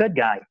 You were a good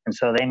guy. And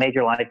so they made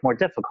your life more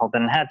difficult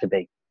than it had to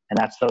be. And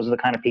those are the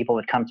kind of people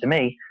that come to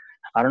me.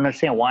 I don't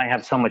understand why I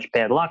have so much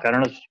bad luck. I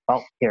don't know.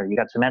 Well, here, you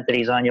got some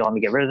entities on you. Let me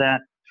get rid of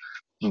that.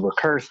 We're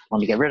cursed. Let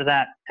me get rid of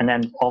that. And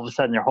then all of a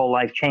sudden, their whole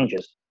life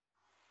changes.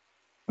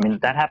 I mean,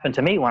 that happened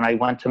to me when I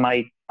went to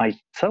my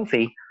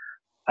Sophie.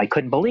 I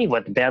couldn't believe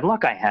what the bad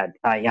luck I had.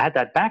 I had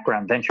that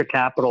background, venture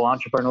capital,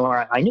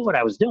 entrepreneur. I knew what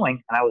I was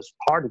doing, and I was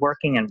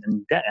hardworking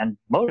and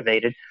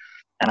motivated.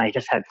 And I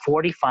just had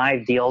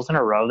 45 deals in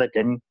a row that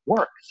didn't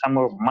work. Some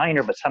were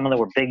minor, but some of them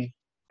were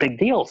big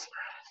deals.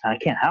 And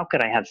how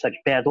could I have such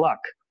bad luck?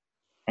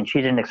 And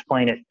she didn't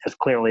explain it as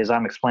clearly as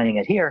I'm explaining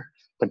it here,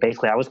 but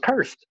basically I was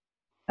cursed.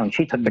 And when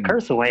she took the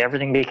curse away,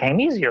 everything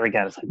became easier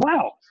again. It's like,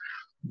 wow,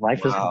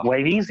 life is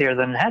way easier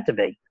than it had to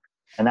be.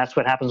 And that's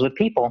what happens with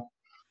people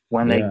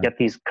when they get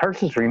these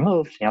curses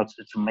removed.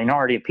 It's a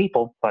minority of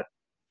people, but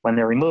when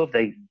they're removed,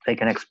 they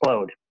can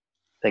explode.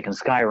 They can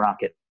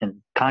skyrocket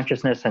in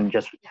consciousness and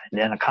just in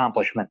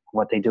accomplishment,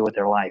 what they do with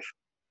their life.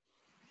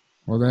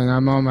 Well, then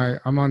I'm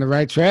on the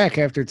right track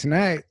after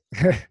tonight.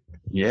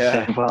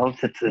 Yeah. Well,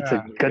 it's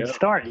a good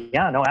start.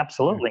 Yeah, no,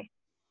 absolutely.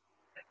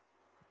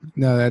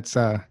 No, that's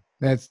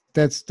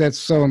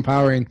so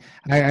empowering.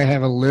 I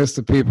have a list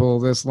of people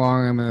this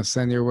long I'm going to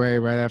send your way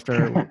right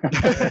after we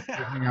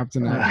hang up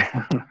tonight.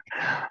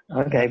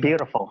 Okay,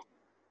 beautiful.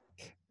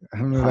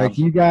 I'm like,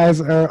 you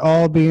guys are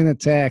all being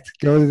attacked.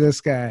 Go to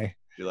this guy.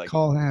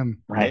 Call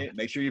him. Right. Hey,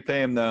 make sure you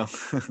pay him though.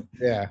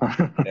 Yeah.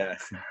 Yeah.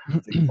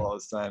 Take all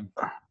his time.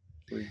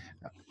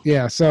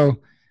 Yeah. So,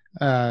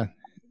 and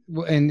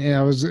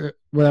I was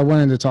what I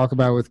wanted to talk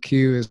about with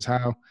Q is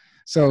how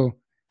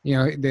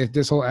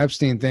this whole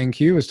Epstein thing.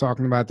 Q was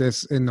talking about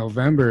this in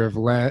November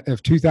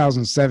of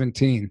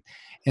 2017,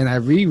 and I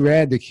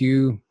reread the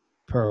Q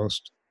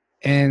post,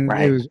 and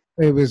Right.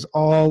 it was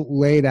all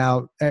laid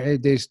out. They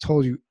just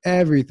told you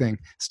everything,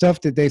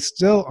 stuff that they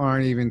still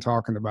aren't even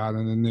talking about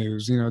in the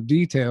news. You know,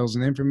 details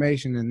and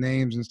information and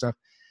names and stuff.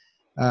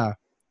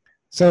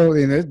 So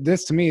you know,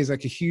 this to me is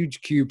like a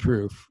huge Q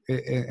proof,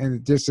 and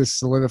it just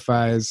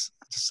solidifies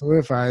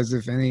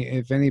if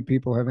any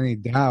people have any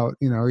doubt.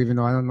 You know, even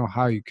though I don't know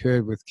how you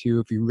could with Q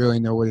if you really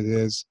know what it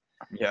is.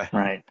 Yeah.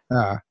 Right.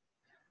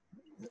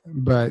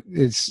 But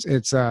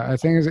it's I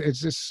think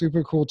it's just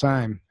super cool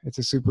time. It's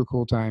a super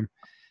cool time.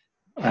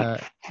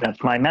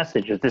 That's my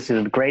message. This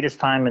is the greatest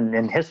time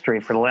in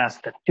history for the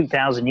last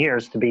 2,000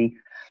 years to be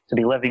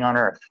living on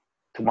Earth,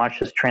 to watch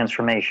this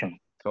transformation.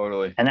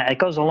 Totally. And it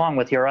goes along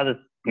with your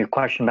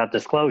question about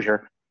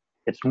disclosure.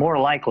 It's more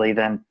likely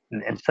than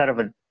instead of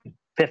a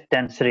fifth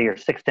density or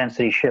sixth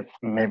density ship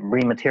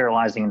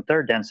rematerializing in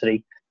third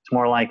density, it's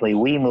more likely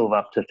we move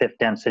up to fifth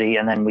density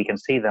and then we can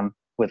see them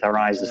with our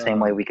eyes the same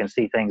way we can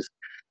see things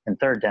in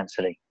third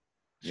density.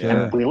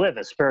 Yeah. And we live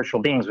as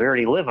spiritual beings. We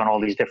already live on all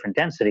these different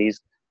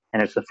densities,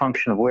 and it's a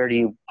function of where do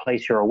you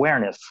place your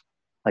awareness,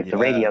 like the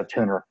radio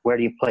tuner. Where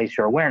do you place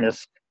your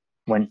awareness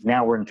when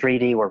now we're in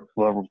 3D,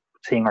 we're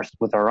seeing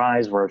with our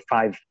eyes, we're at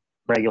 5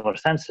 regular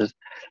senses.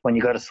 When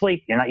you go to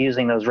sleep, you're not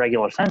using those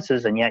regular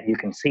senses, and yet you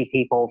can see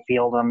people,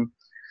 feel them,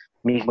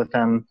 meet with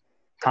them.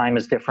 Time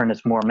is different.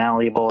 It's more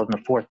malleable in the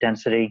fourth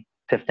density,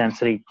 fifth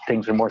density.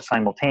 Things are more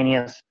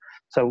simultaneous.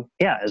 So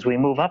yeah, as we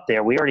move up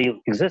there, we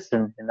already exist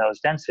in those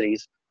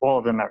densities. All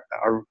of them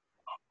are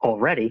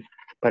already,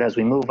 but as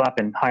we move up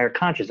in higher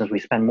consciousness, we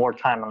spend more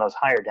time on those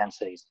higher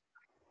densities.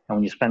 And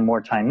when you spend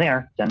more time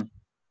there, then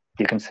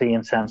you can see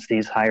and sense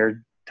these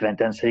higher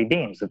density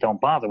beings that don't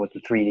bother with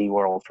the 3D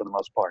world for the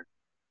most part.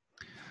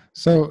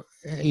 So,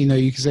 you know,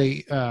 you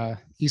say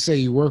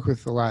you work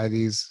with a lot of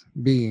these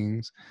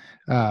beings.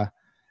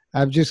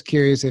 I'm just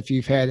curious if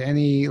you've had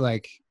any,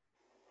 like,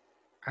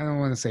 I don't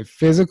want to say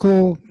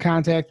physical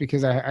contact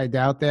because I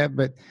doubt that,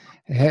 but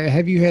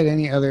have you had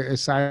any other,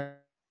 aside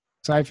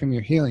from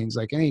your healings,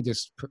 like any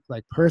just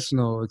like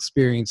personal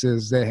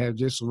experiences that have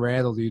just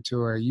rattled you to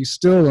where you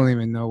still don't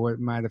even know what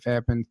might have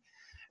happened?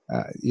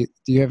 Do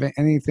you have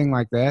anything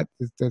like that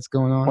that's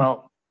going on?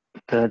 Well,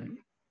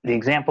 the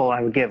example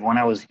I would give, when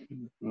I was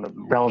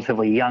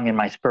relatively young in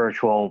my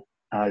spiritual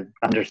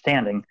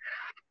understanding,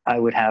 I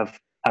would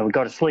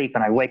go to sleep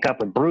and I wake up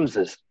with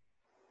bruises,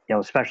 you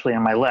know, especially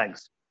on my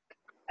legs.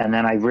 And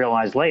then I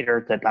realized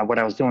later that what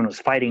I was doing was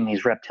fighting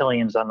these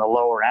reptilians on the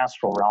lower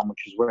astral realm,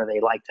 which is where they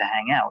like to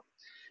hang out.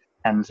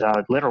 And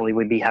literally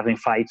we'd be having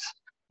fights,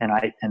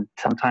 and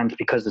sometimes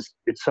because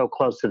it's so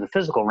close to the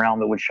physical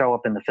realm, it would show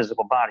up in the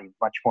physical body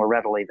much more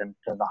readily than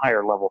the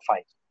higher level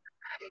fights.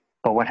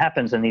 But what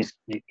happens in these,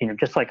 you know,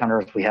 just like on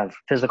Earth, we have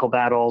physical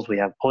battles, we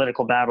have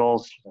political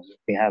battles,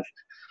 we have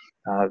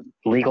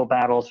legal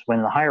battles. When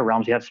in the higher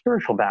realms, you have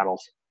spiritual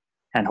battles.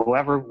 And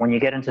when you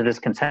get into this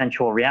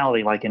consensual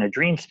reality, like in a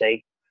dream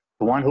state,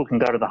 the one who can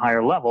go to the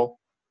higher level,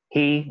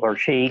 he or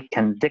she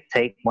can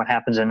dictate what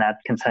happens in that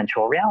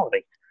consensual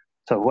reality.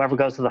 So whoever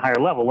goes to the higher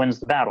level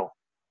wins the battle.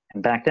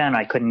 And back then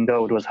I couldn't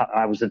go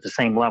I was at the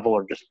same level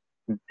or just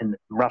in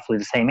roughly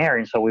the same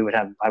area. And so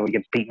I would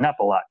get beaten up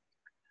a lot.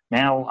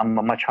 Now I'm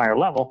a much higher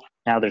level.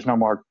 Now there's no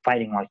more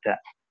fighting like that.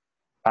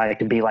 I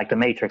could be like the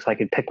Matrix. I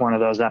could pick one of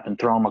those up and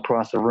throw them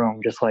across the room,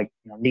 just like,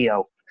 you know,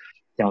 Neo,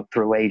 you know,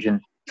 through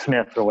Agent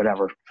Smith or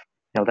whatever.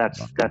 You know,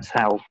 that's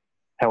how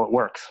it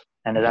works.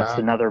 And that's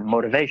another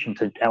motivation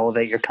to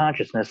elevate your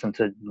consciousness and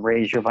to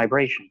raise your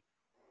vibration.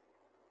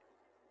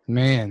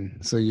 Man,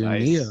 so you're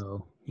Nice.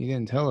 Neo. You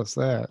didn't tell us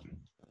that.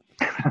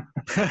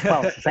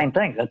 Well, it's the same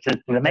thing. That's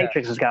it. The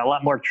Matrix has got a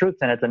lot more truth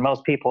in it than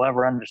most people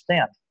ever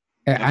understand.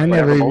 I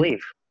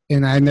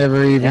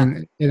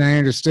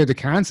understood the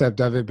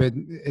concept of it, but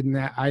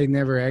I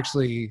never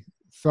actually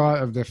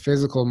thought of the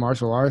physical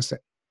martial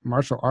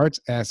arts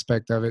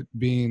aspect of it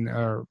being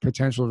a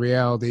potential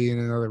reality in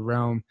another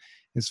realm.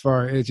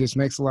 It just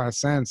makes a lot of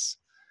sense.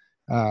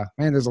 Man,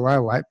 there's a lot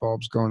of light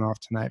bulbs going off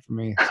tonight for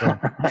me. So.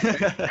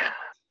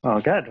 Oh,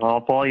 good.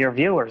 Well, all your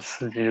viewers,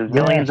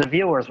 millions of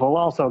viewers will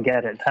also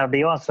get it. That'd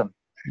be awesome.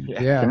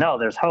 Yeah. To know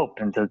there's hope,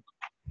 and to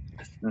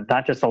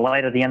not just the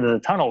light at the end of the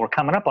tunnel. We're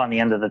coming up on the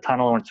end of the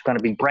tunnel, and it's going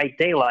to be bright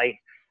daylight.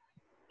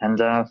 And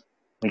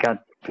we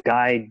got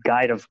the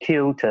guide of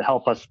Q to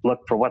help us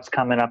look for what's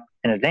coming up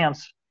in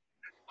advance.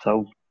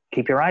 So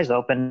keep your eyes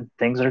open.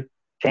 Things are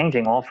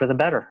changing, all for the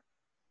better.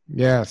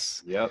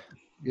 Yes. Yep.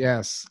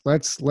 Yes.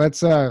 Let's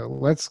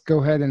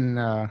go ahead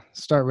and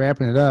start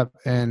wrapping it up.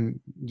 And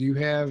do you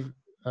have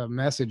a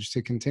message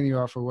to continue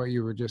off of what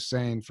you were just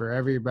saying for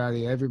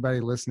everybody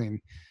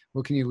listening?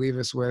 What can you leave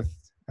us with?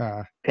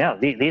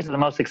 These are the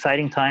most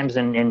exciting times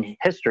in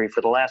history for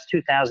the last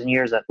 2,000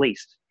 years at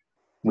least.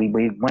 We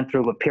went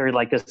through a period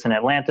like this in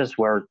Atlantis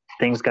where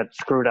things got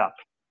screwed up.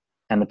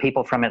 And the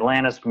people from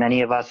Atlantis,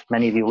 many of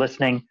you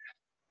listening,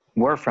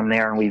 were from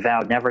there, and we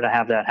vowed never to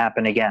have that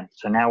happen again.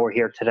 So now we're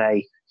here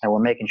today, and we're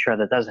making sure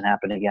that doesn't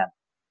happen again.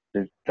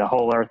 The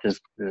whole earth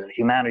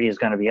humanity is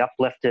going to be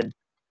uplifted.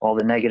 All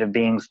the negative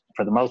beings,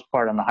 for the most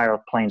part, on the higher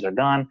planes are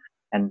gone,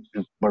 and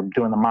we're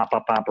doing the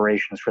mop-up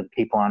operations for the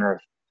people on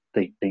Earth.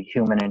 the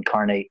human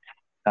incarnate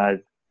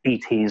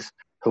ETs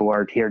who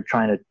are here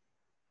trying to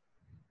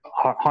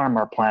harm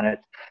our planet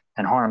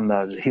and harm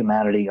the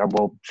humanity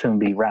will soon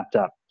be wrapped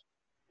up.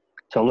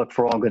 So look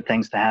for all good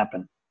things to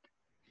happen.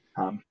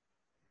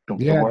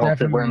 Yeah,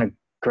 we're in a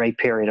great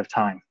period of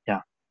time.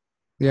 Yeah.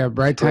 Yeah,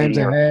 bright times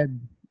ahead.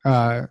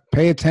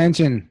 Pay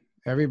attention,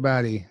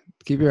 everybody.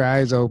 Keep your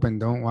eyes open.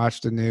 Don't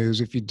watch the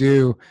news. If you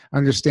do,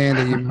 understand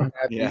that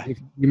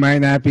you might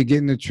not be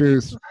getting the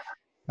truth.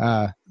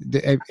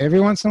 Every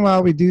once in a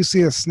while, we do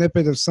see a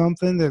snippet of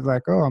something that,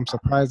 like, oh, I'm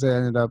surprised that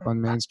ended up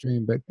on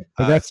mainstream. But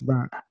that's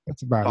about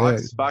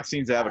it. Fox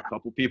seems to have a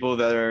couple people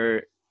that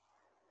are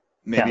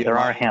maybe there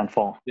are a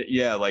handful.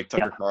 Yeah, like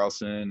Tucker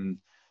Carlson.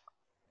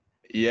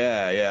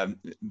 Yeah,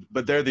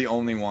 but they're the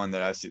only one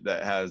that I see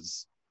that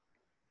has.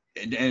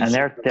 And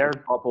they're a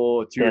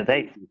couple,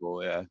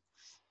 people. Yeah,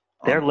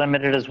 they're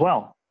limited as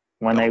well.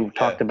 When they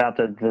talked about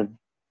the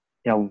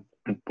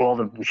all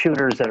the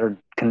shooters that are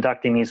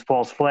conducting these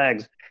false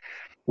flags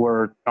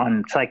were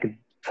on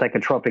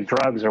psychotropic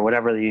drugs or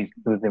whatever the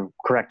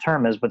correct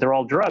term is, but they're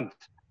all drugs.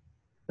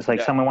 It's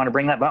like someone want to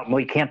bring that up.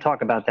 We can't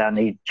talk about that. And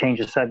they change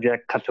the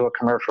subject, cut to a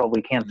commercial.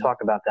 We can't talk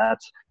about that.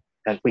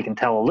 That we can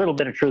tell a little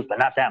bit of truth, but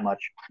not that much.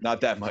 Not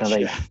that much. So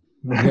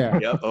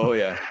Yep. Oh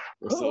yeah.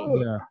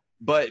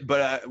 But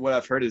what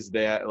I've heard is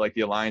the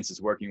Alliance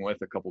is working with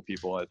a couple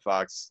people at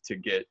Fox to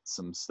get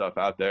some stuff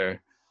out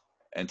there,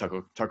 and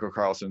Tucker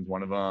Carlson's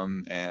one of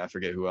them, and I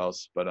forget who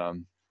else, but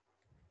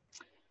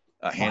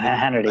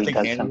Hannity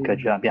does some good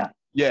job. Yeah.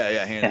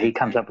 Hannity. Yeah, he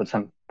comes up with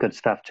some good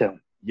stuff too.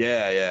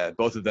 Yeah.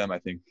 Both of them, I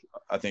think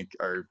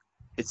are.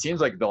 It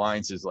seems like the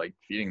Alliance is like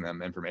feeding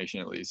them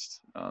information at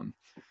least.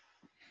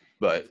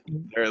 But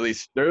they're at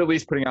least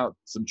putting out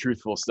some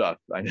truthful stuff.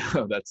 I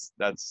know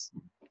that's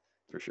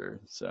for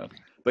sure. So,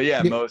 but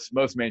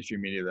most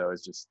mainstream media though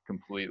is just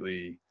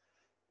completely,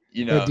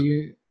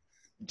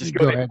 just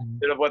go ahead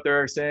of what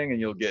they're saying, and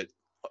you'll get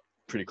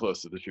pretty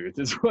close to the truth.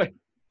 Is what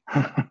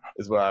I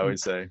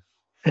always say.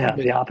 Yeah,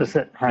 the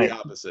opposite. Right. The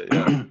opposite.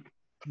 Yeah.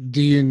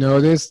 Do you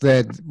notice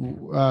that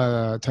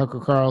Tucker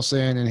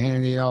Carlson and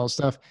Hannity and all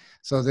stuff?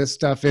 So this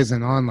stuff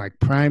isn't on like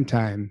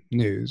primetime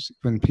news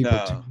when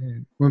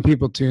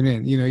people tune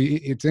in.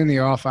 It's in the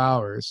off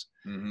hours.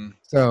 Mm-hmm.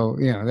 So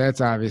that's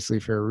obviously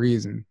for a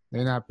reason.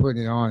 They're not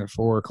putting it on at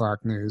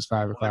 4:00 news,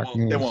 5:00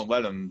 news. They won't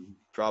let them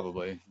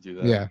probably do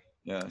that.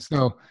 Yeah.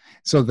 So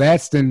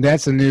that's the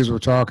news we're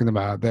talking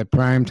about. That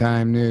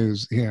primetime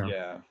news.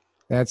 Yeah.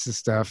 That's the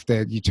stuff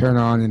that you turn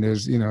on, and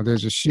there's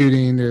a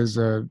shooting, there's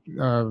a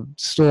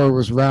store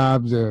was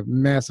robbed, a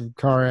massive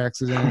car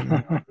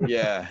accident.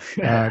 Yeah.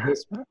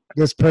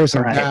 This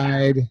person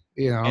died.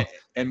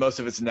 And most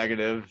of it's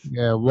negative.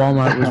 Yeah,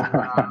 Walmart was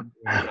robbed.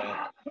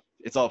 Yeah.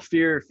 It's all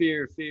fear.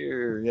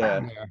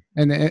 Yeah.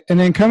 And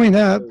then coming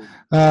up,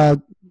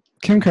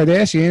 Kim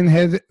Kardashian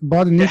had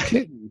bought a new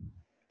kitten.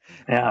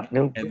 Yeah,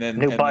 new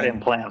butt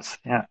implants.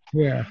 Yeah.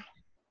 Yeah.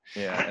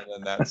 Yeah, and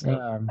then that's.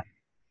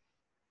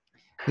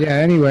 Yeah.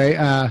 Anyway,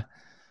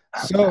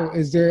 so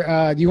is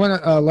there? Do you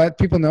want to let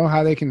people know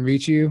how they can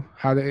reach you?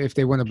 If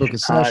they want to book a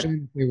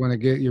session, if they want to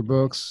get your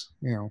books,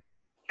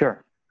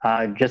 Sure.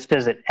 Just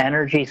visit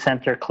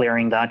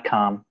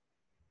EnergyCenterClearing.com,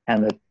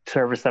 and the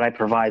service that I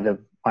provide,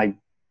 my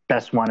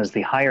best one is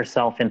the Higher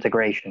Self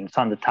Integration. It's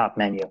on the top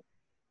menu.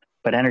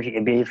 But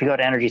if you go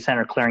to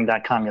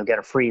EnergyCenterClearing.com, you'll get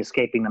a free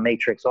Escaping the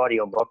Matrix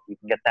audiobook. You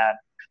can get that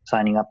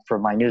signing up for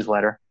my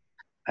newsletter,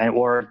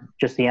 or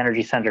just the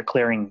Energy Center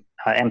Clearing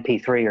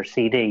MP3 or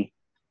CD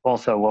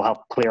also will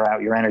help clear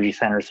out your energy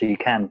center so you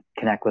can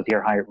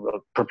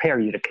prepare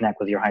you to connect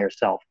with your higher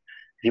self.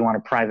 If you want a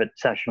private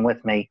session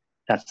with me,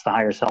 that's the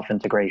Higher Self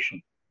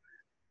Integration.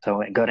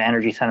 So go to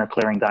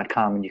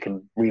EnergyCenterClearing.com and you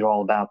can read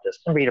all about this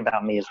and read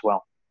about me as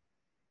well.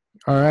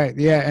 All right.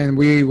 Yeah, and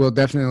we will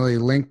definitely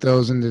link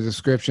those in the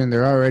description.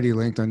 They're already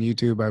linked on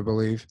YouTube, I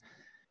believe.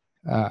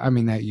 Not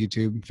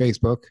YouTube,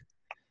 Facebook.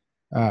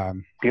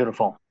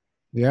 Beautiful.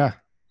 Yeah.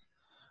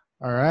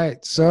 All right.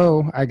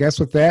 So I guess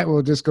with that,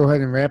 we'll just go ahead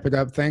and wrap it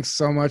up. Thanks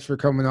so much for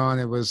coming on.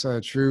 It was a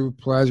true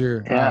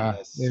pleasure. Yeah.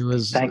 It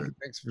was.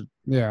 Thanks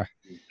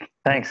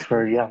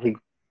for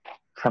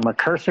from a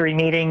cursory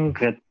meeting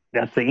at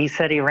the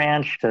ECETI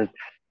Ranch to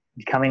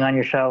coming on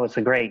your show. It's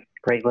a great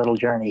little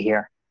journey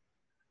here.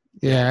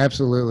 Yeah,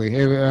 absolutely.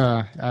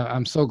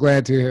 I'm so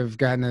glad to have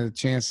gotten a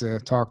chance to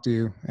talk to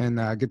you and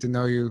get to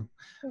know you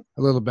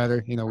a little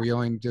better. We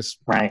only just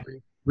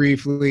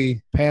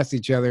briefly passed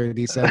each other at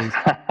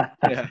ECETI.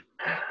 Yeah.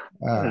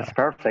 That's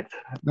perfect.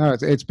 No,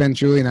 it's been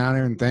truly an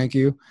honor, and thank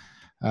you.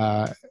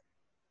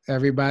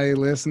 Everybody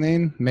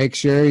listening, make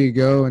sure you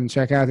go and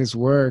check out his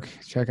work,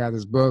 check out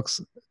his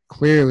books.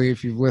 Clearly,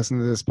 if you've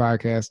listened to this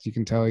podcast, you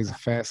can tell he's a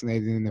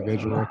fascinating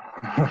individual.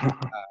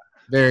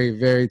 Very,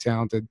 very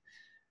talented.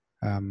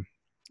 A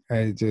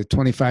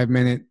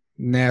 25-minute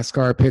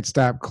NASCAR pit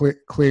stop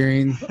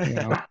clearing.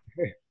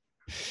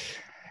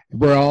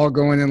 We're all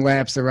going in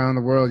laps around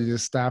the world. You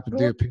just stop and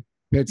do a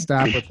pit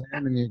stop with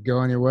him, and you go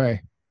on your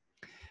way.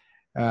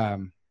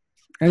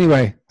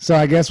 Anyway, so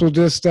I guess we'll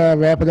just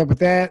wrap it up with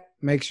that.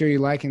 Make sure you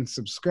like and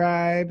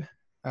subscribe.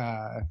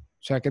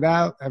 Check it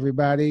out,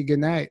 everybody. Good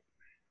night.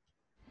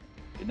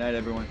 Good night,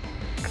 everyone.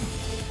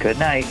 Good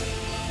night.